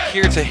back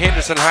here to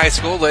Henderson High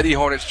School. Lady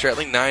Hornets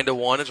trailing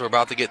 9-1 as we're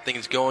about to get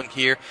things going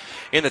here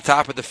in the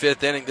top of the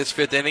 5th inning. This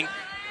 5th inning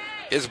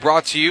is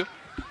brought to you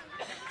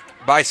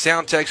by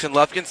Soundtex in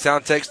Lufkin.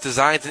 Soundtex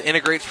designs and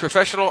integrates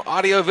professional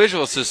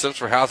audio-visual systems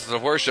for houses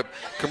of worship,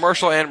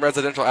 commercial and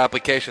residential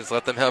applications.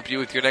 Let them help you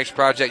with your next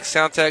project.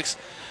 Soundtex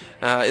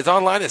is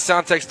online at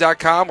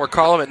soundtex.com or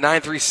call them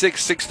at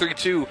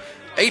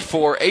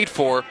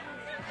 936-632-8484.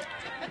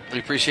 We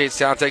appreciate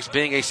Soundtex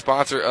being a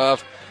sponsor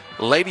of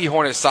Lady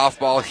Hornet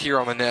softball here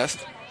on the Nest.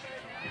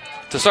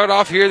 To start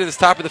off here in this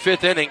top of the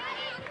 5th inning,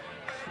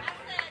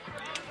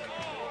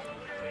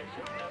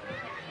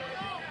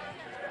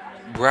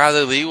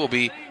 Bradley Lee will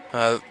be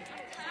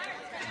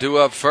due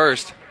up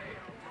first.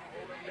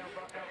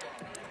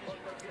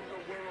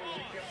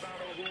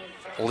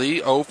 Lee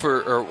 0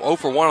 for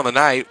 1 on the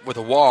night with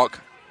a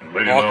walk.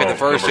 Walk in the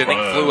first inning,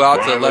 flew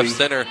out to left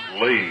center.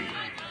 Lee.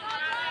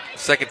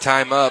 Second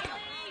time up.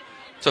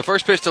 So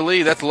first pitch to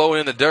Lee, that's low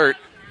in the dirt.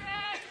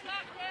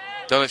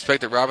 Don't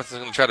expect that Robinson's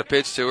going to try to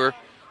pitch to her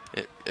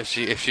if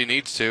she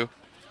needs to,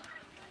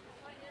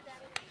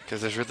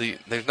 because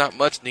there's not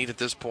much need at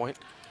this point.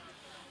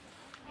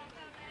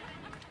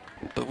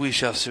 But we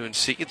shall soon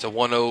see. It's a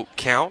 1-0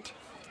 count.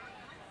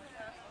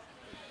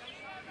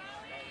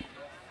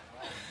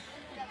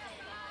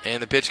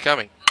 And the pitch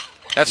coming.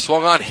 That's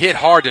swung on, hit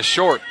hard to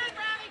short.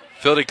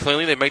 Fielded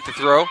cleanly, they make the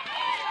throw.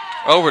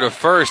 Over to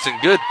first,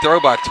 and good throw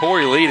by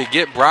Tori Lee to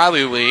get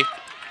Bradley Lee.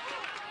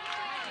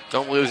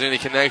 Don't lose any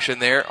connection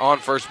there on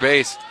first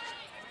base.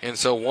 And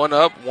so 1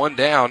 up, 1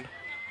 down.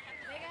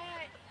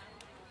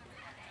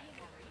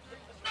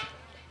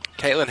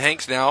 Caitlin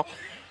Hanks now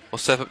will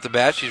step up to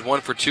bat. She's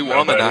 1 for 2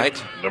 on the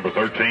night. Number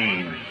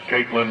 13,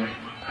 Caitlin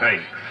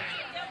Hanks.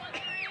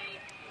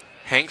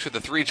 Hanks with a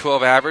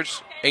 .312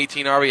 average,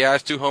 18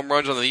 RBIs, 2 home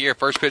runs on the year.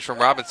 First pitch from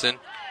Robinson.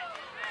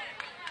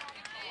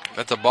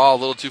 That's a ball a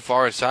little too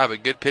far inside,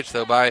 but good pitch,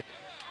 though, by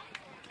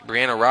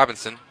Brianna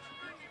Robinson.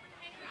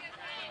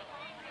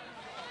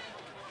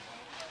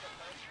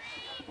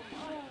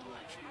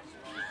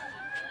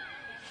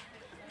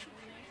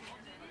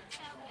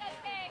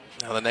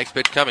 Now the next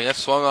pitch coming. That's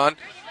swung on.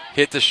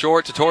 Hit to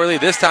short to Tori Lee.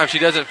 This time she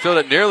doesn't field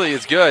it nearly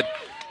as good.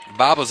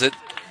 Bobbles it,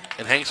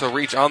 and Hanks will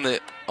reach on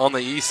the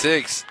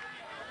E6.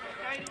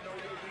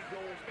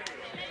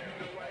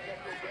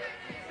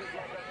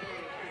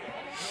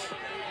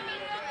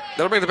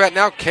 That'll bring the bat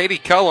now. Katie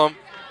Cullum,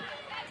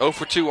 0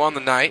 for 2 on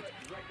the night.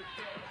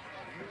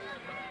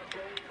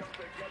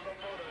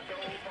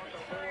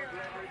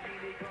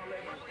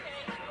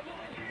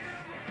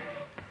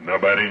 Now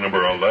batting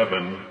number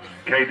 11,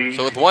 Katie.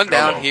 So with one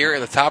down Cullum. here in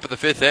the top of the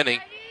 5th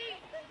inning,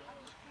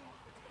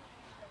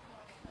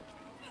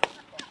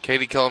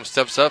 Katie Cullum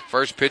steps up.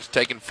 First pitch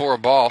taken for a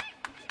ball.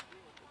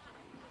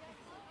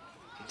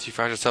 She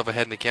finds herself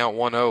ahead in the count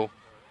 1-0.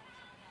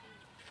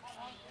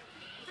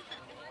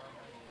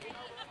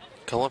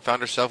 Cullum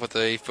found herself with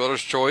a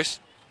fielder's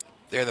choice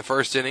there in the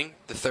first inning,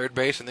 the third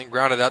base, and then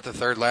grounded out to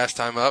third last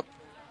time up.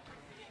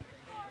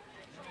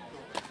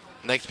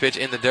 Next pitch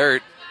in the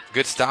dirt.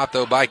 Good stop,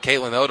 though, by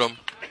Caitlin Odom.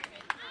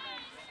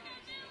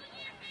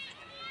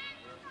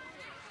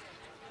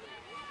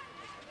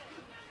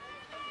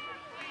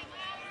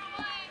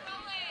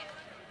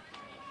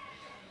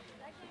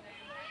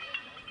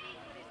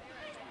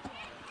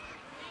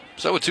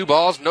 So with 2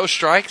 balls, no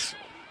strikes.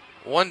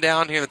 1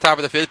 down here in the top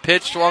of the 5th.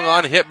 Pitch swung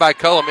on, hit by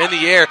Cullum in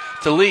the air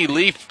to Lee.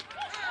 Lee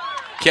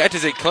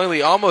catches it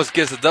cleanly, almost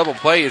gets a double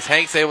play as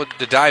Hank's able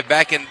to dive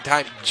back in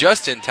time,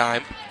 just in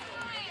time.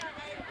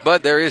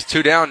 But there is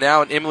 2 down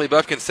now, and Emily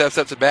Buffkin steps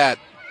up to bat.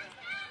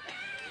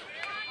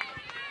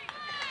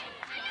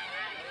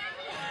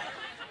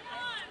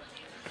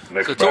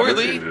 Next So Tori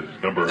batter Lee,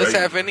 is number this 8,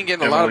 half inning,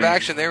 getting a lot of Emily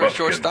action there with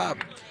Buffkin. shortstop.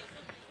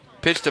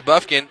 Pitch to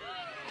Buffkin.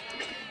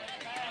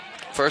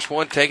 First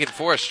one taken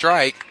for a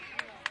strike.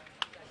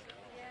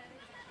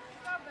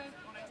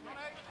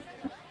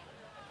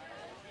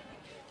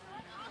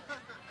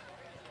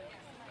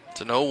 It's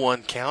an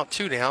 0-1 count,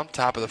 2 down,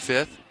 top of the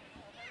 5th.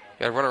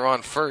 Got a runner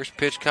on first.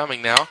 Pitch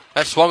coming now.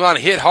 That swung on,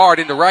 hit hard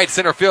into right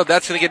center field.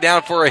 That's going to get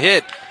down for a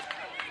hit.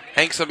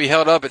 Hanks will be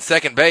held up at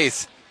second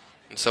base.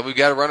 And so we've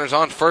got runners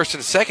on first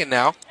and second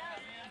now.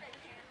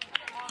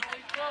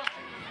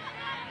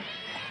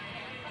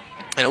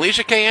 And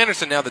Alicia K.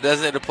 Anderson now, the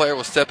designated player,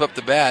 will step up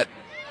to bat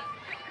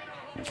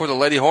for the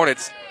Lady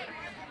Hornets.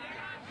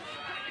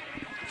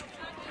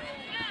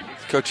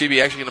 Coach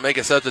Eby actually going to make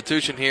a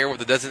substitution here with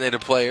the designated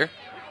player.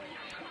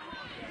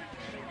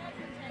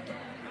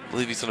 I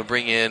believe he's going to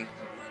bring in,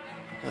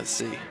 let's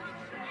see.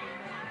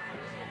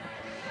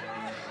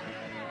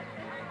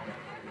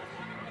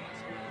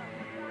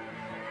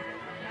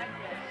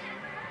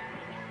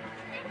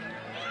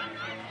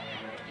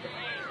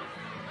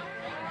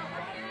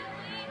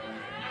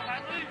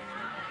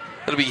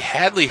 It'll be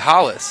Hadley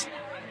Hollis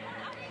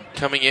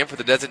coming in for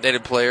the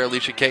designated player,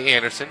 Alicia K.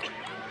 Anderson.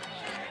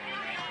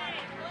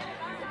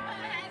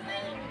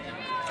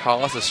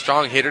 Hollis, a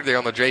strong hitter there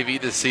on the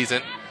JV this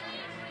season.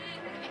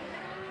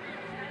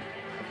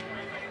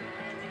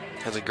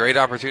 Has a great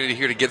opportunity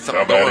here to get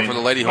something going for the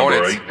Lady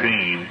Hornets. Number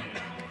 18,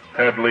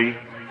 Hadley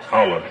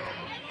Hollis.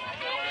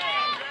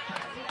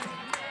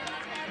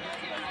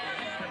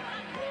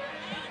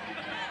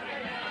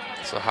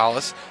 So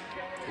Hollis,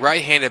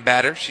 right-handed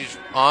batter. She's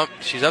up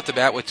to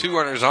bat with 2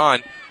 runners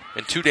on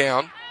and 2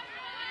 down.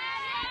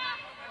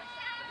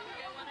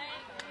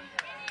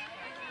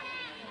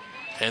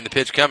 And the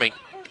pitch coming.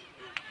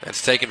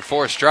 That's taken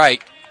for a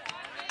strike.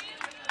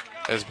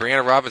 As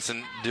Brianna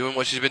Robinson doing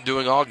what she's been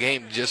doing all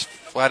game, just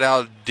flat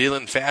out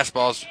dealing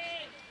fastballs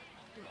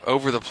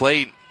over the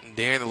plate and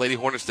daring the Lady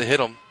Hornets to hit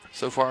them.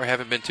 So far,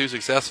 haven't been too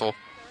successful.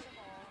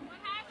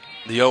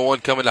 The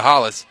 0-1 coming to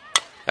Hollis.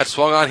 That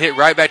swung on, hit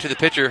right back to the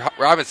pitcher,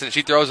 Robinson.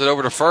 She throws it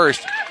over to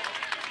first.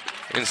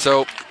 And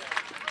so,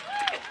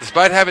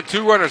 despite having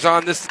 2 runners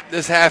on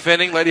this half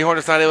inning, Lady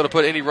Hornets not able to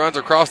put any runs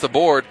across the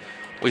board.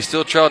 We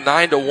still trail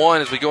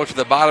 9-1 as we go into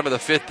the bottom of the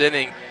 5th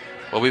inning.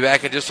 We'll be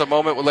back in just a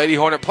moment with Lady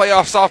Hornet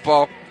playoff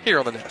softball here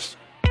on the Nest.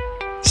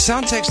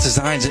 Soundtex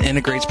designs and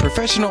integrates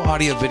professional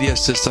audio-video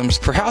systems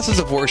for houses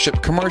of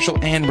worship,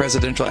 commercial, and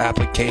residential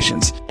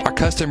applications. Our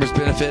customers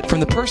benefit from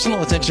the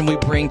personal attention we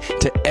bring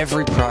to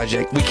every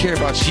project. We care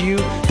about you,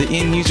 the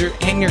end user,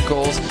 and your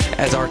goals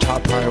as our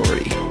top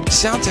priority.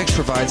 Soundtex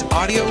provides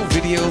audio,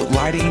 video,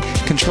 lighting,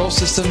 control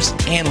systems,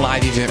 and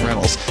live event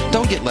rentals.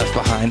 Don't get left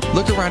behind.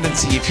 Look around and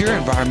see if your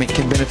environment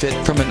can benefit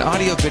from an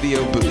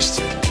audio-video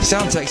boost.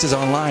 Soundtex is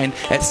online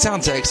at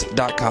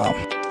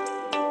soundtex.com.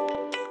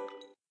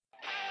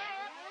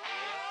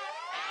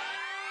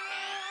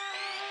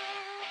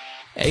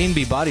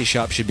 A&B Body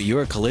Shop should be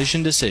your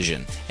collision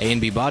decision.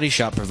 A&B Body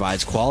Shop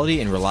provides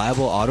quality and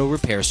reliable auto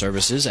repair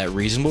services at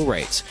reasonable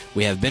rates.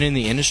 We have been in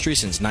the industry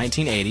since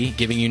 1980,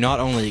 giving you not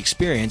only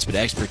experience but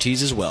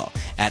expertise as well.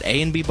 At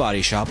A&B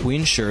Body Shop, we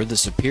ensure the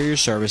superior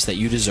service that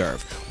you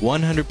deserve.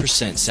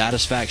 100%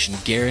 satisfaction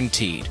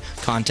guaranteed.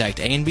 Contact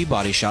A&B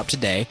Body Shop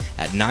today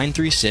at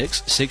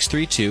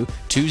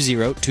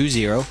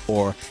 936-632-2020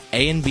 or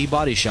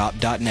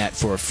anbbodyshop.net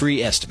for a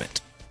free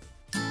estimate.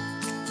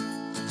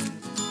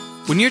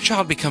 When your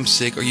child becomes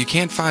sick or you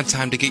can't find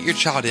time to get your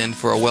child in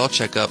for a well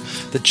checkup,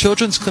 the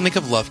Children's Clinic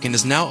of Lufkin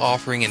is now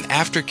offering an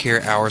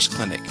aftercare hours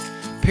clinic.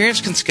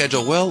 Parents can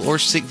schedule well or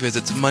sick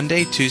visits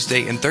Monday,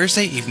 Tuesday, and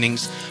Thursday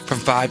evenings from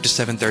 5 to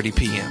 7:30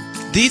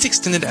 p.m. These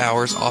extended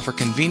hours offer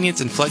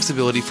convenience and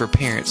flexibility for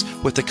parents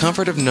with the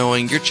comfort of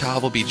knowing your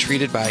child will be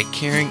treated by a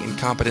caring and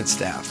competent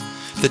staff.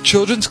 The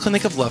Children's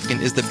Clinic of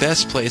Lufkin is the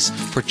best place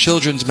for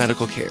children's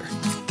medical care.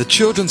 The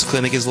Children's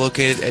Clinic is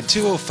located at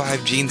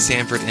 205 Gene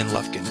Sanford in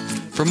Lufkin.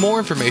 For more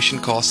information,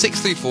 call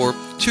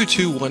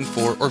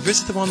 634-2214 or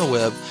visit them on the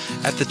web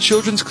at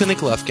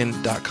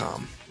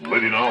thechildren'scliniclufkin.com.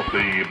 Leading off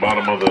the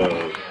bottom of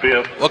the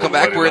fifth. Welcome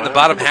back. We're in the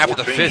bottom half of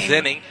the fifth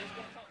inning.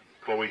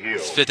 Chloe Hill.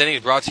 This fifth inning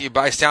is brought to you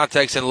by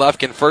Soundtex and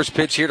Lufkin. First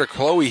pitch here to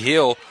Chloe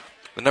Hill,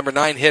 the number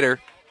 9 hitter.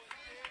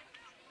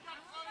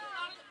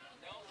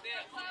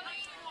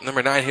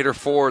 Number 9 hitter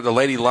for the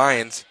Lady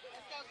Lions.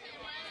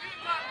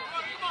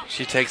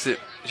 She takes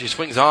it. She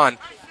swings on.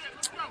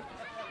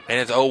 And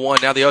it's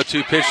 0-1. Now the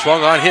 0-2 pitch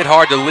swung on, hit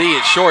hard to Lee.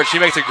 It's short. She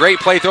makes a great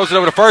play, throws it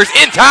over to first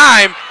in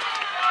time.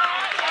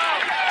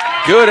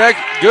 Good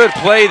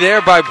play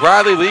there by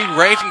Bradley Lee,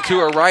 ranging to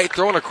her right,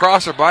 throwing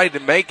across her body to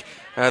make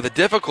the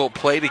difficult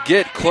play to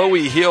get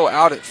Chloe Hill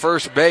out at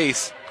first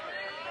base.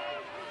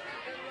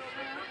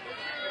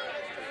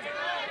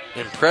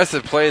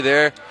 Impressive play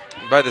there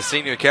by the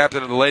senior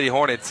captain of the Lady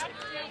Hornets.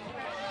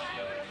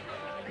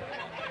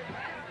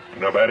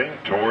 Now batting,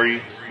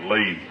 Tori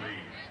Lee.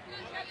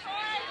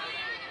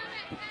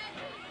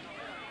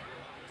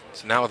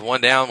 So now with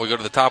one down, we go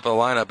to the top of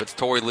the lineup. It's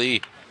Tori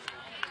Lee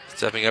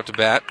stepping up to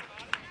bat.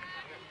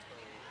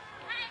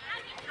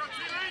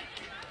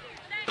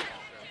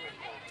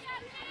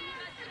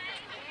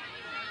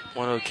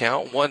 1-0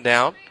 count, one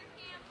down.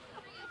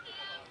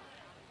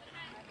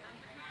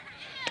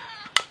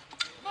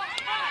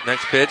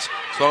 Next pitch,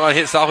 swung on,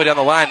 hit softly down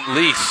the line.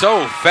 Lee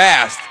so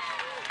fast,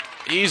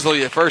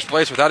 easily at first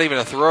place without even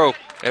a throw.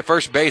 At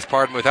first base,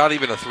 pardon, without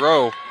even a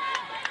throw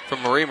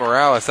from Marie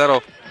Morales.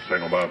 That'll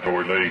single by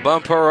Tori Lee.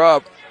 Bump her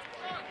up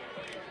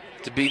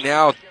to be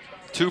now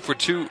 2 for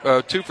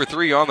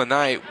 3 on the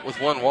night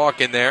with one walk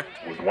in there.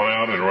 With one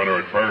out and a runner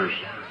at first,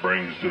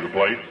 brings to the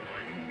plate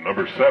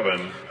number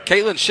 7.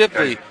 Caitlin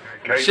Shipley.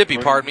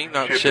 Shippey, pardon me,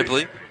 not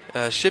Shipley.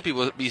 Shipley. Shippey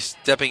will be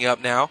stepping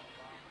up now.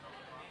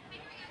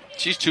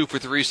 She's 2 for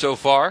 3 so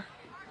far.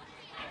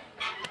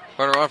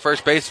 Runner on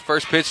first base.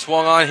 First pitch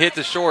swung on, hit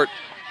to short.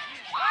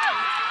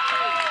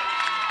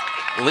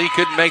 Lee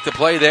couldn't make the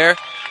play there.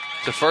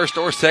 To first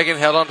or second,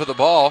 held onto the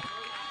ball.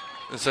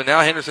 And so now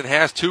Henderson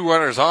has 2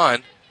 runners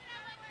on,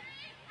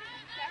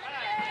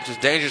 which is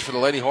dangerous for the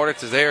Lady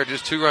Hornets as they are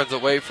just 2 runs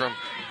away from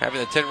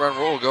having the 10-run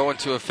rule go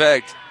into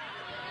effect.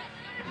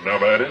 Now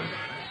batting,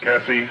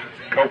 Cassie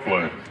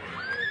Copeland.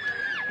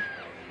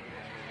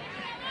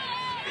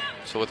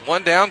 So with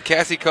one down,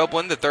 Cassie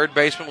Copeland, the third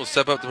baseman, will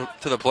step up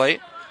to the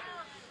plate.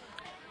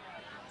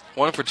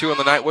 1 for 2 on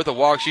the night with a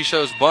walk. She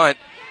shows bunt,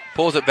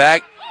 pulls it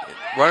back.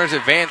 Runners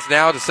advance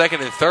now to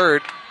second and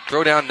third.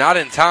 Throw down not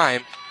in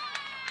time.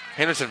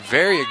 Henderson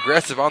very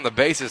aggressive on the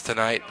bases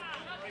tonight,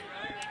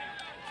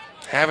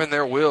 having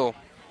their will.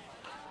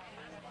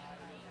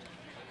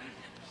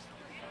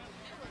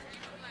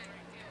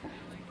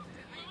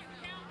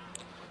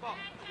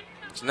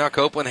 So now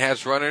Copeland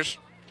has runners.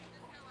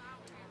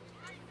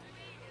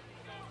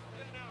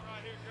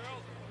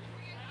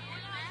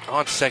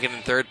 On second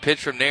and third.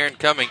 Pitch from Naren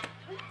coming.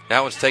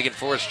 That one's taken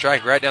for a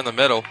strike right down the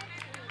middle.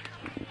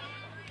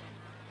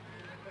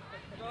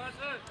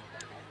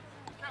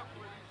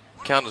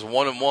 Count is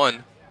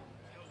 1-1.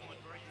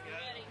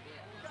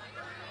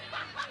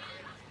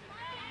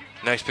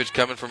 Next pitch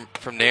coming from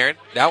Naren.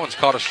 That one's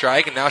caught a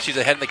strike, and now she's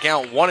ahead in the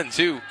count,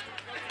 1-2.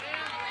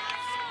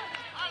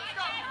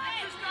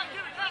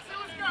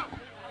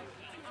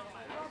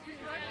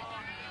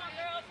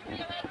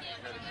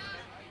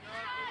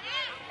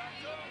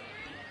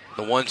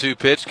 The 1-2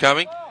 pitch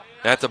coming.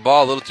 That's a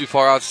ball a little too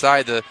far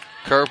outside the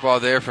curveball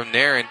there from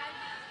Naren.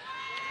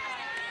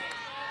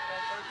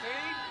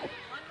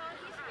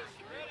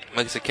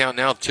 Makes the count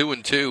now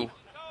 2-2.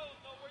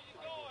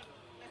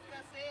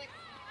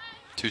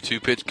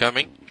 2-2 pitch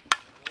coming.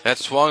 That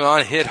swung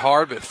on, hit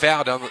hard, but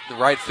fouled down the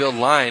right field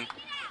line.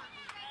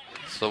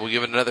 So we'll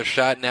give it another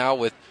shot now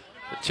with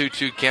the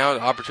 2-2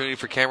 count. Opportunity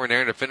for Cameron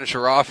Naren to finish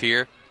her off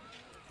here.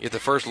 Get the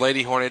first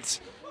Lady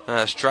Hornets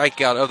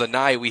strikeout of the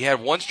night. We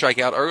had one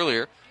strikeout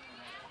earlier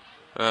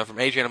from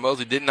Adriana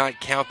Mosley. Did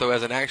not count, though,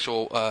 as an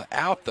actual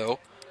out, though.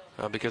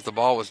 Because the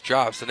ball was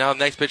dropped. So now the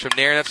next pitch from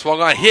Naren, that swung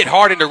on, hit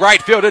hard into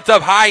right field. It's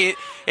up high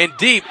and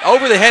deep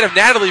over the head of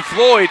Natalie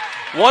Floyd.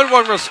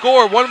 1-1 will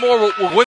score. One more will win